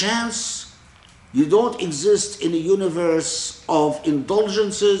of chance. You don't exist in a universe of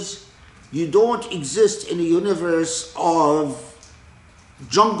indulgences. You don't exist in a universe of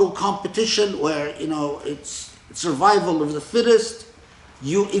jungle competition where, it's survival of the fittest.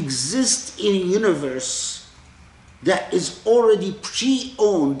 You exist in a universe that is already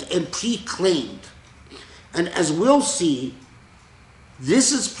pre-owned and pre-claimed. And as we'll see,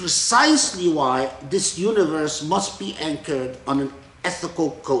 this is precisely why this universe must be anchored on an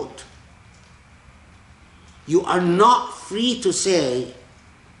ethical code. You are not free to say,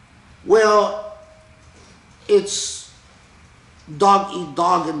 well, it's dog eat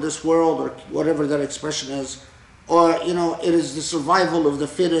dog in this world, or whatever that expression is, or it is the survival of the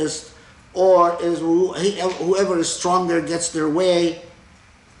fittest, or is whoever is stronger gets their way.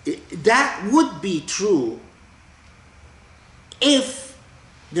 That would be true if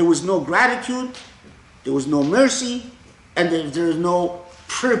there was no gratitude, there was no mercy, and if there is no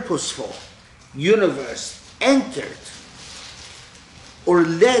purposeful universe anchored or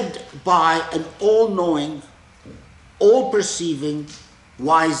led by an all-knowing, all-perceiving,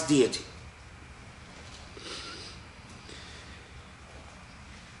 wise deity.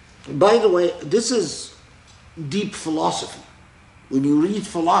 By the way, this is deep philosophy. When you read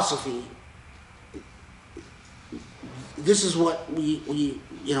philosophy, this is what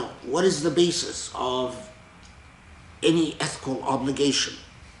what is the basis of any ethical obligation.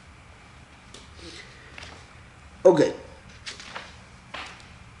 Okay.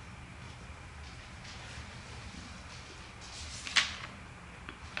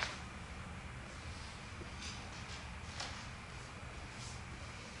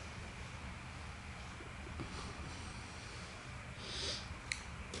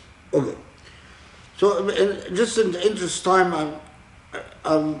 Okay, so just in the interest of time,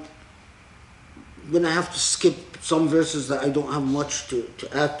 I'm going to have to skip some verses that I don't have much to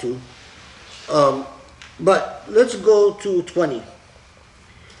add to. But let's go to 20.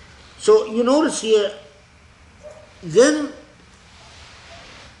 So you notice here, then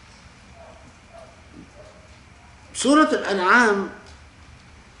Surah Al-An'am,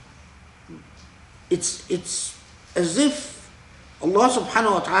 it's as if Allah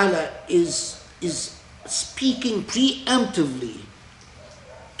subhanahu wa ta'ala is speaking preemptively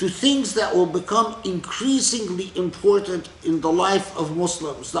to things that will become increasingly important in the life of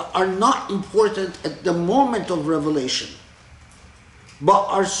Muslims, that are not important at the moment of revelation, but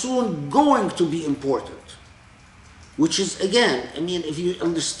are soon going to be important. Which is, again, if you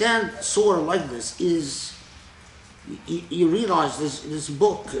understand surah like this, you realize this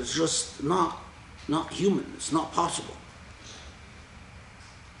book is just not human, it's not possible.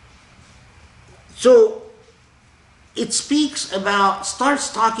 So it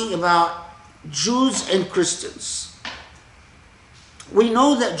starts talking about Jews and Christians. We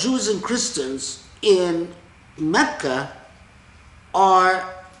know that Jews and Christians in Mecca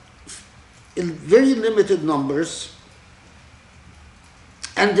are in very limited numbers,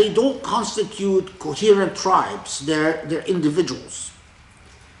 and they don't constitute coherent tribes, they're individuals.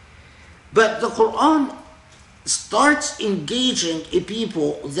 But the Quran starts engaging a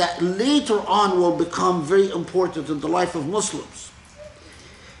people that later on will become very important in the life of Muslims.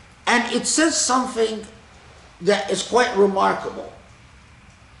 And it says something that is quite remarkable.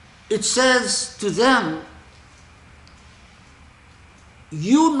 It says to them,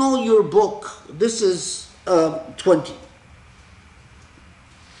 you know your book. This is 20.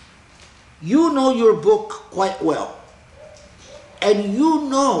 You know your book quite well. And you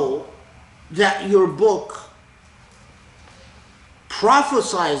know that your book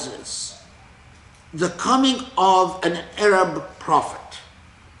prophesizes the coming of an Arab prophet.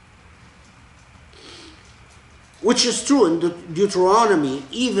 Which is true in Deuteronomy,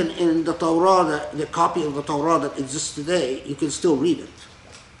 even in the Torah, the copy of the Torah that exists today, you can still read it.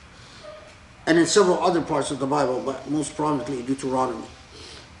 And in several other parts of the Bible, but most prominently Deuteronomy.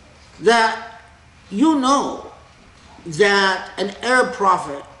 That you know that an Arab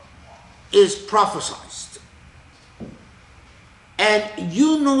prophet is prophesied. And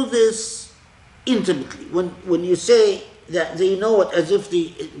you know this intimately. When you say that they know it as if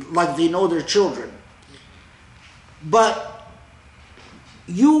like they know their children. But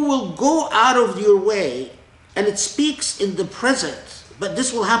you will go out of your way, and it speaks in the present, but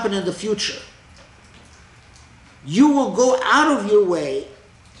this will happen in the future. You will go out of your way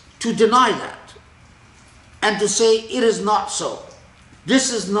to deny that and to say it is not so.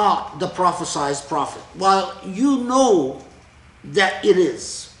 This is not the prophesied prophet, while you know that it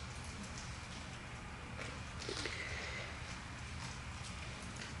is.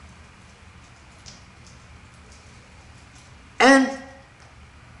 And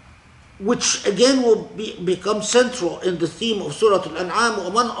which again will become central in the theme of Surah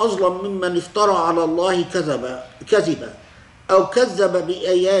Al-An'am, وَمَنْ أَظْلَمْ مِمَّنِ افْتَرَى عَلَى اللَّهِ كَذِبًا أَوْ كَذَّبَ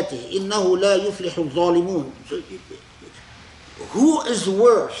بِآيَاتِهِ إِنَّهُ لَا يُفْلِحُ الظَّالِمُونَ. Who is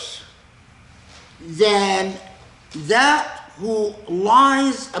worse than that who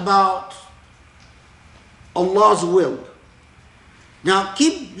lies about Allah's will? Now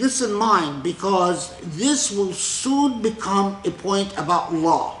keep this in mind, because this will soon become a point about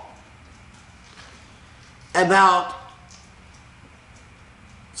law, about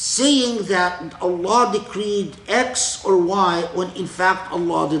saying that Allah decreed X or Y when in fact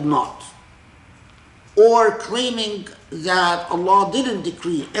Allah did not, or claiming that Allah didn't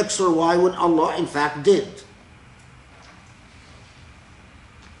decree X or Y when Allah in fact did.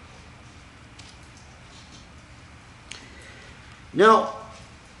 Now,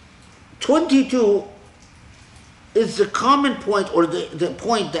 22 is the common point, or the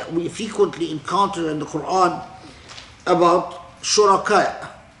point that we frequently encounter in the Quran about shuraka.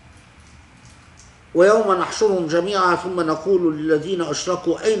 وَيَوْمَ نَحْشُرُهُمْ جَمِيعًا ثُمَّ نَقُولُ لِلَّذِينَ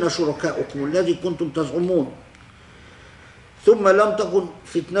أَشْرَكُوا أَيْنَ شُرَكَاؤُكُمُ الَّذِي كُنْتُمْ تَزْعُمُونَ ثُمَّ لَمْ تَكُنْ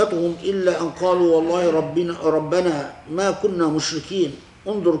فِتْنَتُهُمْ إِلَّا أَنْ قَالُوا وَاللَّهِ رَبَّنَا مَا كُنَّا مُشْرِكِينَ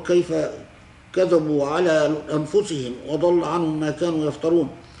انظُرْ كَيْفَ كذبوا على أنفسهم وضل عنهم ما كانوا يفترون.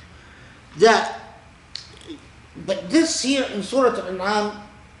 But this here in Surah Al-An'am,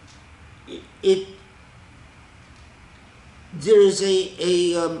 there is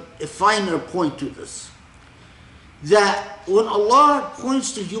a finer point to this. That when Allah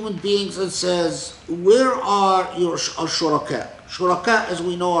points to human beings and says, where are your shuraka? Shuraka, as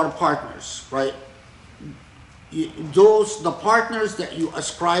we know, are partners, right? The partners that you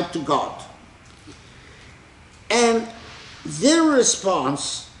ascribe to God. And their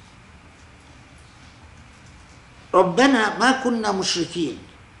response, رَبَّنَا مَا كُنَّا مُشْرِكِينَ,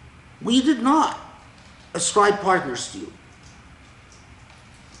 we did not ascribe partners to you.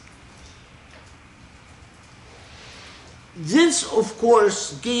 This, of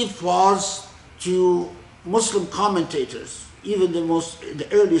course, gave pause to Muslim commentators, even the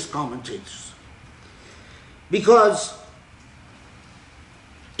earliest commentators, because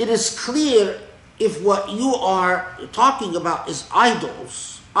it is clear, if what you are talking about is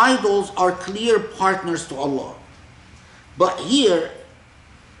idols, idols are clear partners to Allah. But here,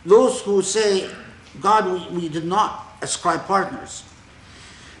 those who say, God, we did not ascribe partners,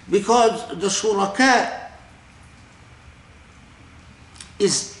 because the shuraka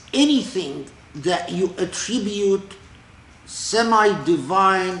is anything that you attribute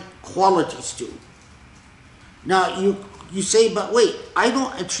semi-divine qualities to. Now you say, but wait, I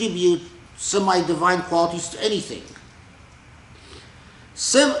don't attribute semi-divine qualities to anything.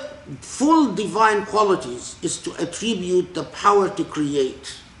 Full divine qualities is to attribute the power to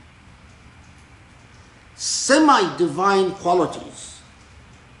create. Semi-divine qualities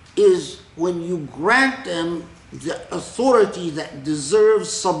is when you grant them the authority that deserves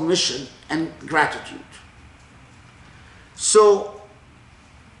submission and gratitude. So,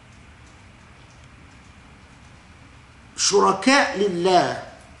 shuraka lillah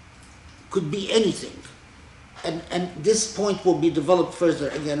could be anything. And this point will be developed further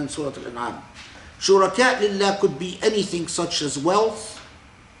again in Surah Al-An'am. Shuraka lillah could be anything, such as wealth,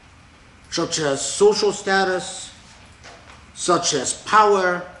 such as social status, such as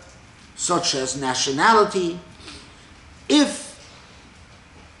power, such as nationality. If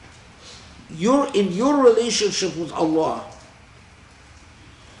you're in your relationship with Allah,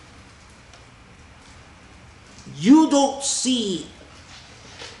 you don't see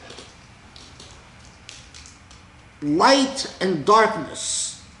light and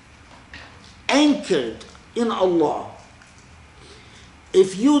darkness anchored in Allah,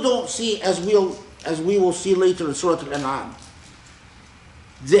 if you don't see, as we will see later in Surah Al-An'am,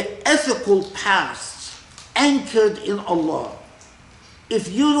 the ethical paths anchored in Allah,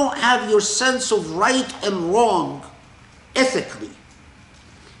 if you don't have your sense of right and wrong ethically.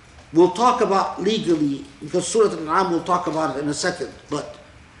 We'll talk about legally, because Surah Al-An'am we'll talk about it in a second, but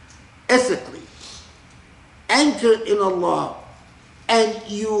ethically, anchored in Allah, and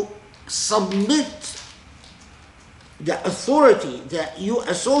you submit the authority that you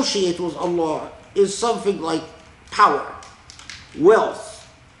associate with Allah is something like power, wealth,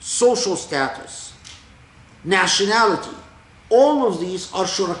 social status, nationality. All of these are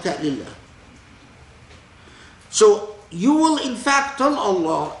shuraka lillah. So you will in fact tell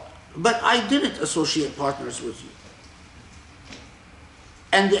Allah, but I didn't associate partners with you.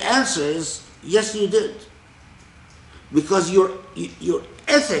 And the answer is, yes you did. Because your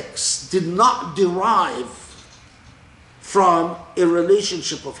ethics did not derive from a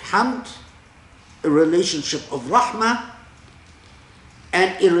relationship of hamd, a relationship of rahmah,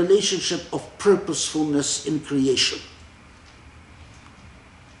 and a relationship of purposefulness in creation.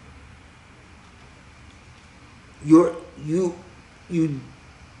 Your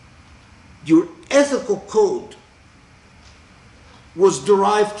ethical code was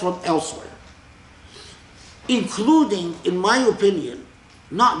derived from elsewhere, including, in my opinion,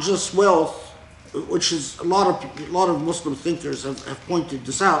 not just wealth, which is a lot of Muslim thinkers have pointed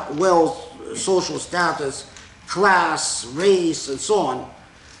this out, wealth, social status, class, race, and so on.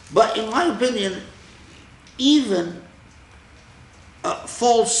 But in my opinion, even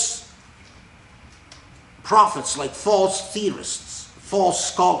false prophets, like false theorists,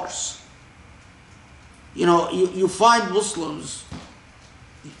 false scholars. You know, you find Muslims,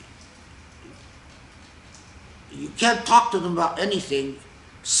 you can't talk to them about anything.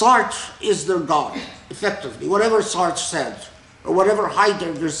 Sartre is their God, effectively. Whatever Sartre said, or whatever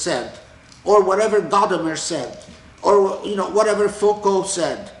Heidegger said, or whatever Gadamer said, or whatever Foucault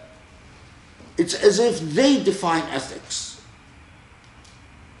said, it's as if they define ethics.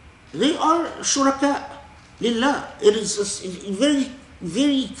 They are shuraka lillah. It is very,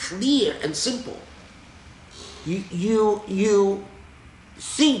 very clear and simple. You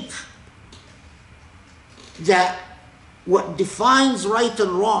think that what defines right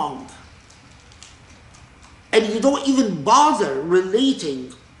and wrong, and you don't even bother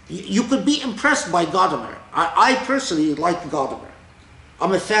relating. You could be impressed by Gadamer. I personally like Gadamer.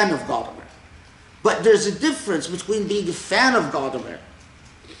 I'm a fan of Gadamer. But there's a difference between being a fan of Gadamer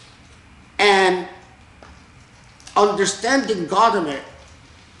and understanding Gadamer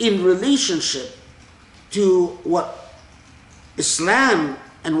in relationship to what Islam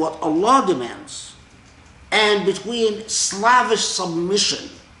and what Allah demands, and between slavish submission,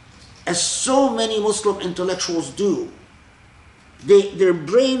 as so many Muslim intellectuals do. Their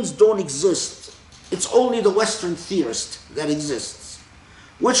brains don't exist. It's only the Western theorist that exists,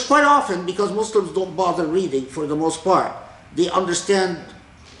 which quite often, because Muslims don't bother reading for the most part, they don't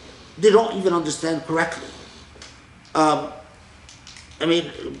even understand correctly.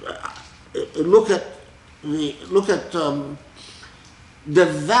 Look at the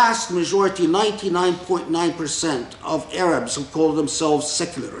vast majority, 99.9% of Arabs who call themselves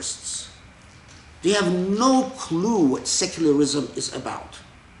secularists. They have no clue what secularism is about.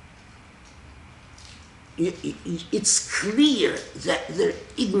 It's clear that their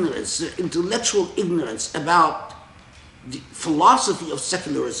ignorance, their intellectual ignorance about the philosophy of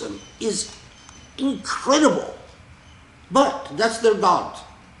secularism is incredible. But that's their God.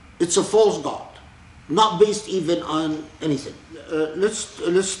 It's a false God, not based even on anything.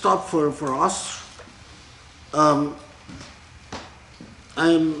 Let's stop for us.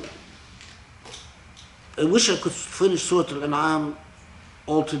 I wish I could finish Surah Al-An'am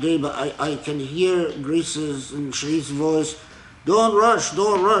all today, but I can hear Grace's and Sharif's voice. Don't rush,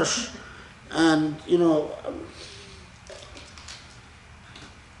 don't rush. And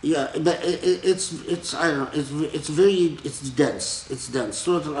yeah, but it's I don't know, it's dense. It's dense.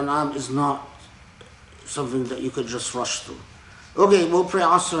 Surah Al-An'am is not something that you could just rush through. Okay, we'll pray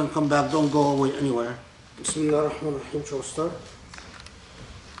Asr and come back. Don't go away anywhere. Bismillah ar-Rahman ar-Rahim. Shall we start?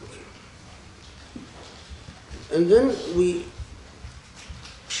 Okay. And then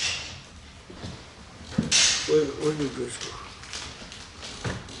where did Grace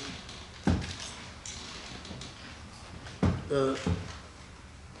go?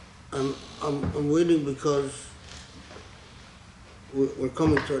 I'm waiting because we're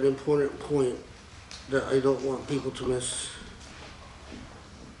coming to an important point that I don't want people to miss.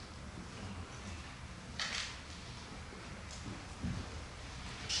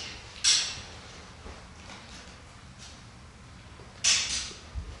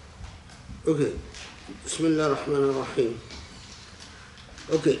 Okay, Bismillah ar-Rahman ar-Rahim.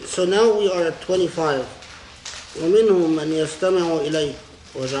 Okay, so now we are at 25. وَمِنْهُمْ مَنْ يَسْتَمِعُ إِلَيْهِ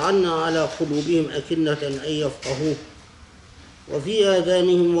وَجَعَلْنَا عَلَى قُلُوبِهِمْ أَكِنَّةً أَنْ يَفْقَهُوهُ وفي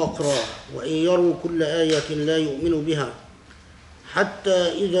آذانهم وقرا وإن يروا كل آية لا يؤمنوا بها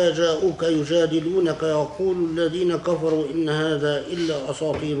حتى إذا جاءوك يجادلونك يقول الذين كفروا إن هذا إلا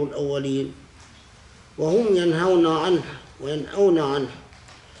أساطير الأولين وهم ينهون عنه وينأون عنه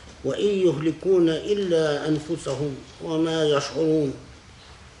وإن يهلكون إلا أنفسهم وما يشعرون.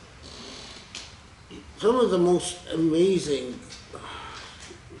 Some of the most amazing,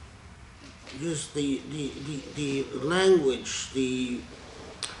 just the language,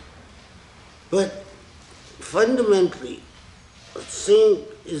 but fundamentally, saying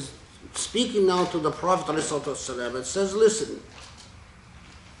is speaking now to the Prophet ﷺ and says, listen,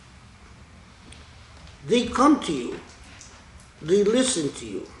 they come to you, they listen to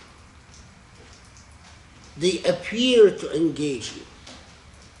you, they appear to engage you.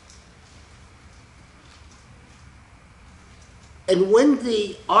 And when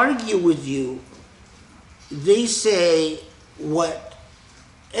they argue with you, they say what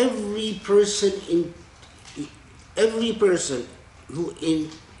every person who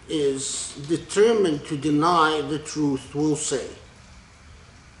is determined to deny the truth will say.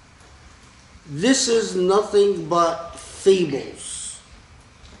 This is nothing but fables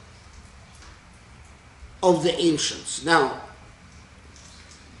of the ancients. Now,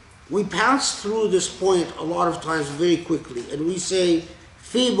 we pass through this point a lot of times very quickly, and we say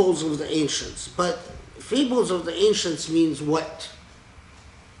fables of the ancients. But fables of the ancients means what?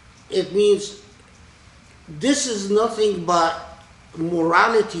 It means this is nothing but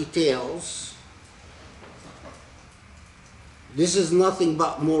morality tales. This is nothing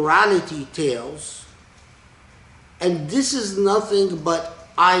but morality tales. And this is nothing but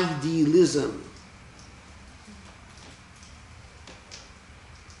idealism.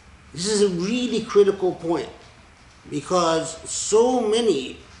 This is a really critical point because so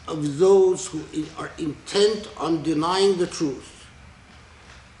many of those who are intent on denying the truth,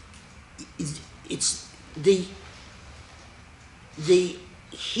 they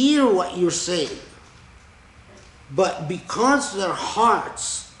hear what you're saying, but because their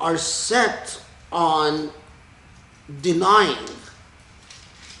hearts are set on denying,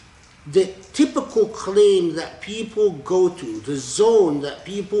 the typical claim that people go to, the zone that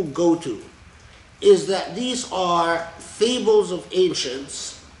people go to, is that these are fables of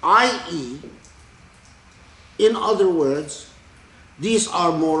ancients, i.e., in other words, these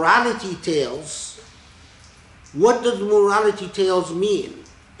are morality tales. What does morality tales mean?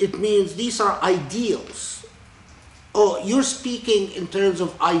 It means these are ideals. Oh, you're speaking in terms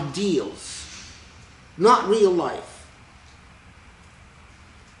of ideals, not real life.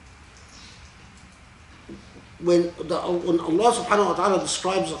 When Allah subhanahu wa ta'ala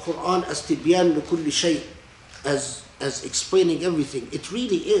describes the Quran as tibyan li kulli shay, as explaining everything, it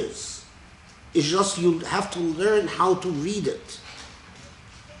really is. It's just you have to learn how to read it.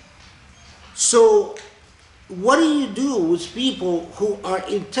 So what do you do with people who are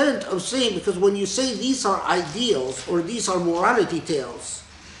intent of saying, because when you say these are ideals or these are morality tales,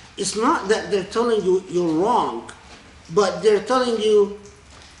 it's not that they're telling you you're wrong, but they're telling you,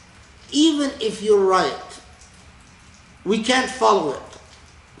 even if you're right, we can't follow it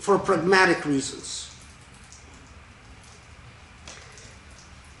for pragmatic reasons.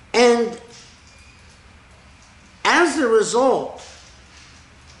 And as a result,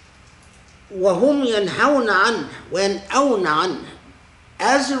 وَهُمْ يَنْهَوْنَ عَنْهُ وَيَنْأَوْنَ عَنْهُ.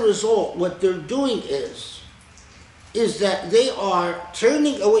 As a result, what they're doing is that they are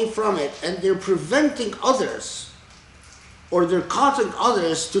turning away from it and they're preventing others, or they're causing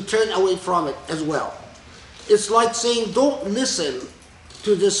others to turn away from it as well. It's like saying, don't listen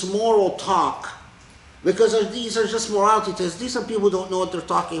to this moral talk because these are just morality tests. These are people who don't know what they're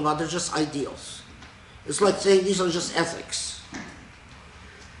talking about. They're just ideals. It's like saying these are just ethics.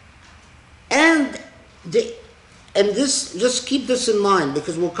 And this, just keep this in mind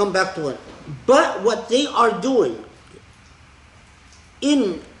because we'll come back to it. But what they are doing,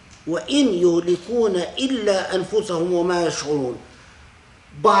 إِن وَإِن يُهْلِكُونَ إِلَّا أَنفُسَهُمْ وَمَا يَشْعُرُونَ,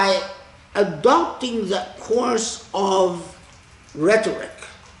 by adopting that course of rhetoric,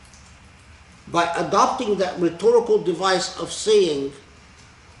 by adopting that rhetorical device of saying,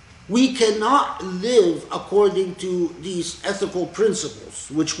 we cannot live according to these ethical principles,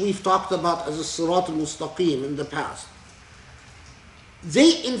 which we've talked about as a Sirat al-Mustaqim in the past.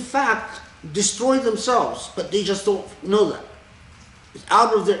 They, in fact, destroy themselves, but they just don't know that.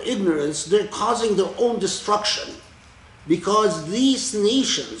 Out of their ignorance, they're causing their own destruction, because these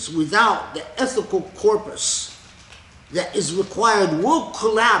nations, without the ethical corpus that is required, will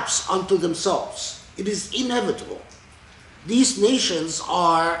collapse unto themselves. It is inevitable. These nations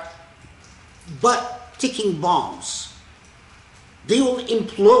are but ticking bombs. They will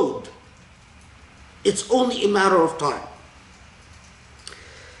implode. It's only a matter of time.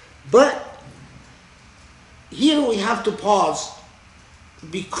 But here we have to pause,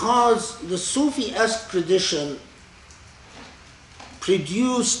 because the Sufi-esque tradition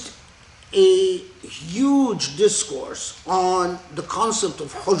produced a huge discourse on the concept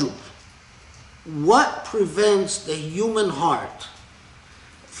of hujub. What prevents the human heart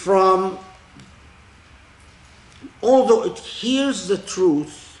from, although it hears the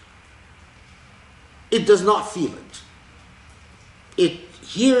truth, it does not feel it. It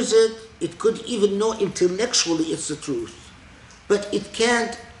hears it, it could even know intellectually it's the truth, but it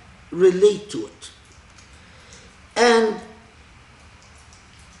can't relate to it. And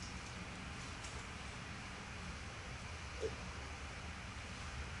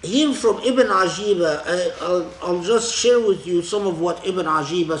here from Ibn Ajiba, I'll just share with you some of what Ibn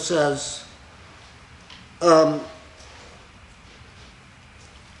Ajiba says on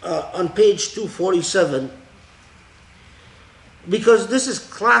page 247, because this is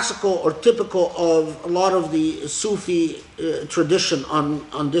classical or typical of a lot of the Sufi tradition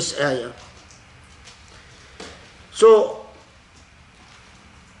on this ayah. So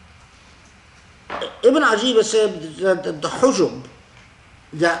Ibn Ajiba said that the hujub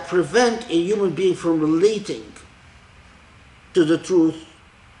that prevent a human being from relating to the truth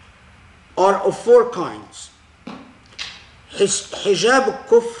are of four kinds. Hijab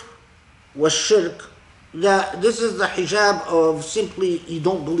al-kufr wa-shirk, that this is the hijab of simply you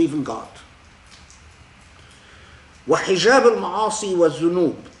don't believe in God. Wa-hijab al-ma'asi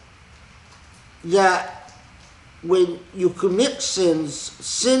wa-zunub, that when you commit sins,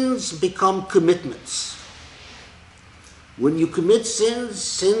 sins become commitments. When you commit sins,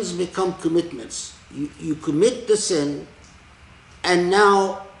 sins become commitments. You commit the sin, and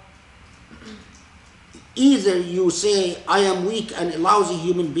now either you say, I am weak and a lousy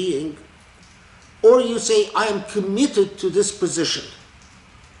human being, or you say, I am committed to this position.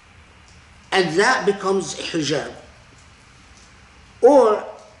 And that becomes a hijab. Or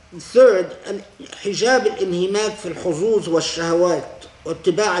third, hijab al-inhimak fi al-huzuz wa-shahawat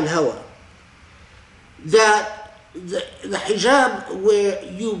wa-ittiba' al-hawa. That the hijab where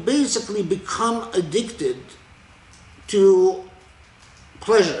you basically become addicted to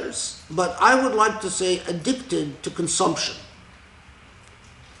pleasures, but I would like to say addicted to consumption.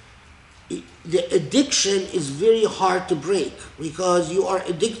 The addiction is very hard to break because you are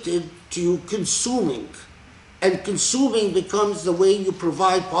addicted to consuming, and consuming becomes the way you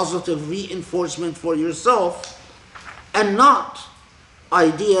provide positive reinforcement for yourself, and not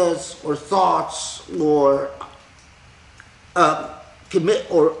ideas or thoughts or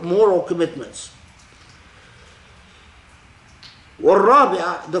moral commitments.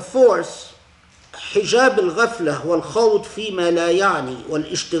 والرابع, the fourth, حجاب الغفلة والخوض فيما لا يعني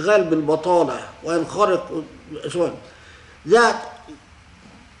والاشتغال بالبطالة وينخرط, that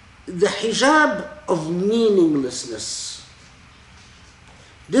the hijab of meaninglessness.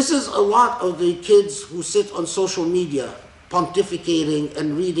 This is a lot of the kids who sit on social media pontificating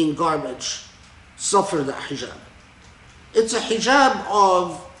and reading garbage suffer the hijab. It's a hijab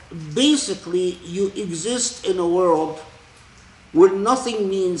of basically you exist in a world where nothing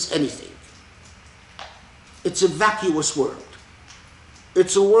means anything. It's a vacuous world.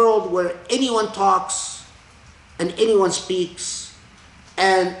 It's a world where anyone talks and anyone speaks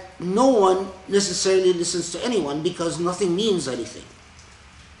and no one necessarily listens to anyone because nothing means anything.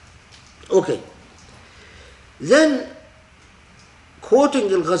 Okay. Then,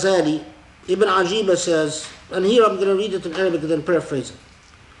 quoting Al-Ghazali, Ibn Ajiba says, and here I'm going to read it in Arabic and then paraphrase it.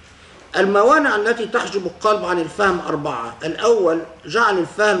 الموانع التي تحجب القلب عن الفهم أربعة. الأول جعل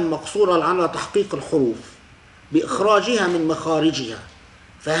الفهم مقصورا على تحقيق الحروف بإخراجها من مخارجها،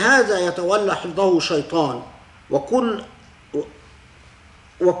 فهذا يتولى حفظه شيطان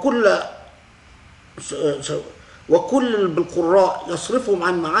وكل بالقراء يصرفهم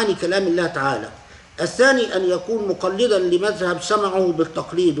عن معاني كلام الله تعالى. الثاني أن يكون مقلدا لمذهب سمعه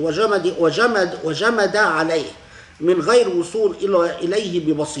بالتقليد وجمد عليه من غير وصول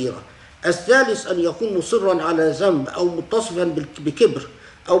إليه ببصيرة. الثالث أن يكون مصرا على ذنب أو متصفا بكبر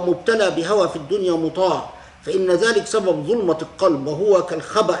أو مبتلى بهوى في الدنيا مطاع، فإن ذلك سبب ظلمة القلب وهو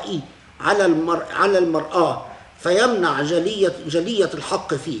كالخبأ على المرآة فيمنع جلية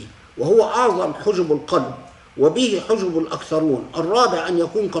الحق فيه، وهو أعظم حجب القلب وبه حجب الأكثرون. الرابع أن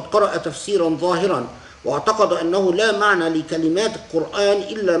يكون قد قرأ تفسيرا ظاهرا واعتقد أنه لا معنى لكلمات القرآن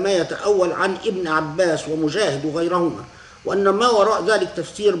إلا ما يتأول عن ابن عباس ومجاهد وغيرهما، وأن ما وراء ذلك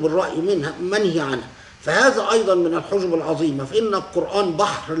تفسير بالرأي منهي عنه، فهذا أيضا من الحجب العظيمة، فإن القرآن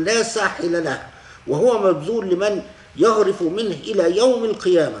بحر لا ساحل له، وهو مبذول لمن يغرف منه إلى يوم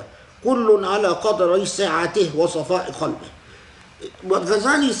القيامة كل على قدر ساعته وصفاء قلبه. What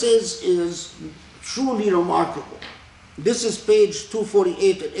Ghazali says is truly remarkable. This is page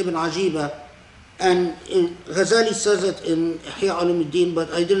 248 in Ibn Ajiba, and Ghazali says it in Ihya Ulumuddin,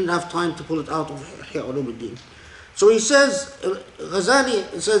 but I didn't have time to pull it out of Ihya Ulumuddin. So he says,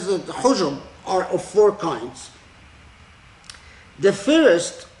 Ghazali says that the hujum are of four kinds. The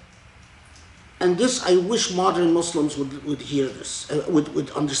first, and this I wish modern Muslims would hear this,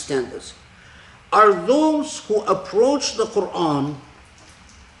 would understand this, are those who approach the Quran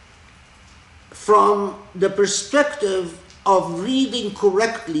from the perspective of reading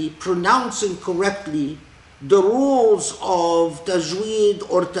correctly, pronouncing correctly the rules of tajweed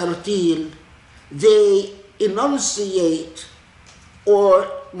or tartil. They enunciate or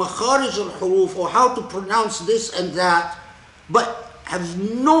makharij al-huruf, or how to pronounce this and that, but have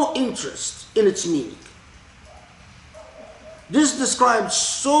no interest in its meaning. This describes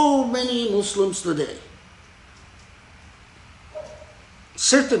so many Muslims today.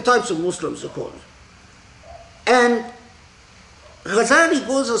 Certain types of Muslims, of course. And Ghazali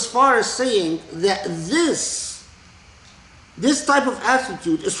goes as far as saying that this type of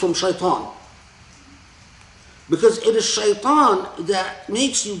attitude is from shaitan. Because it is shaitan that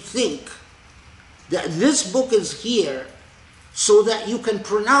makes you think that this book is here so that you can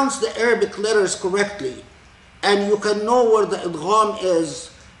pronounce the Arabic letters correctly, and you can know where the idgham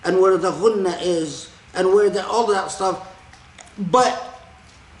is, and where the ghunna is, and where all that stuff. But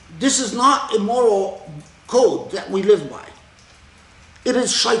this is not a moral code that we live by. It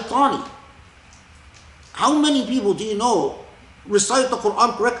is shaitani. How many people do you know recite the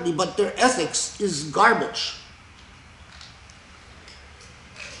Quran correctly, but their ethics is garbage?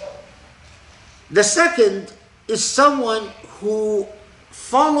 The second is someone who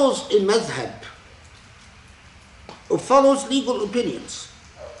follows a madhab, or follows legal opinions,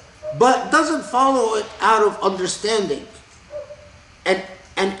 but doesn't follow it out of understanding and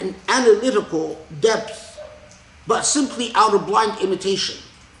an analytical depth, but simply out of blind imitation.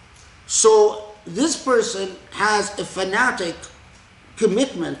 So this person has a fanatic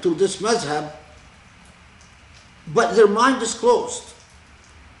commitment to this madhab, but their mind is closed.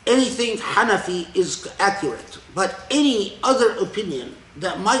 Anything Hanafi is accurate, but any other opinion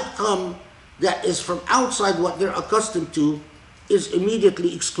that might come that is from outside what they're accustomed to is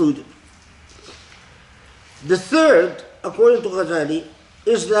immediately excluded. The third, according to Ghazali,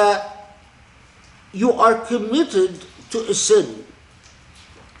 is that you are committed to a sin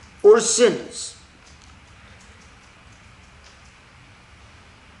or sins.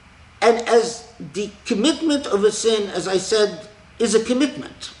 And as the commitment of a sin, as I said, is a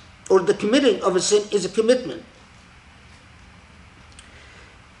commitment, or the committing of a sin is a commitment.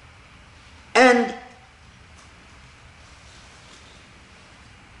 And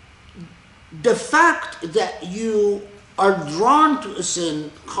the fact that you are drawn to a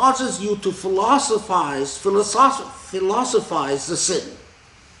sin causes you to philosophize the sin.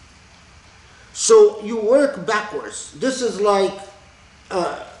 So you work backwards. This is like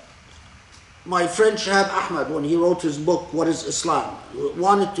my friend Shahab Ahmad, when he wrote his book, What is Islam?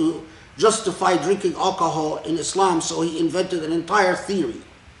 Wanted to justify drinking alcohol in Islam, so he invented an entire theory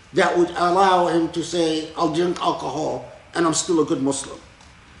that would allow him to say, I'll drink alcohol and I'm still a good Muslim.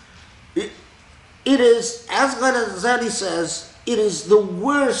 It is, as Ghazali says, it is the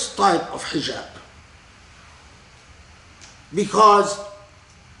worst type of hijab. Because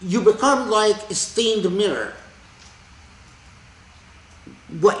you become like a stained mirror.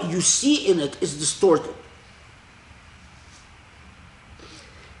 What you see in it is distorted.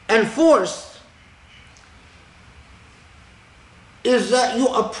 And fourth is that you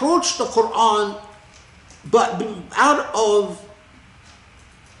approach the Quran, but out of,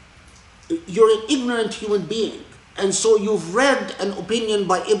 you're an ignorant human being, and so you've read an opinion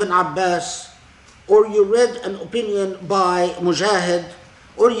by Ibn Abbas, or you read an opinion by Mujahid,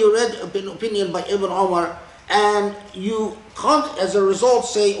 or you read an opinion by Ibn Umar, and you can't, as a result,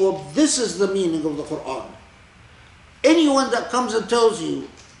 say, well, this is the meaning of the Quran. Anyone that comes and tells you,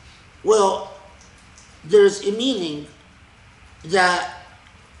 well, there's a meaning that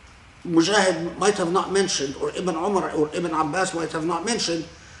Mujahid might have not mentioned, or Ibn Umar or Ibn Abbas might have not mentioned,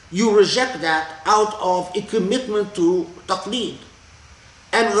 you reject that out of a commitment to taqleed.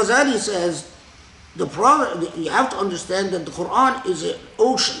 And Ghazali says, the problem, you have to understand that the Quran is an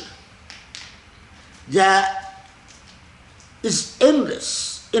ocean that is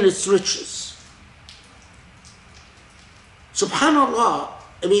endless in its riches. Subhanallah,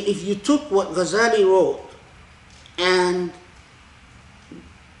 I mean, if you took what Ghazali wrote and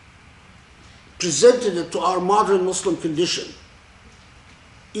presented it to our modern Muslim condition,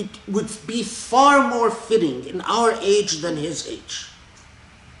 it would be far more fitting in our age than his age.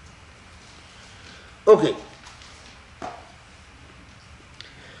 Okay.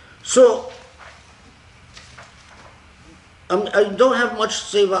 So, I don't have much to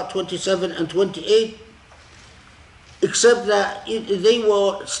say about 27 and 28, except that they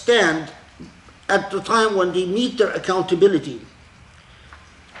will stand at the time when they meet their accountability.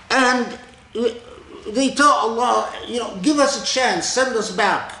 And they tell Allah, give us a chance, send us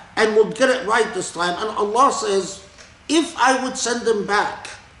back, and we'll get it right this time. And Allah says, if I would send them back,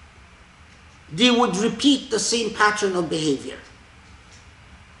 they would repeat the same pattern of behavior.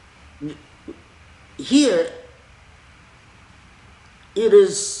 Here, it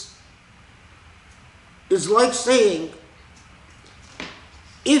is like saying,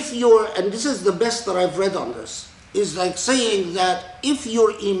 and this is the best that I've read on this, is like saying that if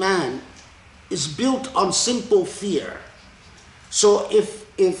your iman is built on simple fear, so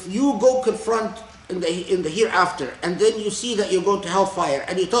if you go confront in the hereafter, and then you see that you're going to hellfire,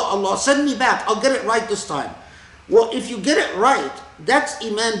 and you tell Allah, send me back, I'll get it right this time. Well, if you get it right, that's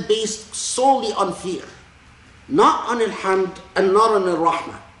iman based solely on fear, not on al-hamd and not on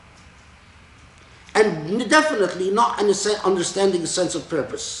al-rahmah, and definitely not on understanding a sense of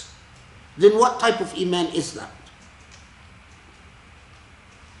purpose. Then what type of iman is that?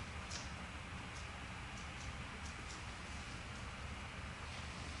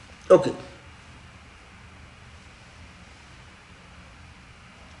 Okay.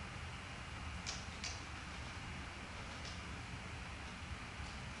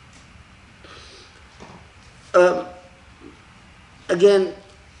 Again,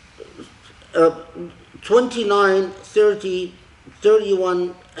 29, 30,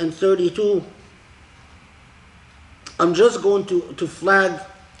 31, and 32, I'm just going to flag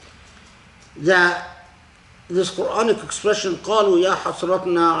that this Quranic expression, قالوا يا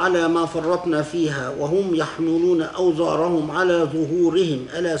حسرتنا على ما فرطنا فيها وهم يحملون أوزارهم على ظهورهم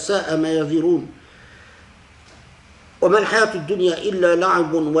ألا ساء ما يذرون وما الحياة الدنيا إلا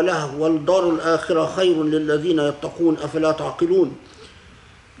لعب ولهو والدار الآخرة خير للذين يتقون أفلا تعقلون.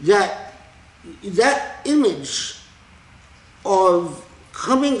 That image of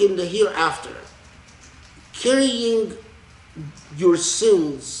coming in the hereafter, carrying your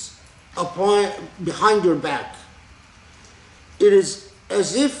sins behind your back, it is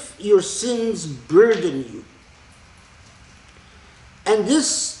as if your sins burden you. And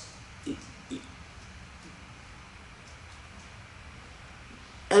this,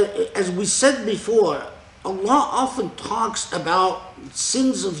 as we said before, Allah often talks about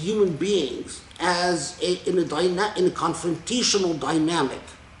sins of human beings as in a confrontational dynamic,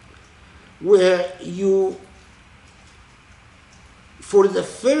 where you, for the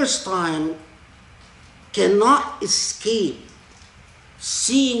first time, cannot escape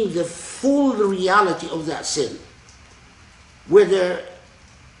seeing the full reality of that sin. Whether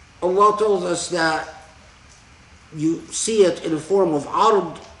Allah tells us that you see it in a form of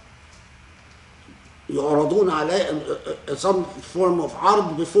ard, يعرضون عليه, some form of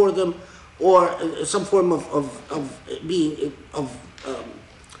ard before them, or some form of being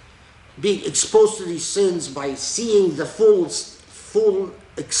exposed to these sins by seeing the full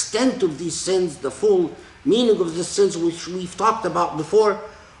extent of these sins, the full meaning of the sins which we've talked about before,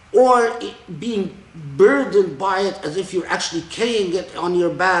 or being burdened by it as if you're actually carrying it on your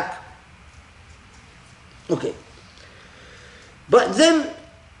back. Okay. But then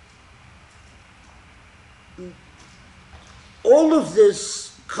all of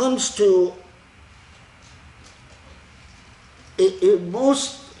this comes to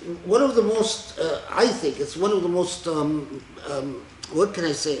one of the most, I think, it's one of the most, what can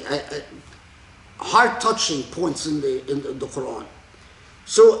I say, heart-touching points in the Quran.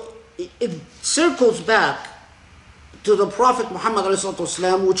 So it circles back to the Prophet Muhammad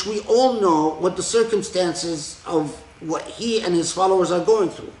ﷺ, which we all know what the circumstances of what he and his followers are going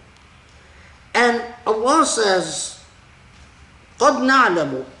through. And Allah says, قَدْ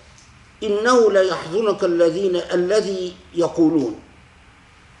نَعْلَمُ إِنَّهُ لَيَحْزُنَكَ الَّذِي يَقُولُونَ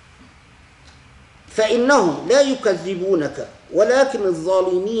فإنهم لا يكذبونك ولكن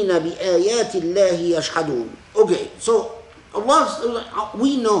الظالمين بآيات الله يجحدون. Okay, so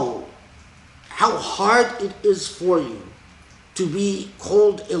we know how hard it is for you to be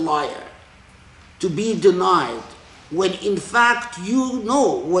called a liar, to be denied, when in fact you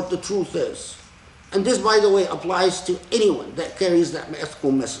know what the truth is. And this, by the way, applies to anyone that carries that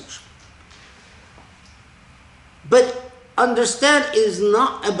ethical message. But understand, it is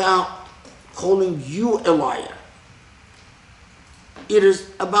not about calling you a liar. it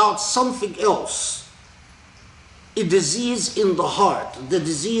is about something else. A disease in the heart, the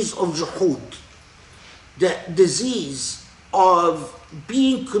disease of juhud, the disease of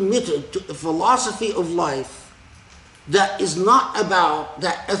being committed to a philosophy of life that is not about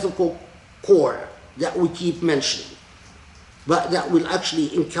that ethical core that we keep mentioning, but that we'll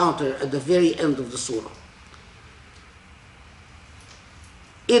actually encounter at the very end of the surah.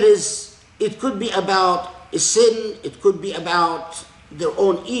 It could be about a sin, it could be about their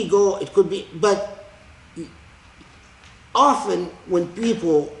own ego, it could be, but often when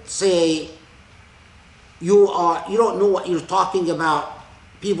people say you don't know what you're talking about,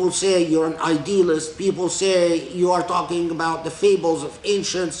 people say you're an idealist, people say you are talking about the fables of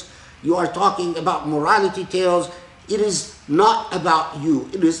ancients, you are talking about morality tales. It is not about you,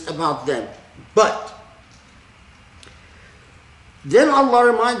 it is about them. But then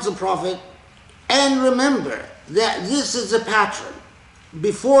Allah reminds the Prophet, and remember that this is a pattern.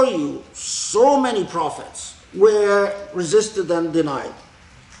 Before you, so many prophets were resisted and denied.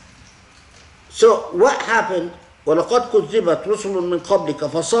 So what happened? وَلَقَدْ كُذِّبَتْ رُسُلٌ مِّن قَبْلِكَ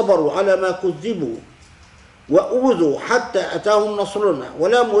فَصَبَرُوا عَلَى مَا كُذِّبُوا وَأُوذُوا حَتَّى أَتَاهُمْ نَصْرُنَا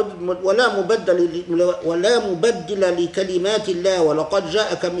وَلَا مُبَدِّلَ لِكَلِمَاتِ اللَّهِ وَلَقَدْ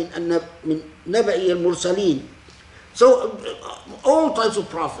جَاءَكَ مِنْ نَبَإِ الْمُرْسَلِينَ. So all types of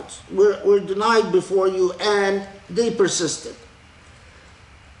prophets were denied before you, and they persisted.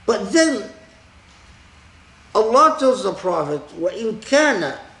 But then Allah tells the Prophet, وَإِنْ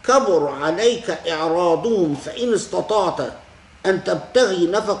كَانَ كَبُرَ عَلَيْكَ إِعْرَاضُهُمْ فَإِنِ اسْتَطَعْتَ أَنْ تَبْتَغِي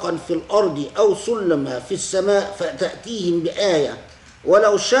نَفَقًا فِي الْأَرْضِ أَوْ سُلَّمًا فِي السَّمَاءِ فَتَأْتِيهِمْ بِآيَةٍ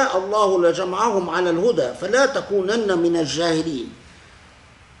وَلَوْ شَاءَ اللَّهُ لَجَمْعَهُمْ عَلَى الْهُدَى فَلَا تَكُونَنَّ مِنَ الْجَاهِلِينَ.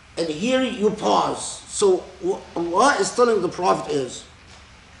 And here you pause. So what Allah is telling the Prophet is,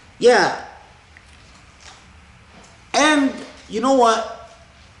 yeah, and you know what?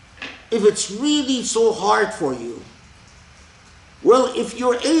 If it's really so hard for you, well, if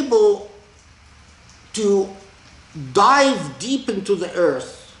you're able to dive deep into the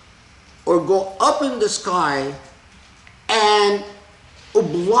earth or go up in the sky and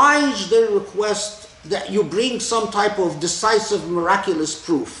oblige their request that you bring some type of decisive, miraculous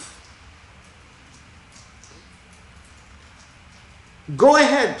proof, go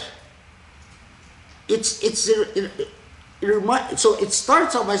ahead. So it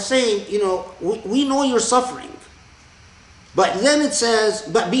starts out by saying, we know you're suffering. But then it says,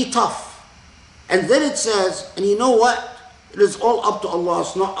 but be tough. And then it says, and you know what? It is all up to Allah,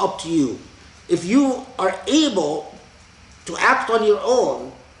 it's not up to you. If you are able to act on your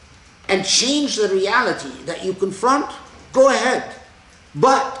own and change the reality that you confront, go ahead.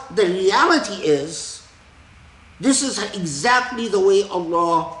 But the reality is, this is exactly the way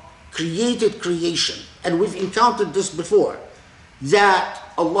Allah created creation. And we've encountered this before, that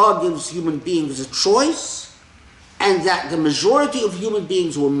Allah gives human beings a choice, and that the majority of human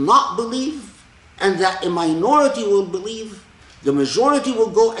beings will not believe, and that a minority will believe, the majority will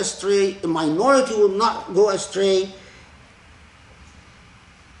go astray, the minority will not go astray.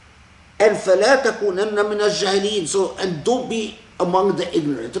 And فَلَا تَكُونَنَّ مِنَ الْجَاهِلِينَ. So, and don't be among the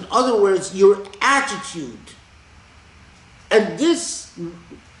ignorant. In other words, your attitude. And this,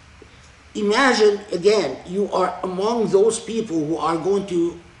 imagine again, you are among those people who are going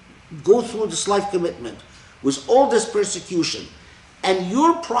to go through this life commitment with all this persecution, and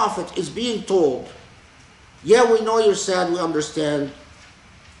your Prophet is being told, yeah, we know you're sad, we understand,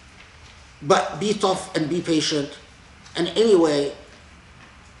 but be tough and be patient. And anyway,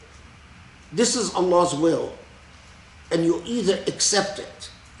 this is Allah's will, and you either accept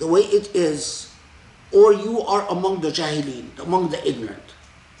it the way it is, or you are among the jahilin, among the ignorant.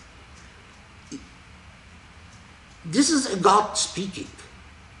 This is a God speaking.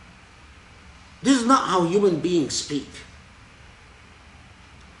 This is not how human beings speak.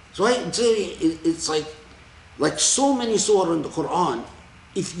 So I say it's like so many surah in the Quran,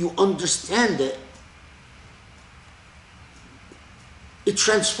 if you understand it, it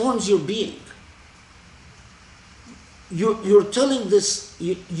transforms your being. You're telling this,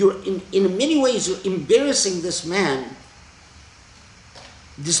 you're in many ways, you're embarrassing this man,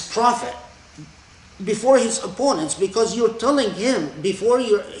 this prophet, before his opponents, because you're telling him before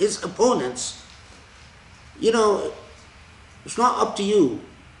his opponents, it's not up to you,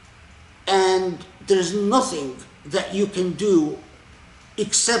 and there's nothing that you can do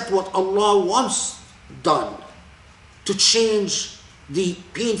except what Allah wants done to change the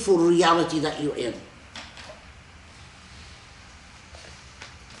painful reality that you're in.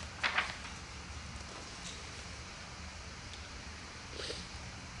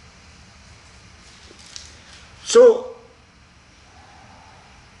 So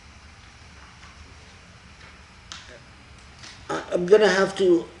I'm gonna have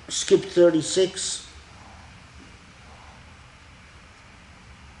to skip 36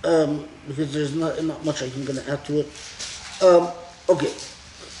 because there's not much I can gonna add to it. Okay.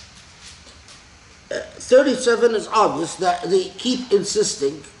 37 is obvious that they keep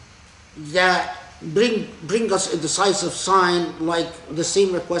insisting that bring us a decisive sign, like the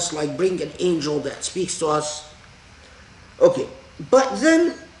same request, like bring an angel that speaks to us. Okay, but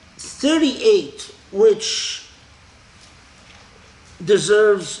then 38, which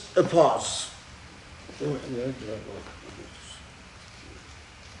deserves a pause. Where did I go?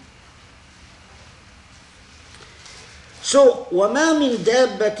 So, وَمَا مِن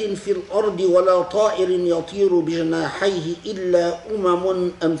دَابَّةٍ فِي الْأَرْضِ وَلَا طَائِرٍ يَطِيرُ بِجَنَاحَيْهِ إِلَّا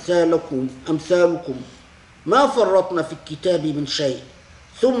أُمَمٌ أَمْثَالُكُمْ مَا فَرَّطْنَا فِي الكِّتَابِ مِنْ شَيْءٍ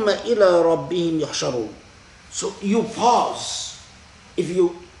ثُمَّ إِلَى رَبِّهِمْ يُحْشَرُونَ. So you pause.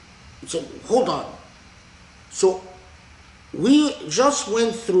 So hold on. So we just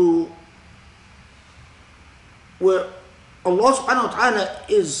went through where Allah subhanahu wa ta'ala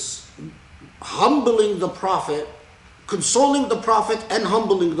is humbling the Prophet, consoling the Prophet and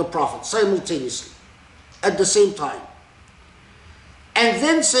humbling the Prophet simultaneously at the same time. And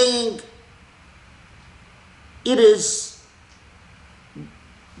then saying it is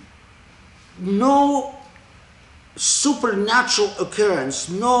no supernatural occurrence,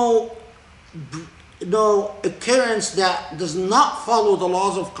 no occurrence that does not follow the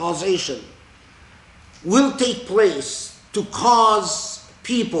laws of causation will take place to cause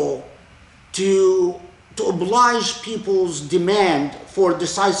people to oblige people's demand for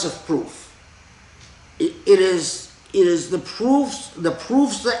decisive proof. It is the proofs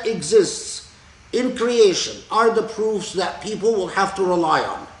that exists in creation are the proofs that people will have to rely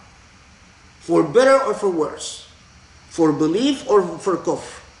on, for better or for worse, for belief or for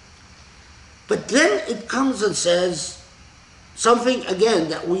kufr. But then it comes and says something again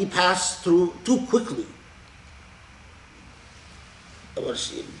that we pass through too quickly. Let's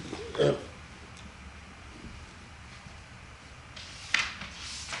see.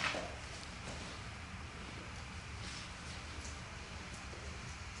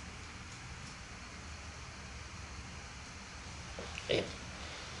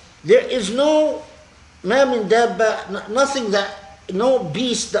 There is no ma min dabba, no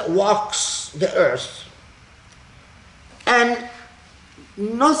beast that walks the earth, and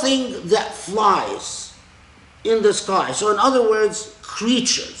nothing that flies in the sky. So in other words,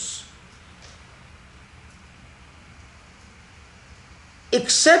 creatures,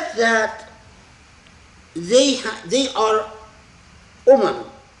 except that they are umam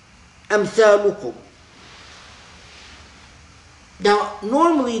amthalukum. Now,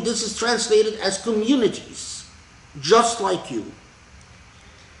 normally this is translated as communities, just like you.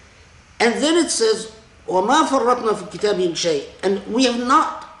 And then it says, وَمَا فَرَّطْنَا فِي الْكِتَابِ مِنْ شَيْءٍ. And we have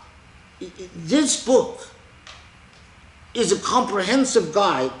not, this book is a comprehensive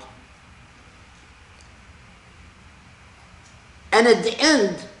guide. And at the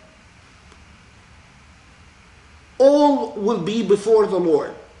end, all will be before the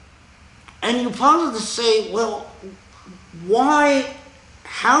Lord. And you probably say, well,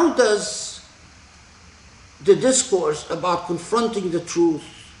 how does the discourse about confronting the truth,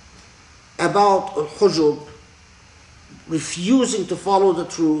 about al-hujub, refusing to follow the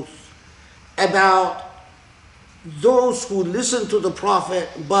truth, about those who listen to the Prophet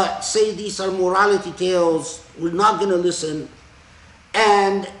but say these are morality tales, we're not going to listen,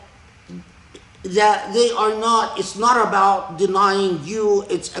 and that they are not, it's not about denying you,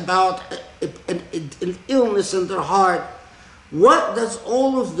 it's about an illness in their heart. What does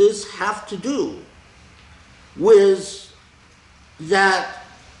all of this have to do with that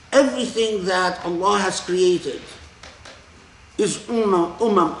everything that Allah has created is umam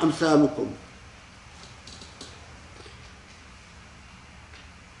amthalukum?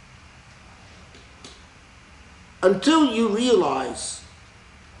 Until you realize,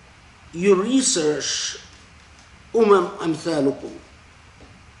 you research umam amthalukum.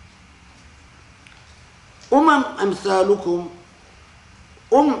 Umam amthalukum,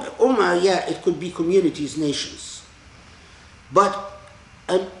 ummah, yeah, it could be communities, nations. But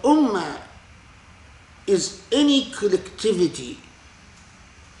an ummah is any collectivity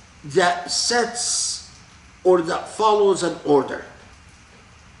that sets or that follows an order.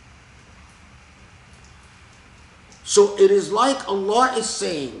 So it is like Allah is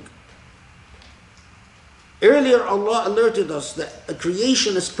saying, earlier Allah alerted us that a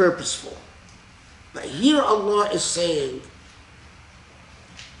creation is purposeful. But here Allah is saying,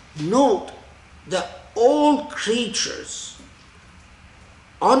 note that all creatures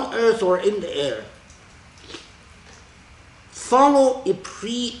on earth or in the air follow a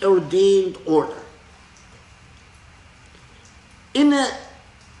preordained order. In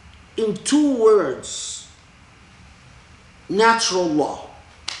two words, natural law.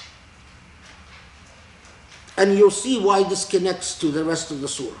 And you'll see why this connects to the rest of the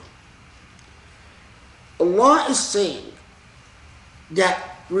surah. Allah is saying that,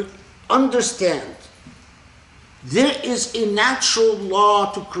 understand, there is a natural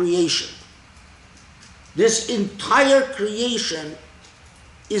law to creation. This entire creation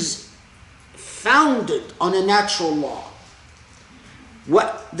is founded on a natural law.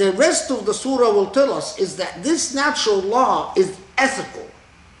 What the rest of the surah will tell us is that this natural law is ethical.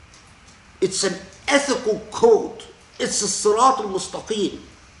 It's an ethical code. It's a sirat al-mustaqim.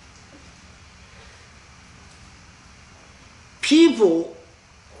 People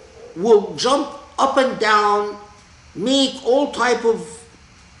will jump up and down, make all type of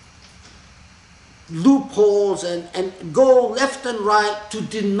loopholes and go left and right to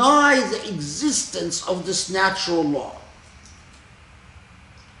deny the existence of this natural law.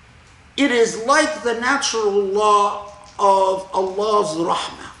 It is like the natural law of Allah's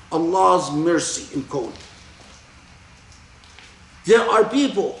rahmah, Allah's mercy in Kawn. There are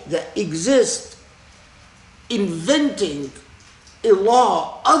people that exist inventing a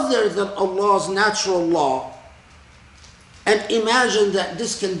law other than Allah's natural law and imagine that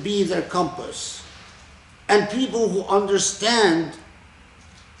this can be their compass. And people who understand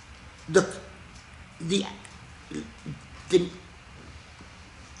the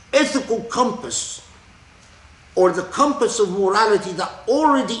ethical compass or the compass of morality that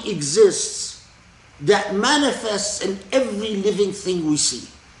already exists, that manifests in every living thing we see.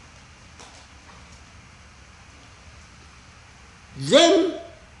 Then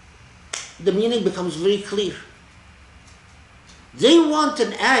the meaning becomes very clear. They want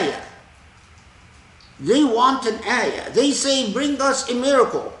an ayah. They want an ayah. They say, bring us a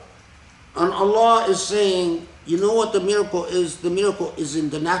miracle. And Allah is saying, you know what the miracle is? The miracle is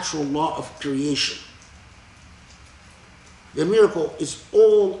in the natural law of creation. The miracle is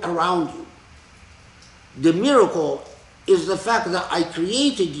all around you. The miracle is the fact that I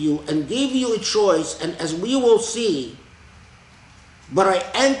created you and gave you a choice, and as we will see, but I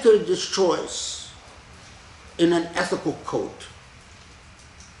anchored this choice in an ethical code.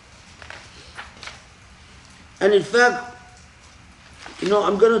 And in fact,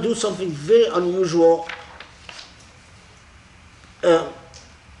 I'm going to do something very unusual.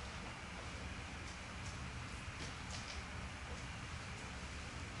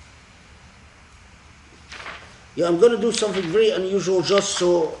 I'm going to do something very unusual just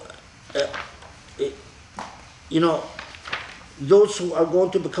so, those who are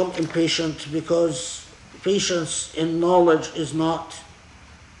going to become impatient, because patience in knowledge is not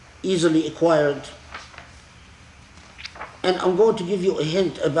easily acquired. And I'm going to give you a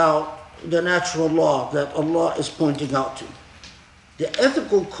hint about the natural law that Allah is pointing out to. The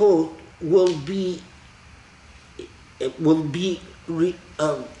ethical code will be what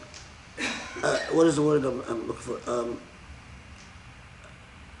is the word I'm looking for?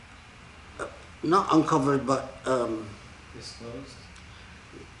 Not uncovered, but disclosed,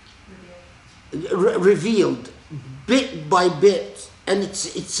 revealed bit by bit, and it's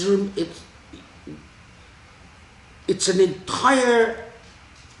an entire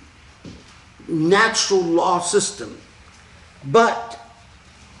natural law system. But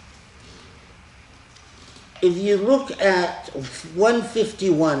if you look at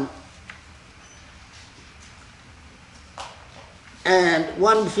 151 and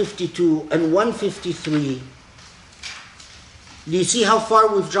 152 and 153, do you see how far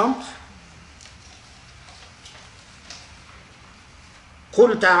we've jumped?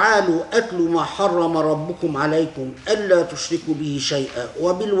 قل تعالوا أتل ما حرم ربكم عليكم ألا تشركوا به شيئا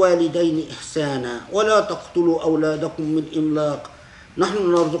وبالوالدين إحسانا ولا تقتلوا أولادكم من إملاق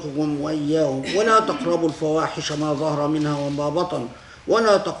نحن نرزقكم وإياهم ولا تقربوا الفواحش ما ظهر منها وما بطن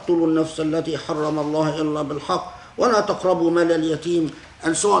ولا تقتلوا النفس التي حرم الله إلا بالحق ولا تقربوا مال اليتيم,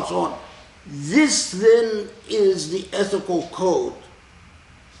 and so on, so on. This then is the ethical code.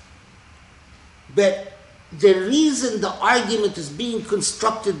 But the reason the argument is being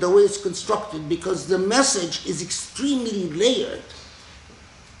constructed the way it's constructed, because the message is extremely layered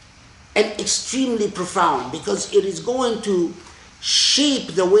and extremely profound, because it is going to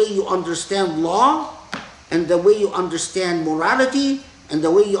shape the way you understand law and the way you understand morality and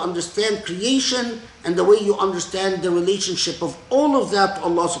the way you understand creation and the way you understand the relationship of all of that to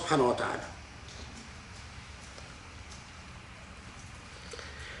Allah subhanahu wa ta'ala.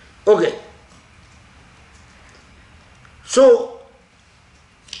 Okay. So,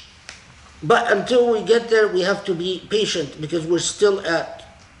 But until we get there, we have to be patient because we're still at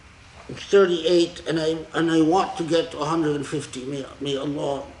 38, and I want to get to 150. May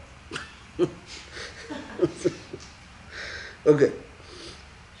Allah. Okay.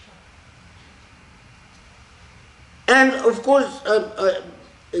 And of course,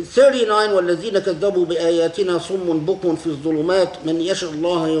 39 والذين كذبوا بآياتنا صم بكم في الظلمات من يشاء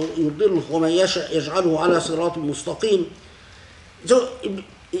الله يضله ومن يشاء يجعله على صراط مستقيم. So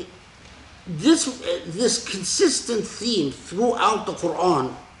this consistent theme throughout the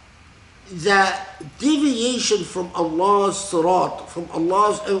Quran, that deviation from Allah's sirat, from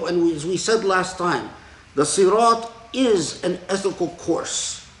Allah's, and as we said last time, the sirat is an ethical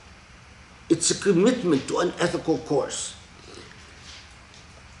course. It's a commitment to an ethical course.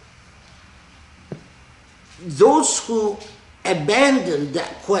 Those who abandon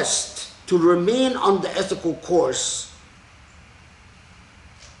that quest to remain on the ethical course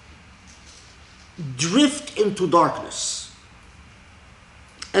drift into darkness.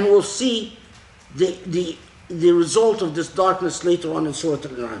 And we'll see the result of this darkness later on in Surah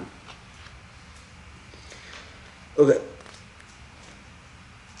Al-An'am. Okay.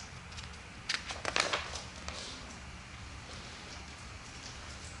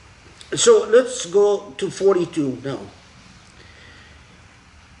 So let's go to 42 now.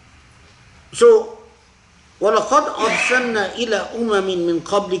 So وَلَقَدْ أَرْسَلْنَا إِلَى أُمَمٍ مِّن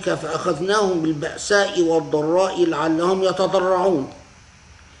قَبْلِكَ فَأَخَذْنَاهُمْ بِالْبَأْسَاءِ وَالضَّرَّاءِ لَعَلَّهُمْ يَتَضَرَّعُونَ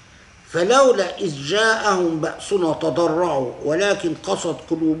فلولا إذ جاءهم بأسنا تضرعوا ولكن قست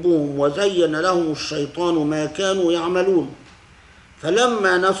قلوبهم وزين لهم الشيطان ما كانوا يعملون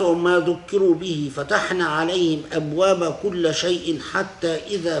فلما نسوا ما ذكروا به فتحنا عليهم أبواب كل شيء حتى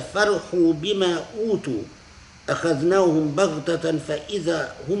إذا فرحوا بما أوتوا أخذناهم بغتة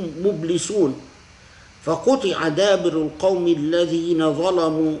فإذا هم مبلسون فقطع دابر القوم الذين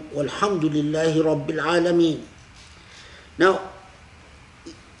ظلموا والحمد لله رب العالمين. Now,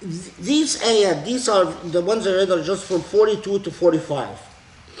 these ayat, these are the ones I read are just from 42 to 45.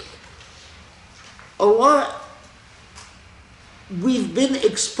 Allah, we've been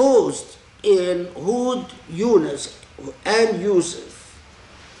exposed in Hud, Yunus, and Yusuf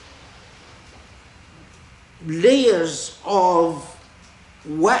layers of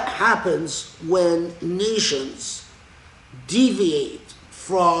what happens when nations deviate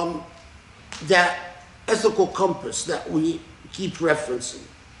from that ethical compass that we keep referencing.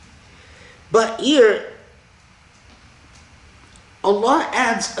 But here, Allah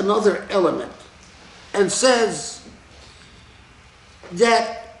adds another element and says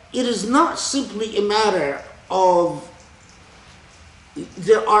that it is not simply a matter of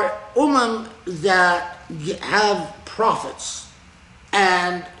there are that have prophets,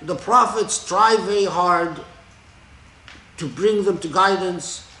 and the prophets try very hard to bring them to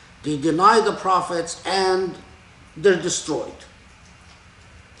guidance. They deny the prophets and they're destroyed.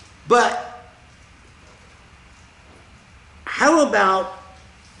 But how about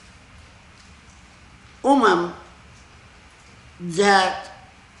that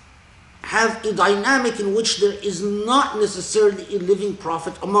have a dynamic in which there is not necessarily a living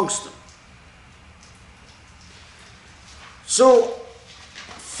prophet amongst them? So,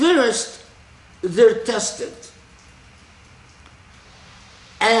 first, they're tested.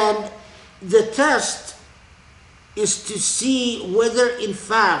 And the test is to see whether, in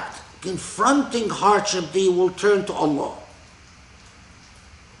fact, confronting hardship, they will turn to Allah.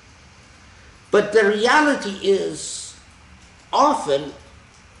 But the reality is, often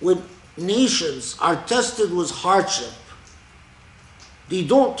when nations are tested with hardship, they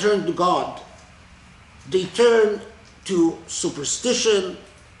don't turn to God. They turn to superstition,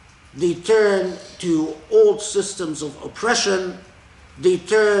 they turn to old systems of oppression, they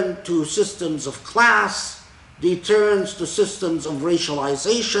turn to systems of class, they turn to systems of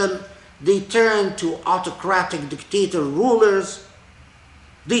racialization, they turn to autocratic dictator rulers,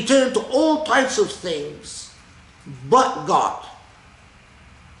 they turn to all types of things but God.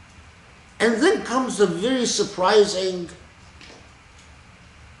 And then comes the very surprising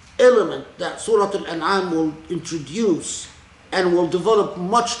element that Surah Al-An'am will introduce and will develop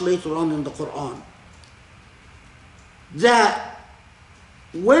much later on in the Quran. That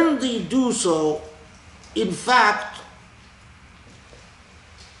when they do so, in fact,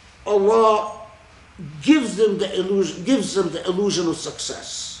 Allah gives them the illusion of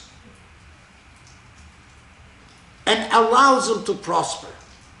success and allows them to prosper.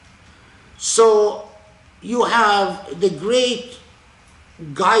 So you have the great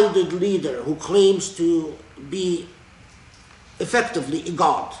guided leader who claims to be effectively a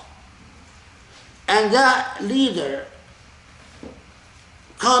god. And that leader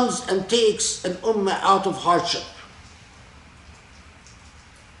comes and takes an ummah out of hardship.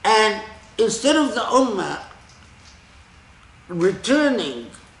 And instead of the ummah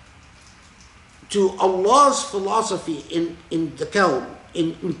returning to Allah's philosophy in the kawn,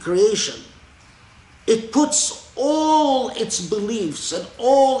 in creation, it puts all its beliefs and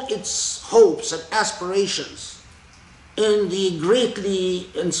all its hopes and aspirations in the greatly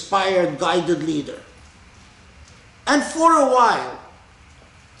inspired, guided leader. And for a while,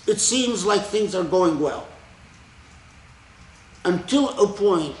 it seems like things are going well, until a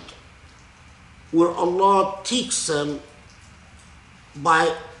point where Allah takes them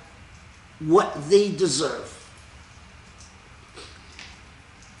by what they deserve.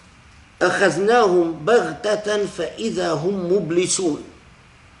 أخذناهم بغتة فإذا هم مبلسون.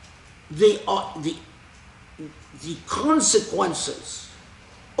 They are the consequences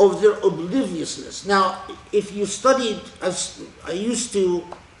of their obliviousness. Now, if you studied, I used to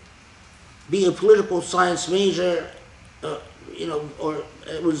be a political science major, or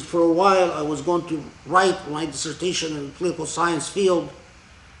it was for a while I was going to write my dissertation in the political science field,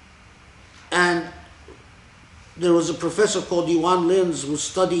 and there was a professor called Yuan Lins who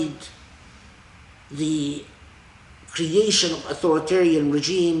studied the creation of authoritarian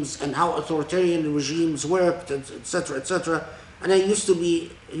regimes and how authoritarian regimes worked, etc., etc. And I used to be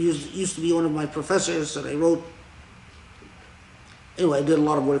one of my professors, and I wrote. Anyway, I did a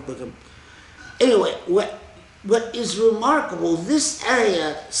lot of work with him. Anyway, what is remarkable, this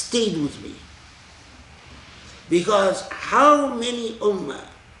area stayed with me, because how many ummah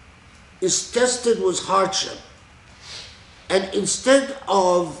is tested with hardship, and instead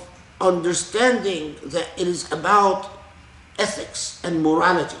of understanding that it is about ethics and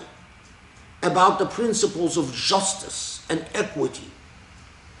morality, about the principles of justice and equity,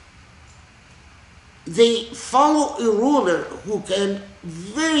 they follow a ruler who can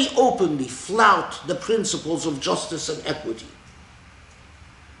very openly flout the principles of justice and equity,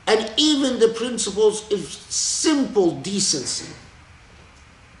 and even the principles of simple decency.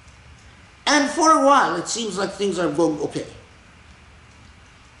 And for a while it seems like things are going okay,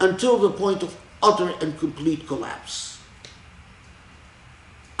 until the point of utter and complete collapse.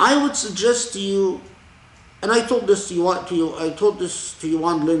 I would suggest to you, and I told this to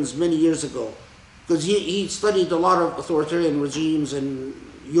Yuan Lins many years ago, because he studied a lot of authoritarian regimes in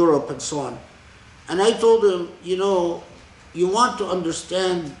Europe and so on. And I told him, you want to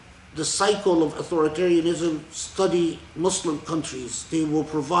understand the cycle of authoritarianism, study Muslim countries. They will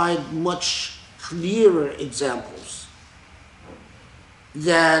provide much clearer examples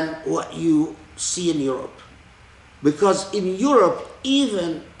than what you see in Europe. Because in Europe,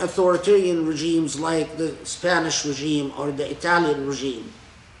 even authoritarian regimes like the Spanish regime or the Italian regime,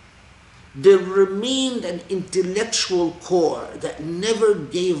 there remained an intellectual core that never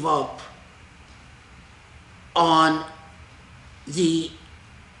gave up on the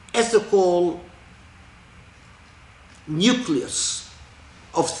ethical nucleus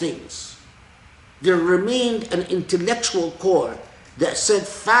of things. There remained an intellectual core that said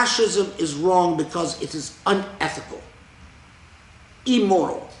fascism is wrong because it is unethical,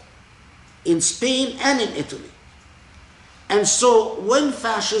 immoral, in Spain and in Italy. And so when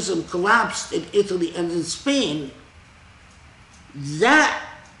fascism collapsed in Italy and in Spain, that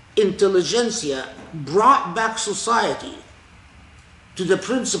intelligentsia brought back society to the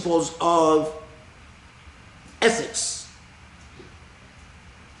principles of ethics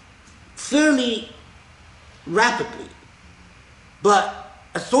fairly rapidly. But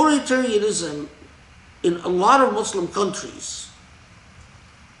authoritarianism in a lot of Muslim countries,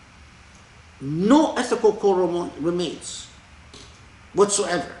 no ethical core remains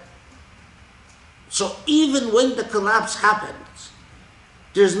whatsoever. So even when the collapse happens,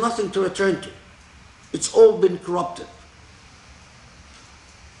 there's nothing to return to. It's all been corrupted.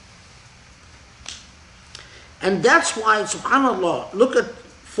 And that's why, subhanAllah, look at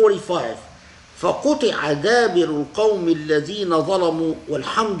 45. فَقُطِعَ دَابِرُ الْقَوْمِ الَّذِينَ ظَلَمُوا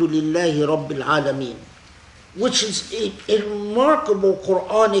وَالْحَمْدُ لِلَّهِ رَبِّ الْعَالَمِينَ, which is a remarkable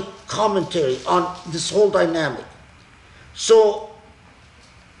Quranic commentary on this whole dynamic. So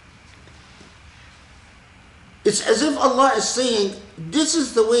it's as if Allah is saying, this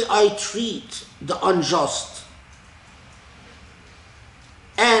is the way I treat the unjust.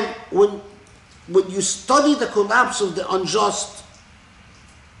 And when you study the collapse of the unjust,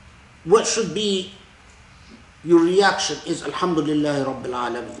 what should be your reaction is Alhamdulillah Rabbil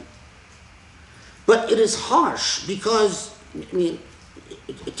Alameen. But it is harsh because,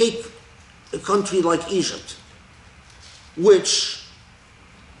 take a country like Egypt, which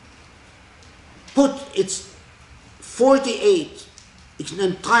put its 48 It's an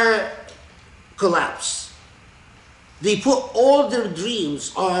entire collapse. They put all their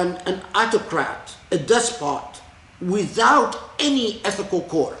dreams on an autocrat, a despot, without any ethical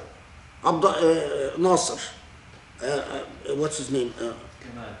core. Nasser, what's his name?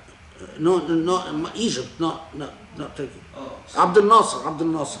 No, Egypt, not Turkey. Abdel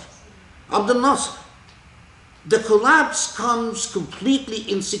Nasser. The collapse comes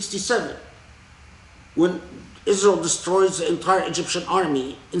completely in 67, when Israel destroys the entire Egyptian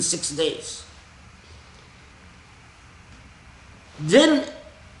army in 6 days. Then,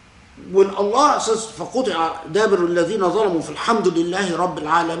 when Allah says, فَقُطِعَ دَابِرُ الَّذِينَ ظَلَمُوا فِي الْحَمْدُ لِلَّهِ رَبِّ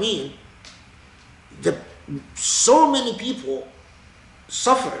الْعَالَمِينَ, so many people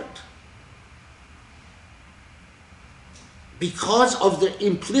suffered because of their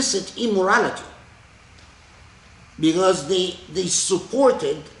implicit immorality, because they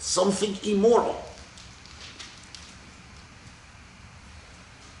supported something immoral.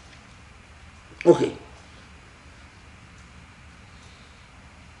 Okay.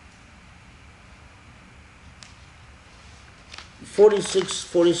 '46,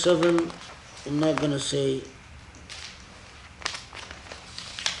 47, I'm not going to say.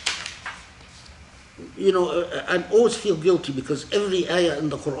 You know, I always feel guilty because every ayah in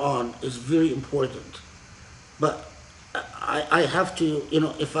the Quran is very important. But I have to, you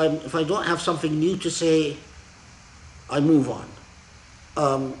know, if I don't have something new to say, I move on.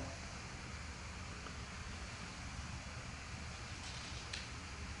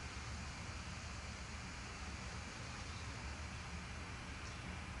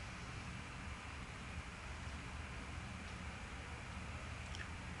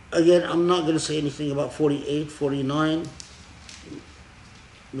 Again, I'm not going to say anything about 48, 49.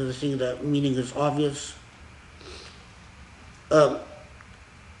 I think that meaning is obvious.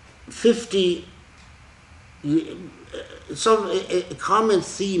 50, a common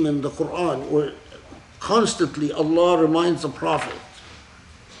theme in the Quran where constantly Allah reminds the Prophet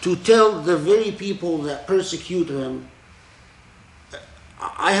to tell the very people that persecute him,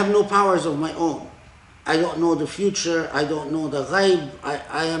 I have no powers of my own. I don't know the future. I don't know the ghaib.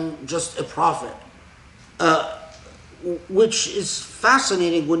 I am just a prophet. Which is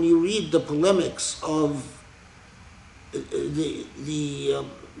fascinating when you read the polemics of the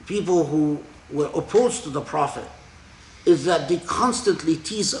people who were opposed to the Prophet, is that they constantly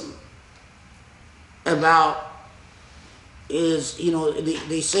tease him about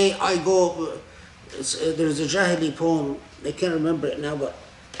they say, I go, there's a Jahili poem, I can't remember it now, but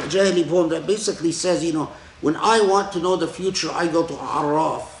a Jahili poem that basically says, when I want to know the future, I go to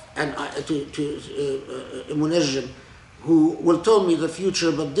Arraf and to Munajjim, who will tell me the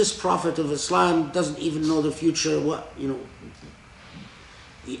future, but this prophet of Islam doesn't even know the future.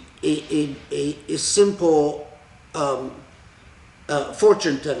 A simple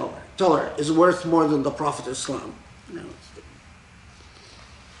fortune teller is worth more than the prophet of Islam.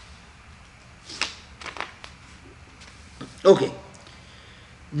 Okay.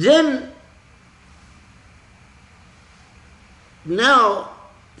 Then, now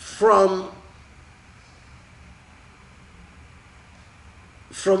from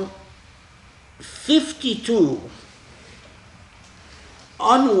 52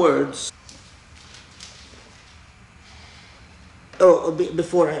 onwards,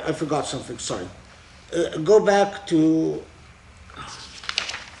 before I forgot something, sorry. Go back to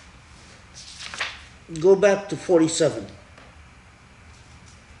 47.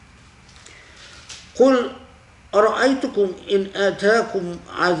 قل أرأيتكم إن آتاكم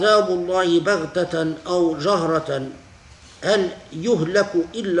عذاب الله بغتة أو جهرة هل يهلك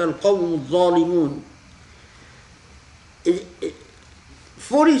إلا القوم الظالمون.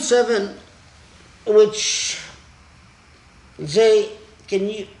 47, which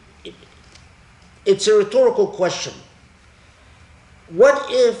it's a rhetorical question. What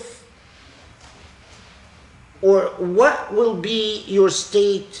if, or what will be your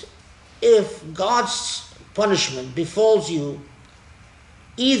state if God's punishment befalls you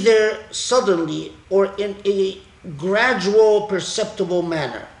either suddenly or in a gradual, perceptible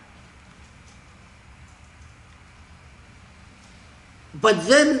manner? But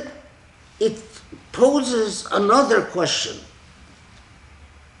then it poses another question.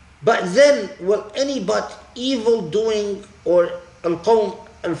 But then will any but evil doing, or al-qawm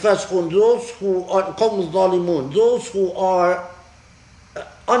al-fasiqun, those who are al-qawm al-zalimun, those who are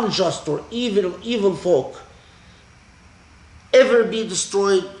unjust or evil folk, ever be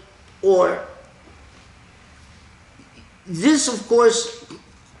destroyed? Or this, of course,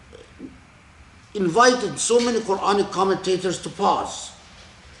 invited so many Quranic commentators to pause.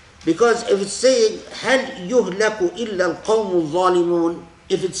 Because if it's saying هل يهلك إلا القوم الظالمون,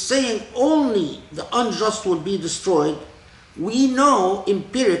 if it's saying only the unjust will be destroyed, we know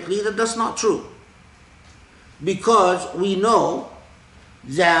empirically that that's not true. Because we know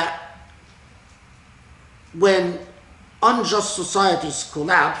that when unjust societies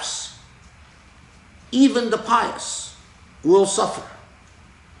collapse, even the pious will suffer.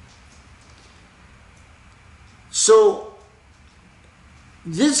 So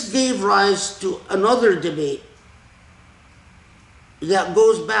this gave rise to another debate that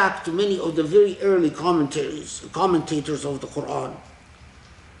goes back to many of the very early commentators of the Quran.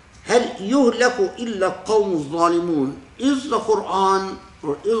 هل يهلك إلا القوم الظالمون? Is the Quran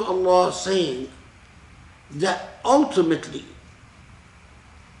or is Allah saying that ultimately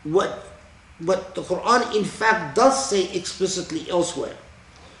what the Quran in fact does say explicitly elsewhere,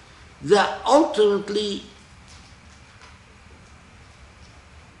 that ultimately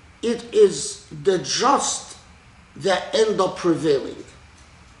it is the just that end up prevailing?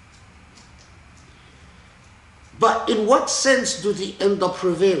 But in what sense do they end up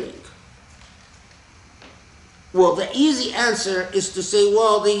prevailing? Well, the easy answer is to say,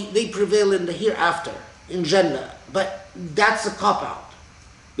 well, they prevail in the hereafter, in Jannah. But that's a cop-out.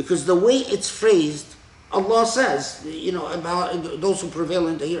 Because the way it's phrased, Allah says, about those who prevail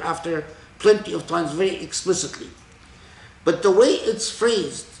in the hereafter plenty of times very explicitly. But the way it's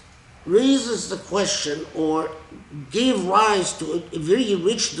phrased raises the question, or gave rise to a very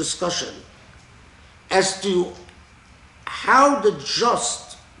rich discussion as to how the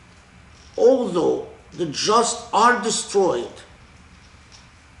just, although the just are destroyed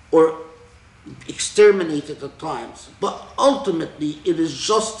or exterminated at times, but ultimately it is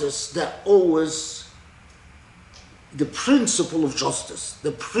justice that always, the principle of justice,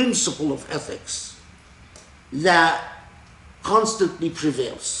 the principle of ethics, that constantly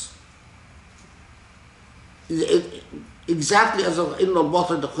prevails. Exactly as in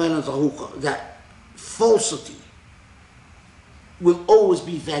al-batil that falsity will always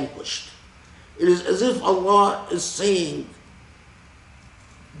be vanquished. It is as if Allah is saying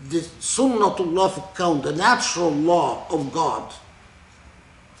the sunnatullah fi kawn, the natural law of God,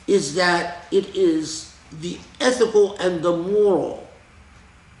 is that it is the ethical and the moral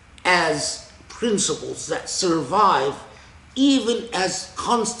as principles that survive even as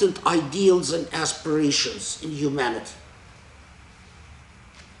constant ideals and aspirations in humanity.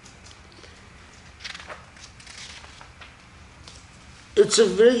 It's a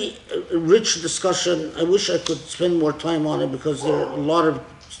very rich discussion. I wish I could spend more time on it because there are a lot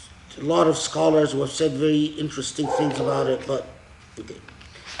of scholars who have said very interesting things about it. But okay.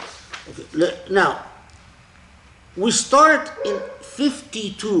 Now we start in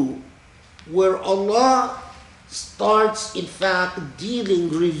 52, where Allah starts, in fact,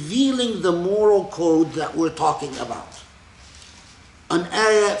 revealing the moral code that we're talking about. On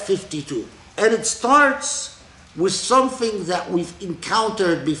ayah 52. And it starts with something that we've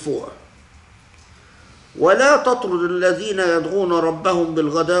encountered before. وَلَا تَطْرُدُ الَّذِينَ يَدْعُونَ رَبَّهُمْ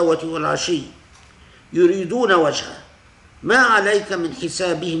بِالْغَدَاوَةِ وَالْعَشِيِّ يُرِيدُونَ وَجْهَهُ ما عليك من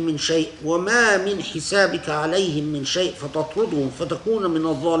حسابهم من شيء وما من حسابك عليهم من شيء فتطردهم فتكون من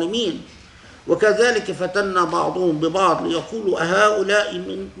الظالمين وكذلك فتنا بعضهم ببعض ليقولوا أهؤلاء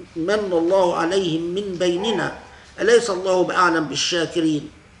من الله عليهم من بيننا أليس الله بأعلم بالشاكرين.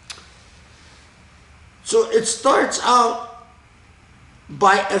 So it starts out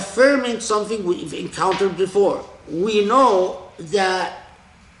by affirming something we've encountered before. We know that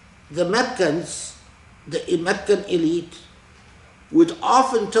the Meccans, the Meccan elite, would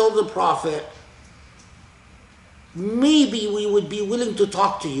often tell the Prophet, maybe we would be willing to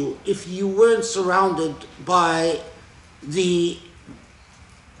talk to you if you weren't surrounded by the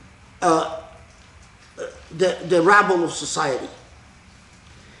rabble of society.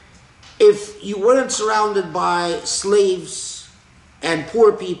 If you weren't surrounded by slaves and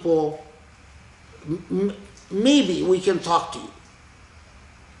poor people, maybe we can talk to you.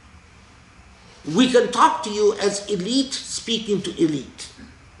 We can talk to you as elite speaking to elite,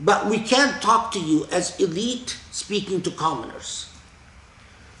 but we can't talk to you as elite speaking to commoners.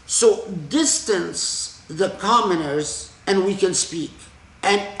 So distance the commoners and we can speak.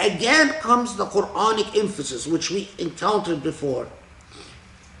 And again comes the Quranic emphasis, which we encountered before,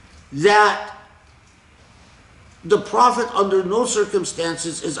 that the Prophet under no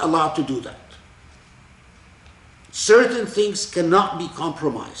circumstances is allowed to do that. Certain things cannot be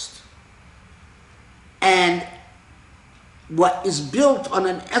compromised. And what is built on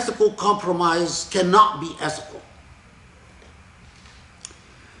an ethical compromise cannot be ethical.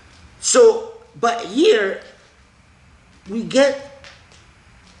 So, but here we get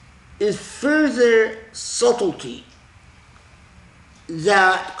is further subtlety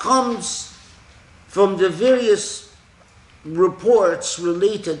that comes from the various reports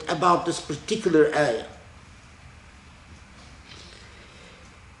related about this particular ayah.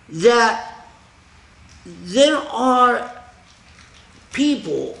 That there are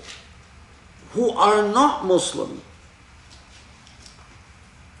people who are not Muslim.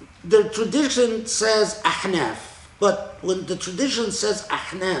 The tradition says Ahnaf, but when the tradition says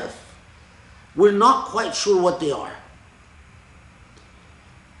Ahnaf, we're not quite sure what they are.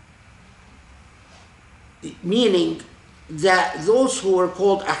 Meaning that those who were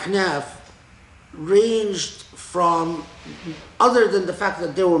called Ahnaf ranged from, other than the fact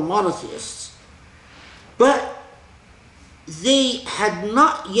that they were monotheists, but they had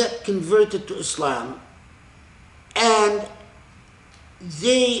not yet converted to Islam, and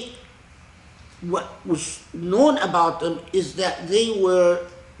what was known about them is that they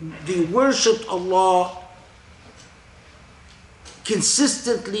worshipped Allah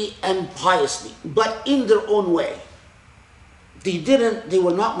consistently and piously, but in their own way. They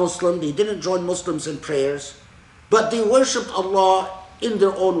were not Muslim, they didn't join Muslims in prayers, but they worshipped Allah in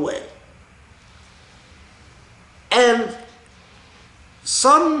their own way. And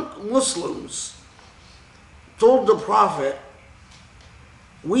some Muslims told the Prophet,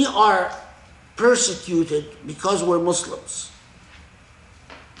 we are persecuted because we're Muslims.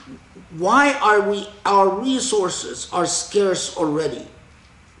 Why are our resources are scarce already?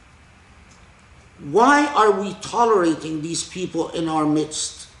 Why are we tolerating these people in our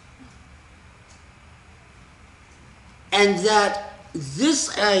midst? And that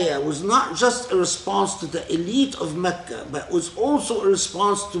this ayah was not just a response to the elite of Mecca, but was also a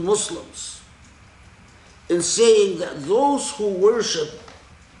response to Muslims in saying that those who worship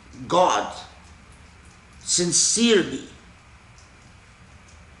God sincerely,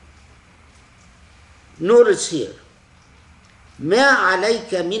 notice here, ما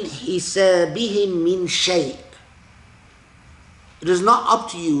عليك من حسابهم من شيء. It is not up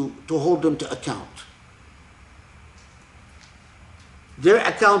to you to hold them to account. Their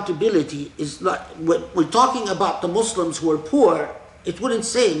accountability is not, when we're talking about the Muslims who are poor, it wouldn't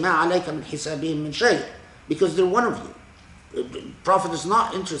say ما عليك من حسابهم من شيء, because they're one of you. The Prophet is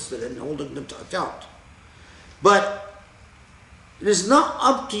not interested in holding them to account. But it is not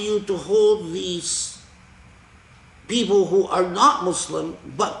up to you to hold these people who are not Muslim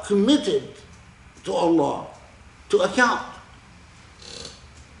but committed to Allah to account.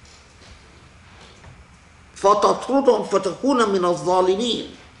 فَتَطْرُدُهُمْ فَتَكُونَ مِنَ الظَّالِمِينَ.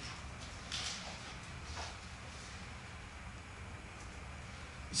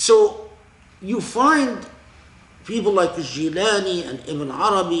 So you find people like Jilani and Ibn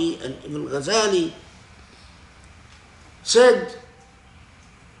Arabi and Ibn Ghazali said,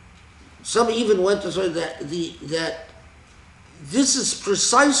 some even went to say that this is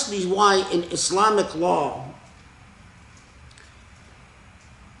precisely why in Islamic law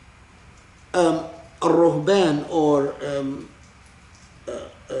الرهبان or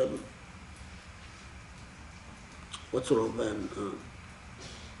what's الرهبان?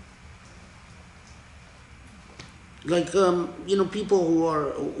 Like people who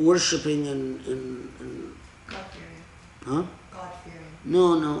are worshipping in God-fearing. huh? God-fearing.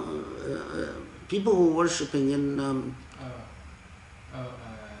 No, people who are worshipping in a monk?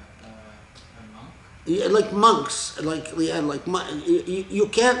 yeah, like monks,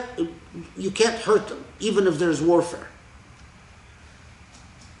 you can't hurt them even if there's warfare.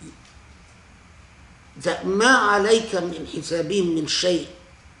 That ما عليك من حسابهم من شيء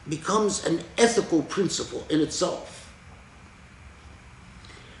becomes an ethical principle in itself.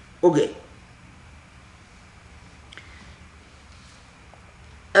 Okay.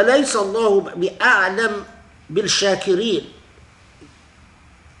 أليس الله بأعلم بالشاكرين.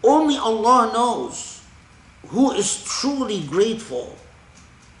 Only Allah knows who is truly grateful,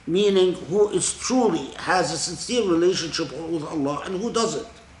 meaning who is truly has a sincere relationship with Allah and who doesn't.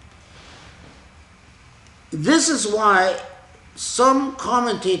 This is why some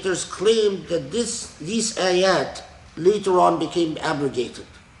commentators claim that these ayat later on became abrogated.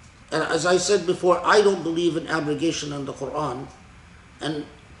 And as I said before, I don't believe in abrogation in the Quran, and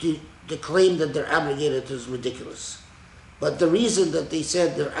the claim that they're abrogated is ridiculous. But the reason that they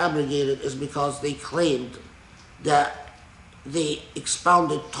said they're abrogated is because they claimed that they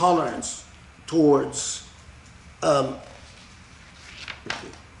expounded tolerance towards what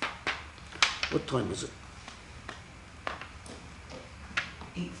time is it?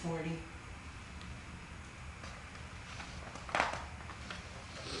 8:40.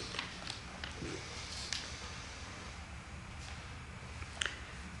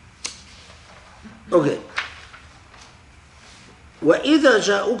 Okay. وإذا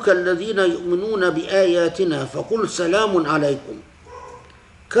جاءوك الذين يؤمنون بآياتنا فقل سلام عليكم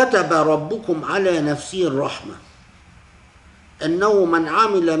كتب ربكم على نفسه الرحمة أنه من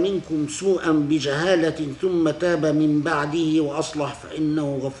عمل منكم سوءا بجهالة ثم تاب من بعده وأصلح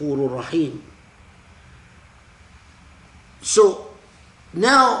فإنه غفور رحيم. So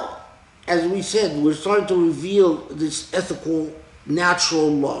now, as we said, we're starting to reveal this ethical, natural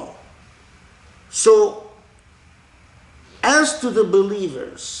law. So, as to the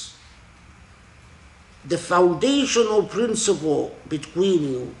believers, the foundational principle between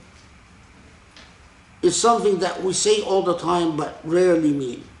you is something that we say all the time but rarely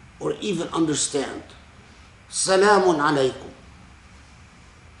mean or even understand. Salamun alaykum.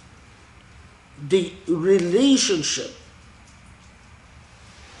 The relationship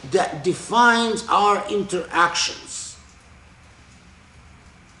that defines our interactions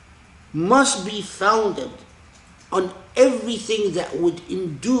must be founded on everything that would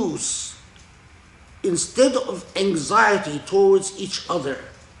induce, instead of anxiety towards each other,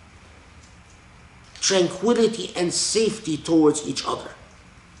 tranquility and safety towards each other.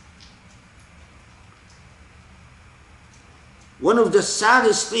 One of the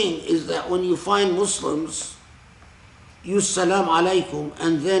saddest things is that when you find Muslims use salam alaikum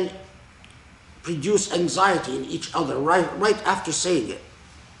and then produce anxiety in each other right after saying it.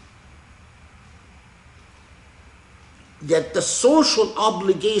 That the social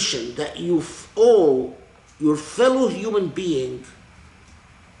obligation that you owe your fellow human being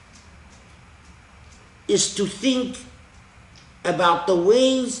is to think about the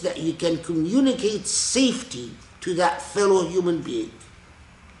ways that you can communicate safety to that fellow human being,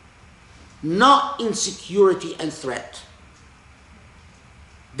 not insecurity and threat.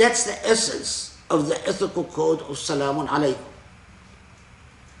 That's the essence of the ethical code of Salamun Alaykum.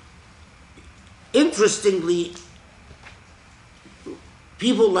 Interestingly,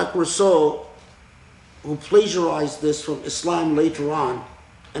 people like Rousseau, who plagiarized this from Islam later on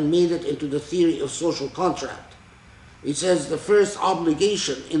and made it into the theory of social contract, he says the first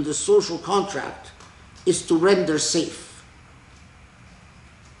obligation in the social contract is to render safe.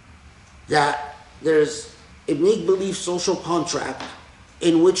 That there's a make-believe social contract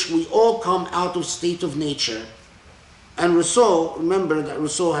in which we all come out of state of nature. And Rousseau, remember that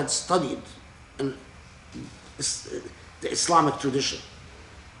Rousseau had studied the Islamic tradition.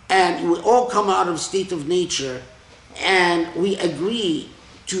 And we all come out of state of nature and we agree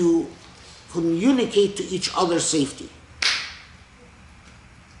to communicate to each other safety.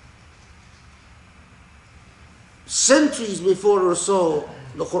 Centuries before Rousseau,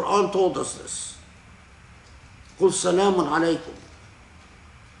 the Quran told us this. قُلْ سَلَامٌ عَلَيْكُمْ.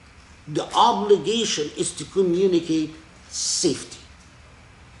 The obligation is to communicate safety.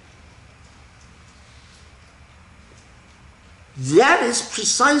 That is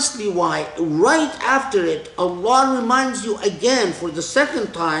precisely why right after it, Allah reminds you again for the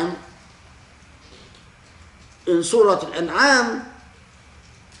second time in Surah Al-An'am,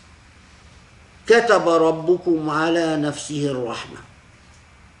 كَتَبَ رَبُّكُمْ عَلَى نَفْسِهِ الرَّحْمَةِ.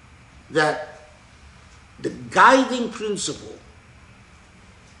 That the guiding principle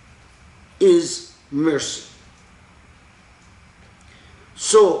is mercy.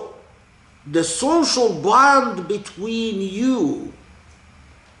 So, the social bond between you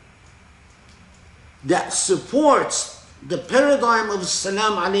that supports the paradigm of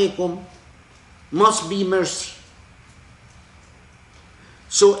Salam Alaikum must be mercy.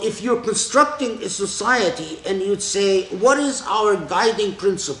 So if you're constructing a society and you'd say, what is our guiding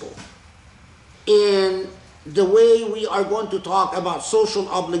principle in the way we are going to talk about social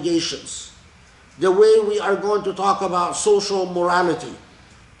obligations, the way we are going to talk about social morality,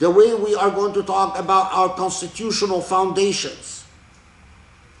 the way we are going to talk about our constitutional foundations.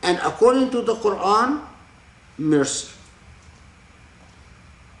 And according to the Quran, mercy.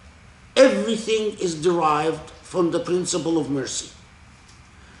 Everything is derived from the principle of mercy.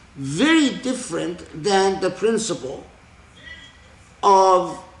 Very different than the principle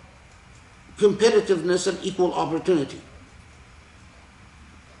of competitiveness and equal opportunity.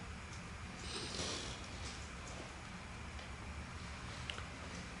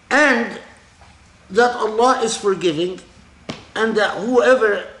 And that Allah is forgiving, and that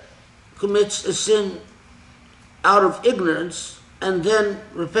whoever commits a sin out of ignorance and then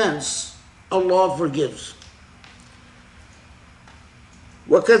repents, Allah forgives.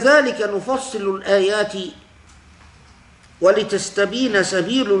 وَكَذَلِكَ نُفَصِّلُ الْآيَاتِ وَلِتَسْتَبِينَ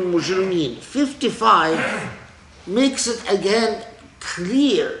سَبِيلُ الْمُجْرِمِينَ. 55 makes it again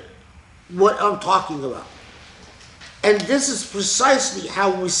clear what I'm talking about. And this is precisely how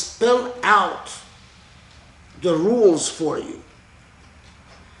we spell out the rules for you.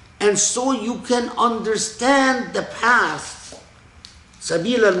 And so you can understand the past,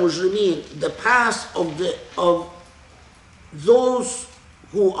 Sabil al-Mujrimeen, the past of those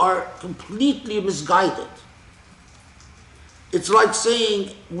who are completely misguided. It's like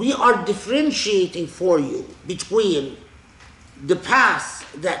saying we are differentiating for you between the path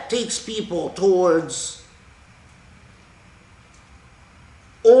that takes people towards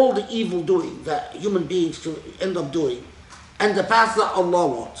all the evil doing that human beings to end up doing, and the path that Allah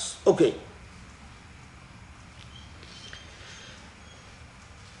wants. Okay.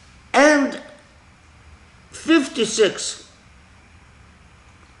 And 56.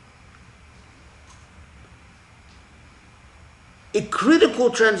 A critical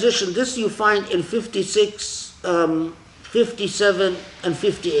transition, this you find in 56, 57, and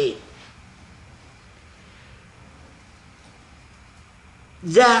 58.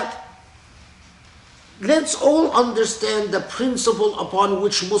 That let's all understand the principle upon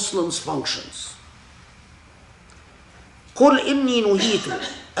which Muslims functions. قل إني نهيت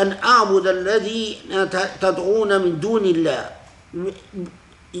أن أعبد الذي تدعون من دون الله.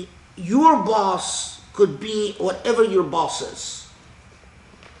 Your boss could be whatever your boss is.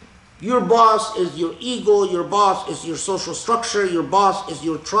 Your boss is your ego, your boss is your social structure, your boss is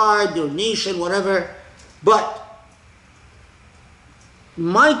your tribe, your nation, whatever. But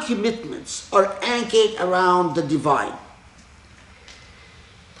my commitments are anchored around the divine.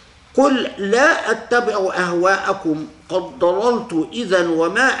 قل لا أتبع أهواءكم قد ضللت إذا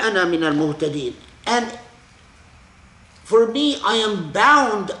وما أنا من المهتدين. And for me, I am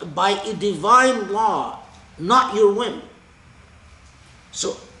bound by a divine law, not your whim.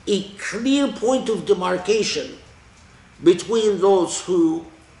 So a clear point of demarcation between those who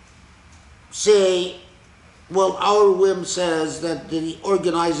say, well, our whim says that the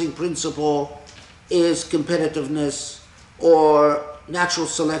organizing principle is competitiveness or natural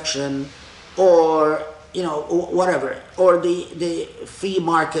selection or, whatever, or the free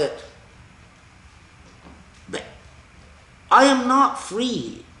market. But I am not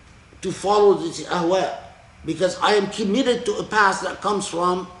free to follow this ahwa because I am committed to a path that comes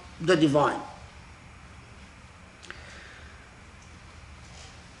from the divine.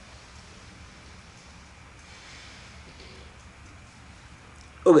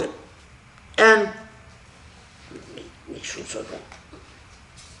 Okay, and make sure it's okay.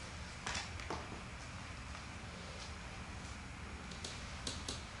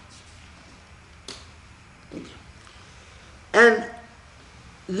 And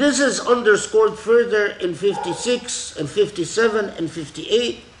this is underscored further in 56 and 57 and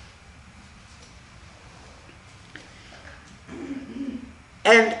 58.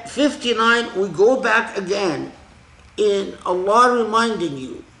 And 59, we go back again in Allah reminding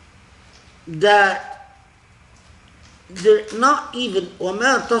you that they're not even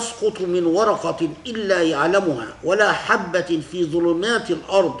وَمَا تَسْقُطُ مِنْ وَرَقَةٍ إِلَّا يَعْلَمُهَا وَلَا حَبَّةٍ فِي ظُلُمَاتِ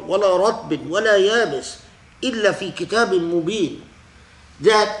الْأَرْضِ وَلَا رَطْبٍ وَلَا يَابِسٍ إِلَّا فِي كِتَابٍ مُبِينٍ.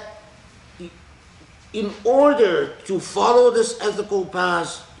 That in order to follow this ethical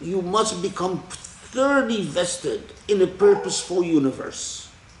path, you must become thoroughly vested in a purposeful universe.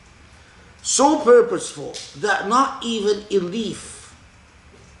 So purposeful that not even a leaf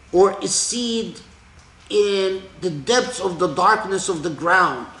or a seed in the depths of the darkness of the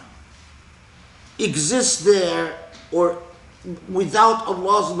ground exists there or without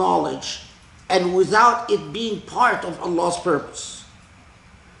Allah's knowledge and without it being part of Allah's purpose.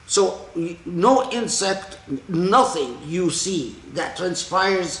 So no insect, nothing you see that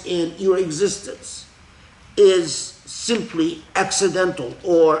transpires in your existence is simply accidental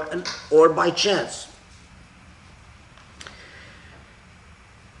or by chance.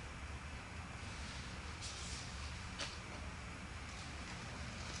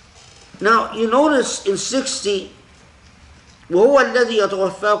 Now you notice in 60, وهو الذي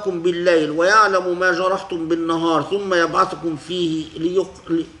يتوفاكم بالليل ويعلم ما جرحتم بالنهار ثم يبعثكم فيه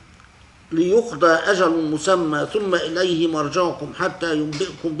ليقضى أجل مسمى ثم إليه مرجعكم حتى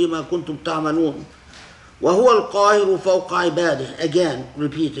ينبئكم بما كنتم تعملون وهو القاهر فوق عباده. Again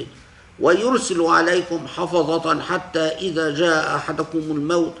repeated. ويرسل عليكم حفظة حتى إذا جاء أحدكم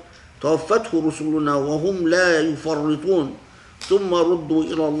الموت توفته رسلنا وهم لا يفرطون ثم ردوا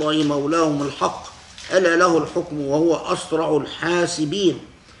إلى الله مولاهم الحق ألا له الحكم وهو أسرع الحاسبين.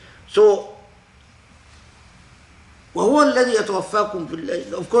 So وهو الذي يتوفاكم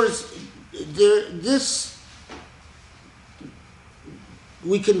بالليل. Of course this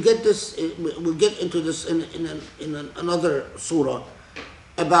we can get this, we'll get into this in another surah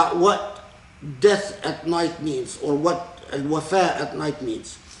about what death at night means or what al-wafa at night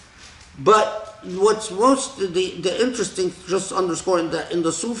means. But what's most the interesting, just underscoring that in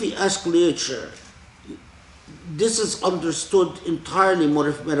the Sufi-esque literature, this is understood entirely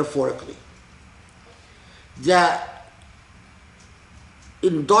metaphorically. That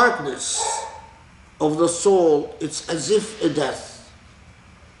in darkness of the soul, it's as if a death.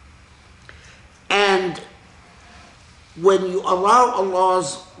 And when you allow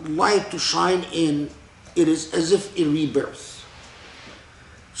Allah's light to shine in, it is as if a rebirth.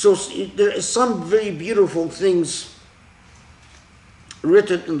 So there is some very beautiful things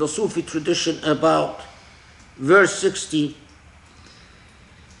written in the Sufi tradition about verse 60.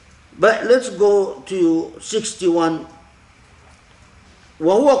 But let's go to 61.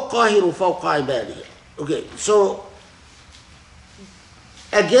 وَهُوَ القَّاهِرُ فَوْقَ عِبَادِهِ. Okay, so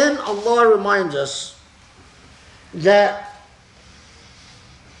again Allah reminds us that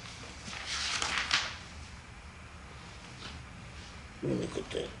let me get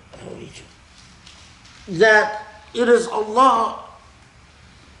that. I'll read you. That it is Allah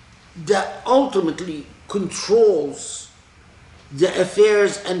that ultimately controls the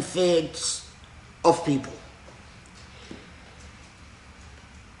affairs and fates of people.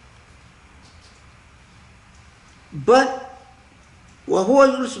 But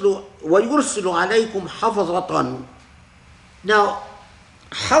وَهُوَ وَيُرْسِلُ عَلَيْكُمْ حَفَظَةً. Now,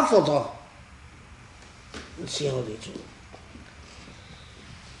 حَفَظَ, let's see how they do.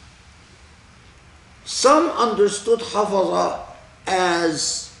 Some understood حَفَظَ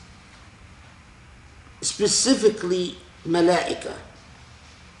as specifically malaika.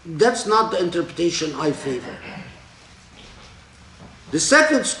 That's not the interpretation I favor. The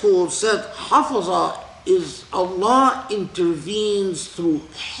second school said حَفَظَ is Allah intervenes through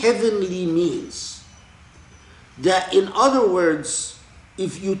heavenly means. That in other words,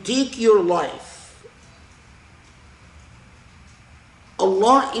 if you take your life,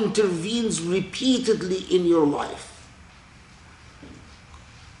 Allah intervenes repeatedly in your life.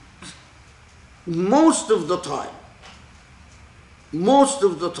 Most of the time,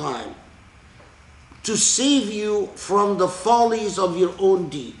 to save you from the follies of your own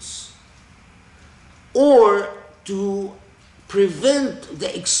deeds, or to prevent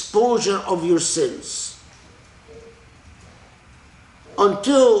the exposure of your sins,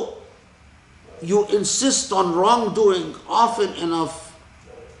 until you insist on wrongdoing often enough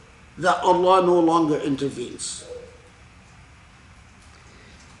that Allah no longer intervenes.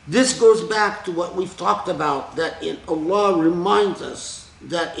 This goes back to what we've talked about, that Allah reminds us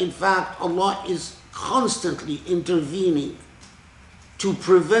that in fact Allah is constantly intervening to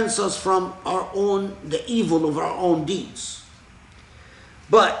prevent us from the evil of our own deeds.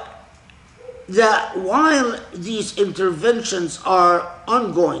 But that while these interventions are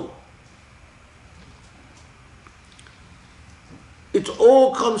ongoing, it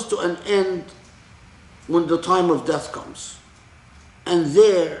all comes to an end when the time of death comes. And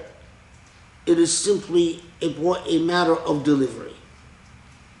there, it is simply a matter of delivery.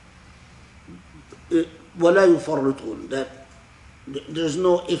 وَلَا يُفَرِّطُونَ, that there's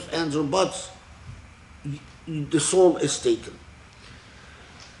no ifs, ands, or buts. The soul is taken.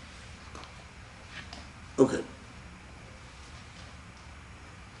 Okay.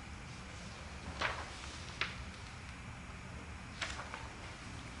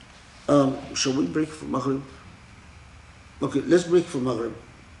 Shall we break for Maghrib? Okay, let's break for Maghrib.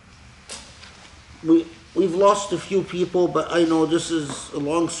 We've lost a few people, but I know this is a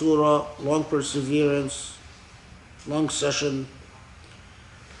long surah, long perseverance, long session.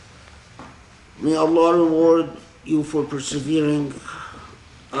 May Allah reward you for persevering,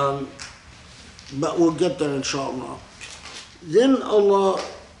 but we'll get there inshallah. Then Allah,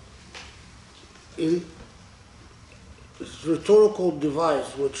 in this rhetorical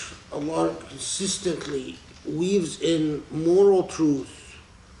device which Allah consistently weaves in moral truth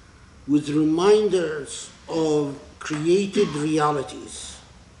with reminders of created realities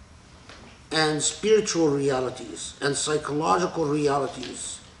and spiritual realities and psychological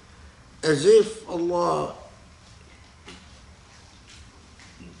realities, as if Allah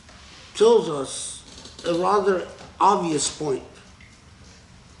tells us a rather obvious point.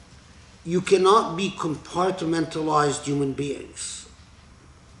 You cannot be compartmentalized human beings.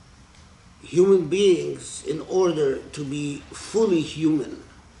 Human beings, in order to be fully human,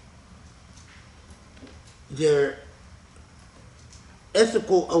 their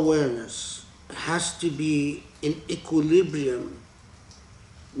ethical awareness has to be in equilibrium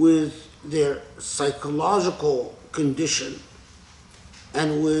with their psychological condition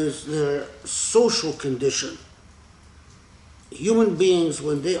and with their social condition. Human beings,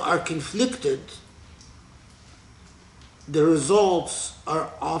 when they are conflicted, the results are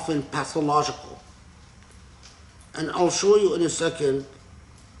often pathological. And I'll show you in a second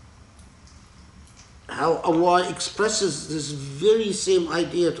how Allah expresses this very same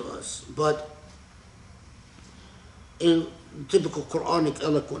idea to us, but in typical Quranic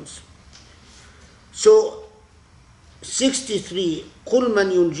eloquence. So, 63, قُلْ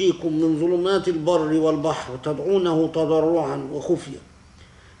مَنْ يُنْجِيكُمْ مِنْ ظُلُمَاتِ الْبَرِّ وَالْبَحْرِ تَدْعُونَهُ تَضَرُّعًا وَخُفْيًا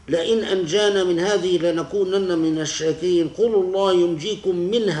لئن أنجانا من هذه لنكونن من الشاكرين قل الله ينجيكم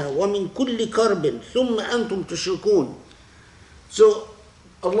منها ومن كل كرب ثم أنتم تشركون. So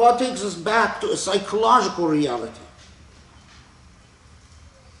Allah takes us back to a psychological reality.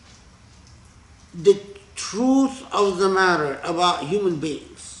 The truth of the matter about human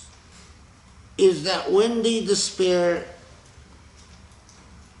beings is that when they despair,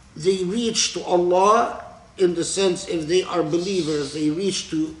 they reach to Allah. In the sense, if they are believers, they reach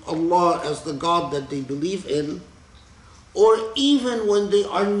to Allah as the God that they believe in. Or even when they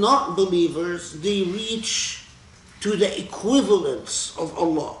are not believers, they reach to the equivalence of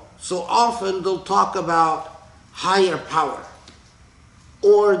Allah. So often they'll talk about higher power.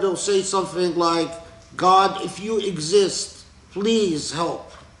 Or they'll say something like, God, if you exist, please help.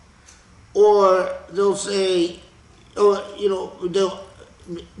 Or they'll say, or, they'll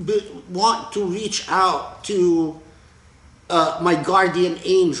want to reach out to my guardian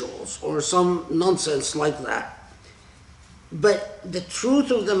angels or some nonsense like that. But the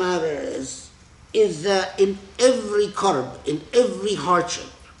truth of the matter is that in every karb, in every hardship,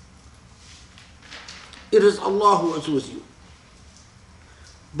 it is Allah who is with you.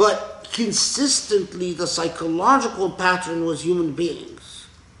 But consistently, the psychological pattern with human beings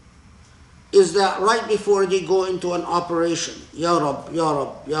is that right before they go into an operation, Ya Rab, Ya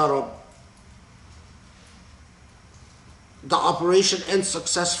Rab, Ya Rab, the operation ends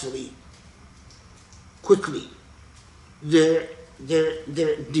successfully, quickly. Their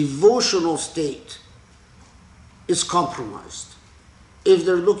devotional state is compromised. If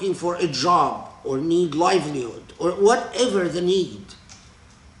they're looking for a job or need livelihood or whatever the need,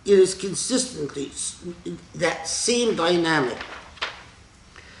 it is consistently that same dynamic.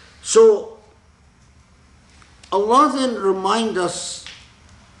 So Allah then reminds us,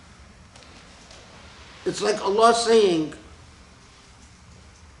 it's like Allah saying,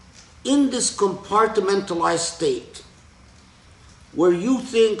 in this compartmentalized state, where you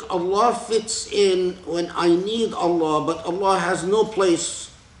think Allah fits in when I need Allah, but Allah has no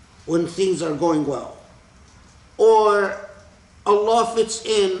place when things are going well. Or Allah fits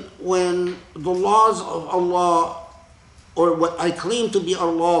in when the laws of Allah, or what I claim to be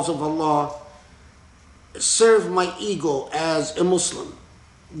our laws of Allah, serve my ego as a Muslim.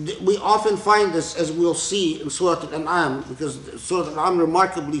 We often find this, as we'll see in Surah Al-An'am, because Surah Al-An'am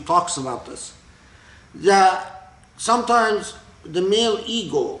remarkably talks about this, that sometimes the male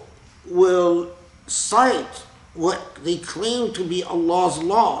ego will cite what they claim to be Allah's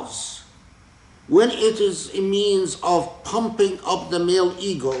laws when it is a means of pumping up the male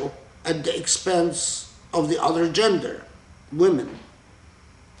ego at the expense of the other gender, women.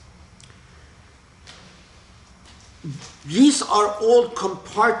 These are all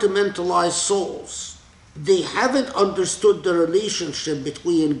compartmentalized souls. They haven't understood the relationship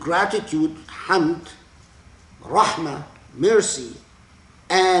between gratitude, hamd, rahmah, mercy,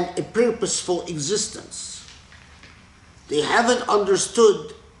 and a purposeful existence. They haven't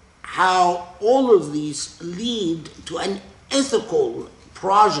understood how all of these lead to an ethical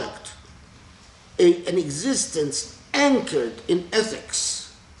project, an existence anchored in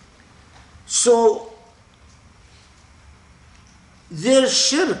ethics. So their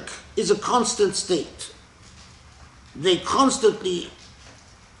shirk is a constant state. They constantly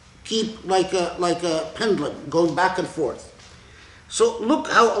keep like a pendulum going back and forth. So look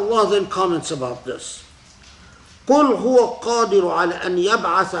how Allah then comments about this. قُلْ هُوَ القَّادِرُ عَلَى أَنْ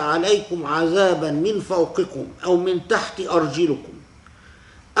يَبْعَثَ عَلَيْكُمْ عَذَابًا مِنْ فَوْقِكُمْ أَوْ مِنْ تَحْتِ أَرْجِلِكُمْ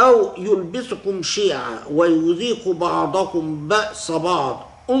أَوْ يُلْبِسُكُمْ شِيَعًا وَيُذِيقُ بَعْضَكُمْ بَأْسَ بَعْضٍ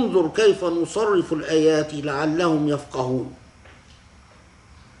انظُرْ كَيْفَ نُصَرِّفُ الْآيَاتِ لَعَلَّهُمْ يَفْقَهُونَ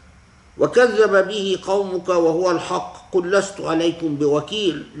وكذب به قومك وهو الحق قل لست عليكم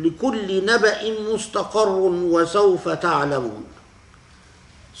بوكيل لكل نبأ مستقر وسوف تعلمون.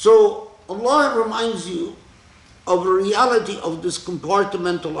 So Allah reminds you of the reality of this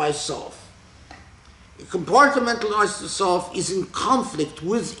compartmentalized self. A compartmentalized self is in conflict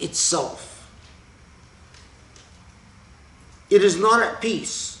with itself. It is not at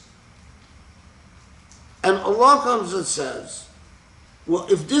peace. And Allah comes and says, well,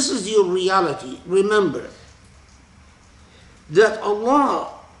 if this is your reality, remember that Allah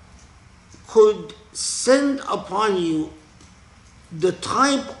could send upon you the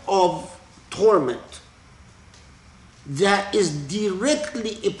type of torment that is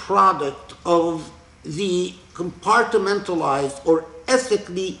directly a product of the compartmentalized or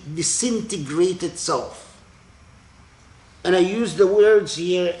ethically disintegrated self. And I use the words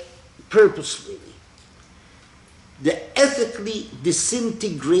here purposefully. The ethically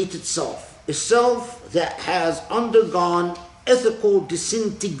disintegrated self, a self that has undergone ethical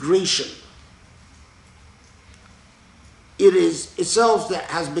disintegration. It is a self that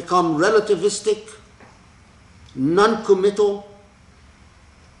has become relativistic, non-committal,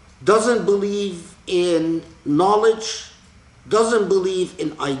 doesn't believe in knowledge, doesn't believe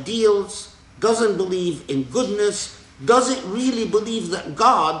in ideals, doesn't believe in goodness, doesn't really believe that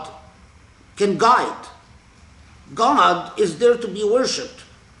God can guide. God is there to be worshipped,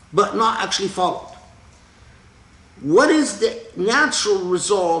 but not actually followed. What is the natural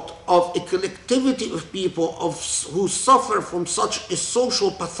result of a collectivity of people who suffer from such a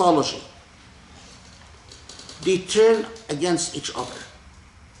social pathology? They turn against each other.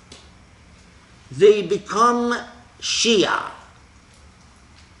 They become Shia.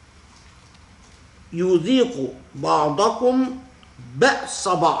 يذيق بعضكم بأس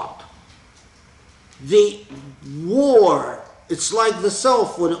بعض. They war. It's like the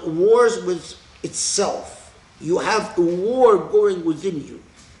self when it wars with itself. You have a war going within you,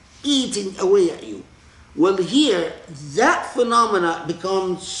 eating away at you. Well, here, that phenomena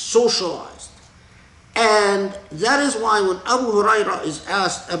becomes socialized. And that is why when Abu Hurairah is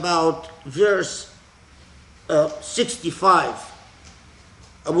asked about verse 65,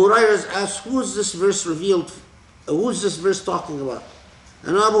 Abu Hurairah is asked, who is this verse revealed? Who is this verse talking about?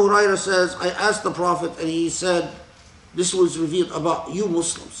 And Abu Hurairah says, I asked the Prophet and he said, this was revealed about you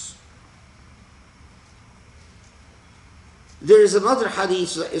Muslims. There is another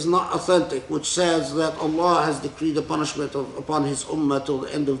hadith that is not authentic, which says that Allah has decreed a punishment upon His ummah till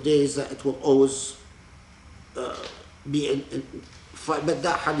the end of days, that it will always be in fight. But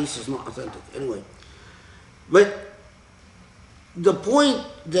that hadith is not authentic. Anyway. But the point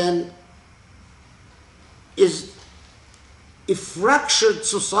then is a fractured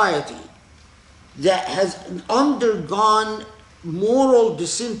society that has undergone moral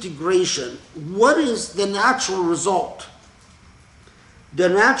disintegration. What is the natural result? The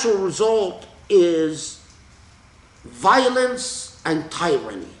natural result is violence and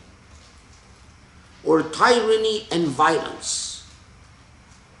tyranny, or tyranny and violence,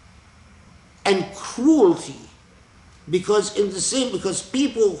 and cruelty, because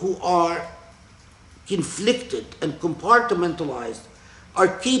people who are conflicted and compartmentalized are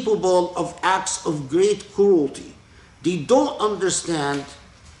capable of acts of great cruelty. They don't understand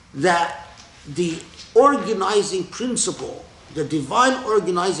that the organizing principle, the divine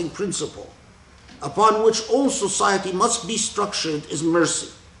organizing principle upon which all society must be structured, is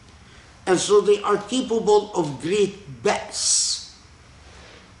mercy. And so they are capable of great bets,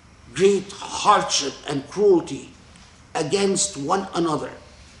 great hardship and cruelty against one another.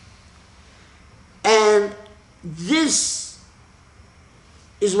 And this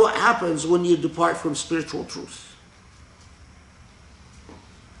is what happens when you depart from spiritual truth.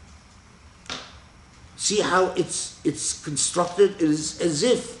 See how it's constructed? It is as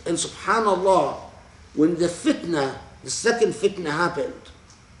if, and subhanallah, when the second fitna happened,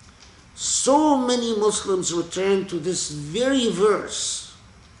 so many Muslims returned to this very verse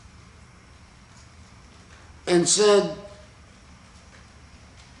and said,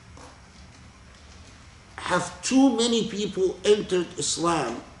 have too many people entered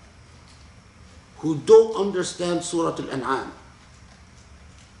Islam who don't understand Surah Al-An'am.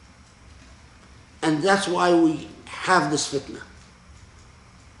 And that's why we have this fitna.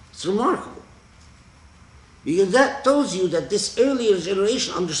 It's remarkable. Because that tells you that this earlier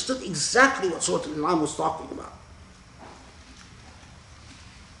generation understood exactly what Surah Al-An'am was talking about.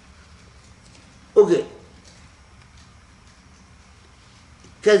 Okay.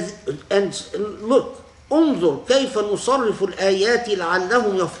 And look, انظر كيف نصرف الآيات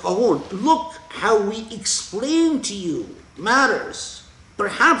لعلهم يفقهون. Look how we explain to you matters.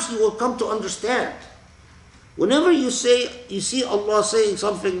 Perhaps you will come to understand. Whenever you see Allah saying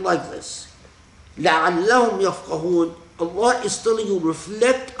something like this, لعلهم يفقهون, Allah is telling you,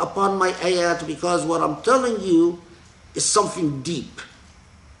 reflect upon my ayat, because what I'm telling you is something deep.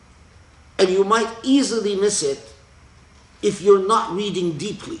 And you might easily miss it if you're not reading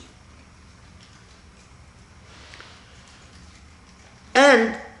deeply.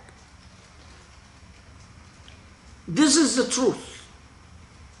 And this is the truth.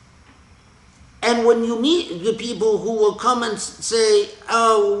 And when you meet the people who will come and say,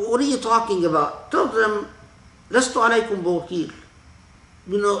 oh, what are you talking about? Tell them, لست عليكم بوكيل.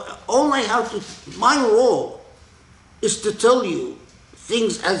 All I have to, my role is to tell you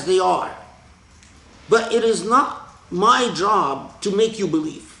things as they are. But it is not my job to make you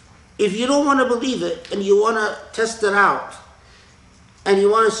believe. If you don't want to believe it and you want to test it out and you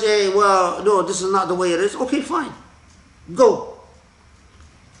want to say, well, no, this is not the way it is, okay, fine. Go.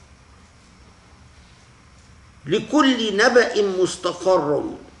 لكل نبأ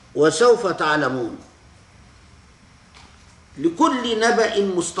مستقر وسوف تعلمون. لكل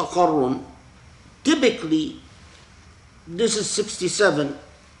نبأ مستقر. Typically, this is 67.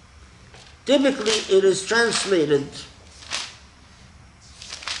 Typically, it is translated,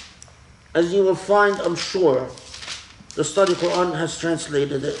 as you will find, I'm sure, the Study Quran has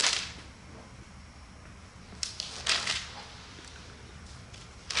translated it.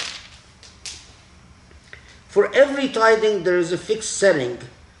 For every tiding there is a fixed setting,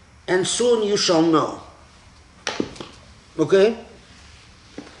 and soon you shall know. Okay?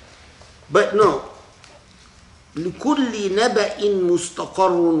 But no. لكل نبأ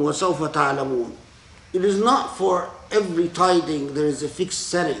مستقر وسوف تعلمون. It is not for every tiding there is a fixed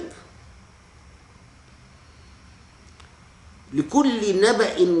setting. لكل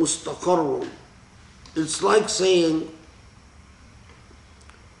نبأ مستقر. It's like saying,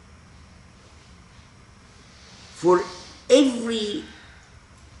 for every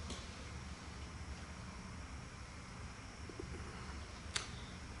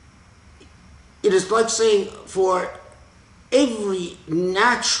it is like saying for every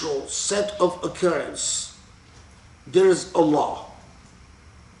natural set of occurrence there is a law,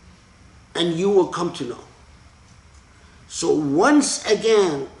 and you will come to know. So once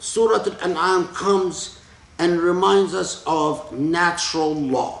again Surah Al-An'am comes and reminds us of natural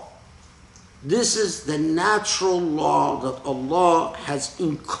law. This is the natural law that Allah has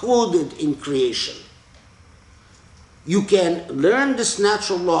included in creation. You can learn this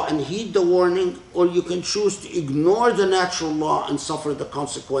natural law and heed the warning, or you can choose to ignore the natural law and suffer the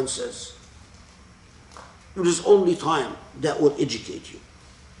consequences. It is only time that will educate you.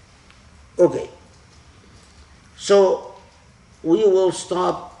 Okay. So we will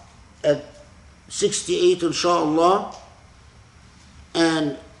stop at 68 inshallah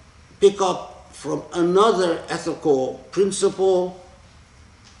and pick up from another ethical principle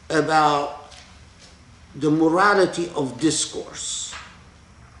about the morality of discourse.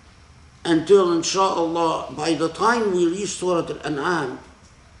 Until inshallah, by the time we reach Surah Al-An'am,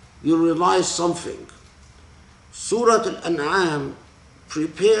 you realize something. Surah Al-An'am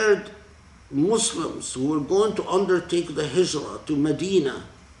prepared Muslims who were going to undertake the hijrah to Medina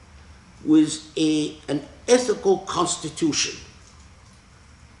with an ethical constitution.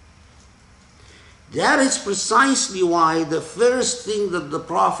 That is precisely why the first thing that the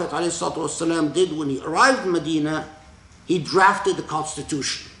Prophet ﷺ did when he arrived in Medina, he drafted the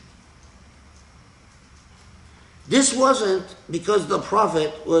constitution. This wasn't because the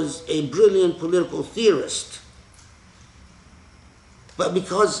Prophet was a brilliant political theorist, but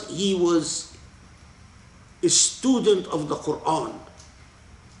because he was a student of the Quran.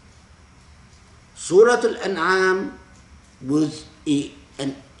 Surah Al-An'am was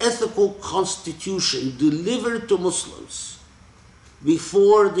an ethical constitution delivered to Muslims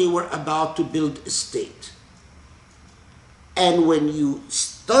before they were about to build a state. And when you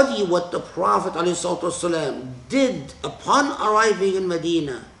study what the Prophet ﷺ did upon arriving in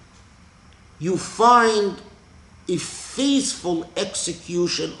Medina, you find a faithful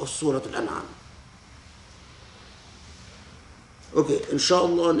execution of Surah Al-An'am. Okay,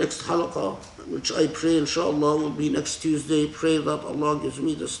 inshallah, next halaqah, which I pray inshallah will be next Tuesday. Pray that Allah gives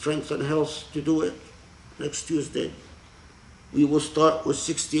me the strength and health to do it next Tuesday. We will start with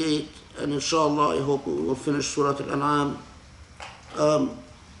 68, and inshallah I hope we will finish Surah Al-An'am.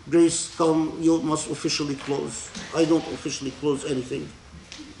 Grace, come, you must officially close. I don't officially close anything.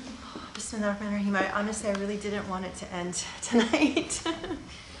 Bismillahirrahmanirrahim. Honestly, I really didn't want it to end tonight.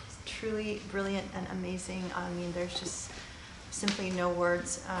 It's truly brilliant and amazing. I mean, there's just simply no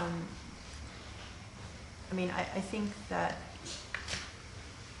words. I think that,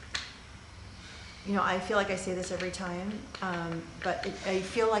 I feel like I say this every time, but I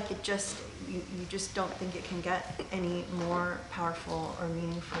feel like you just don't think it can get any more powerful or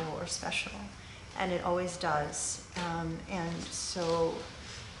meaningful or special, and it always does. And so,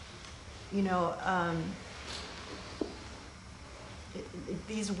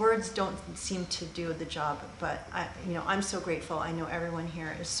 these words don't seem to do the job, but I'm so grateful. I know everyone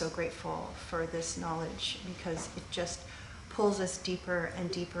here is so grateful for this knowledge, because it just pulls us deeper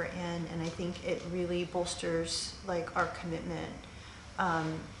and deeper in, and I think it really bolsters like our commitment.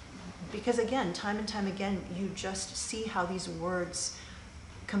 Because again, time and time again, you just see how these words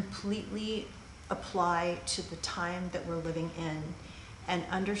completely apply to the time that we're living in, and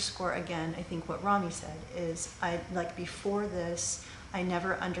underscore again, I think what Rami said is, before this, I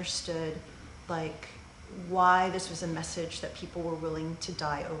never understood like why this was a message that people were willing to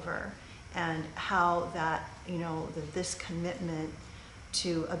die over, and how that, this commitment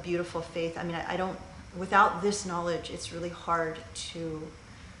to a beautiful faith. I mean, I don't, without this knowledge, it's really hard to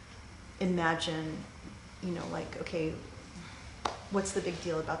imagine, okay, what's the big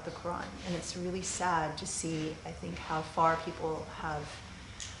deal about the Quran? And it's really sad to see, I think, how far people have,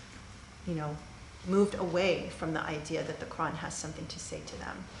 moved away from the idea that the Quran has something to say to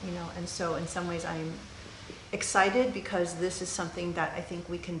them, And so in some ways I'm excited because this is something that I think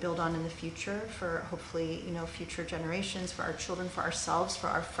we can build on in the future for hopefully, future generations, for our children, for ourselves, for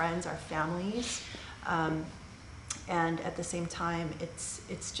our friends, our families. And at the same time,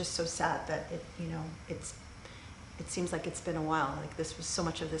 it's just so sad that it seems like it's been a while, like so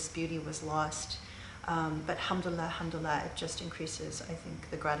much of this beauty was lost. But alhamdulillah, it just increases, I think,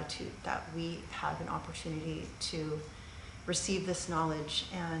 the gratitude that we have an opportunity to receive this knowledge,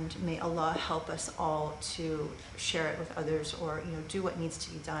 and may Allah help us all to share it with others, or do what needs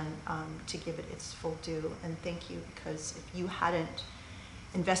to be done to give it its full due. And thank you, because if you hadn't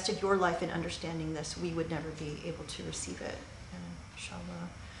invested your life in understanding this, we would never be able to receive it. And inshallah,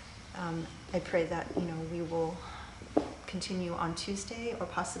 I pray that we will continue on Tuesday or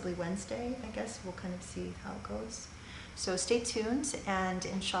possibly Wednesday. I guess we'll kind of see how it goes. So stay tuned, and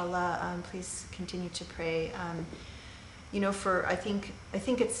inshallah, please continue to pray. I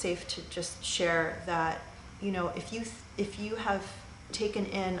think it's safe to just share that if you have taken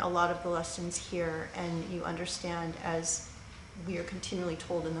in a lot of the lessons here, and you understand, as we are continually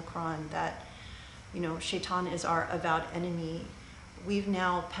told in the Quran, that Shaitan is our avowed enemy. We've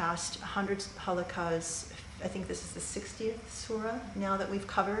now passed hundreds of halakas. I think this is the 60th surah now that we've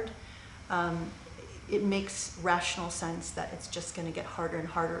covered. It makes rational sense that it's just going to get harder and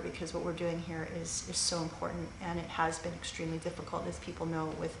harder, because what we're doing here is so important, and it has been extremely difficult, as people know,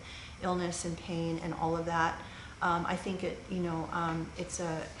 with illness and pain and all of that. I think it's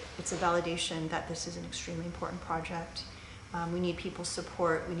a validation that this is an extremely important project. We need people's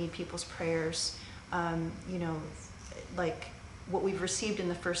support. We need people's prayers. Like what we've received in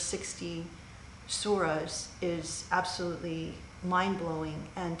the first 60 surahs is absolutely mind-blowing,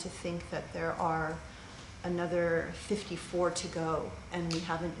 and to think that there are another 54 to go, and we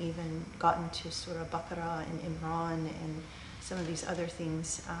haven't even gotten to Surah Baqarah and Imran and some of these other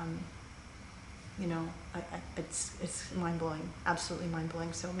things. It's mind-blowing, absolutely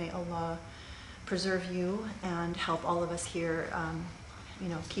mind-blowing. So may Allah preserve you and help all of us here,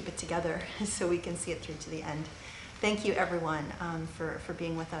 keep it together so we can see it through to the end. Thank you, everyone, for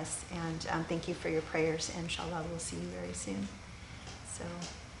being with us, and thank you for your prayers. And inshallah, we'll see you very soon. So,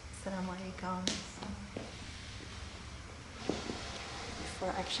 assalamu alaikum.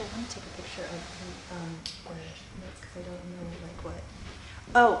 Actually, I want to take a picture of the notes, because I don't know what.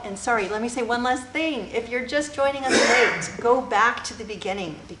 Oh, and sorry, let me say one last thing. If you're just joining us late, go back to the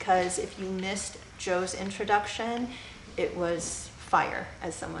beginning, because if you missed Joe's introduction, it was fire,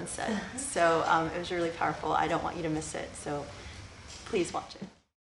 as someone said. So it was really powerful. I don't want you to miss it, so please watch it.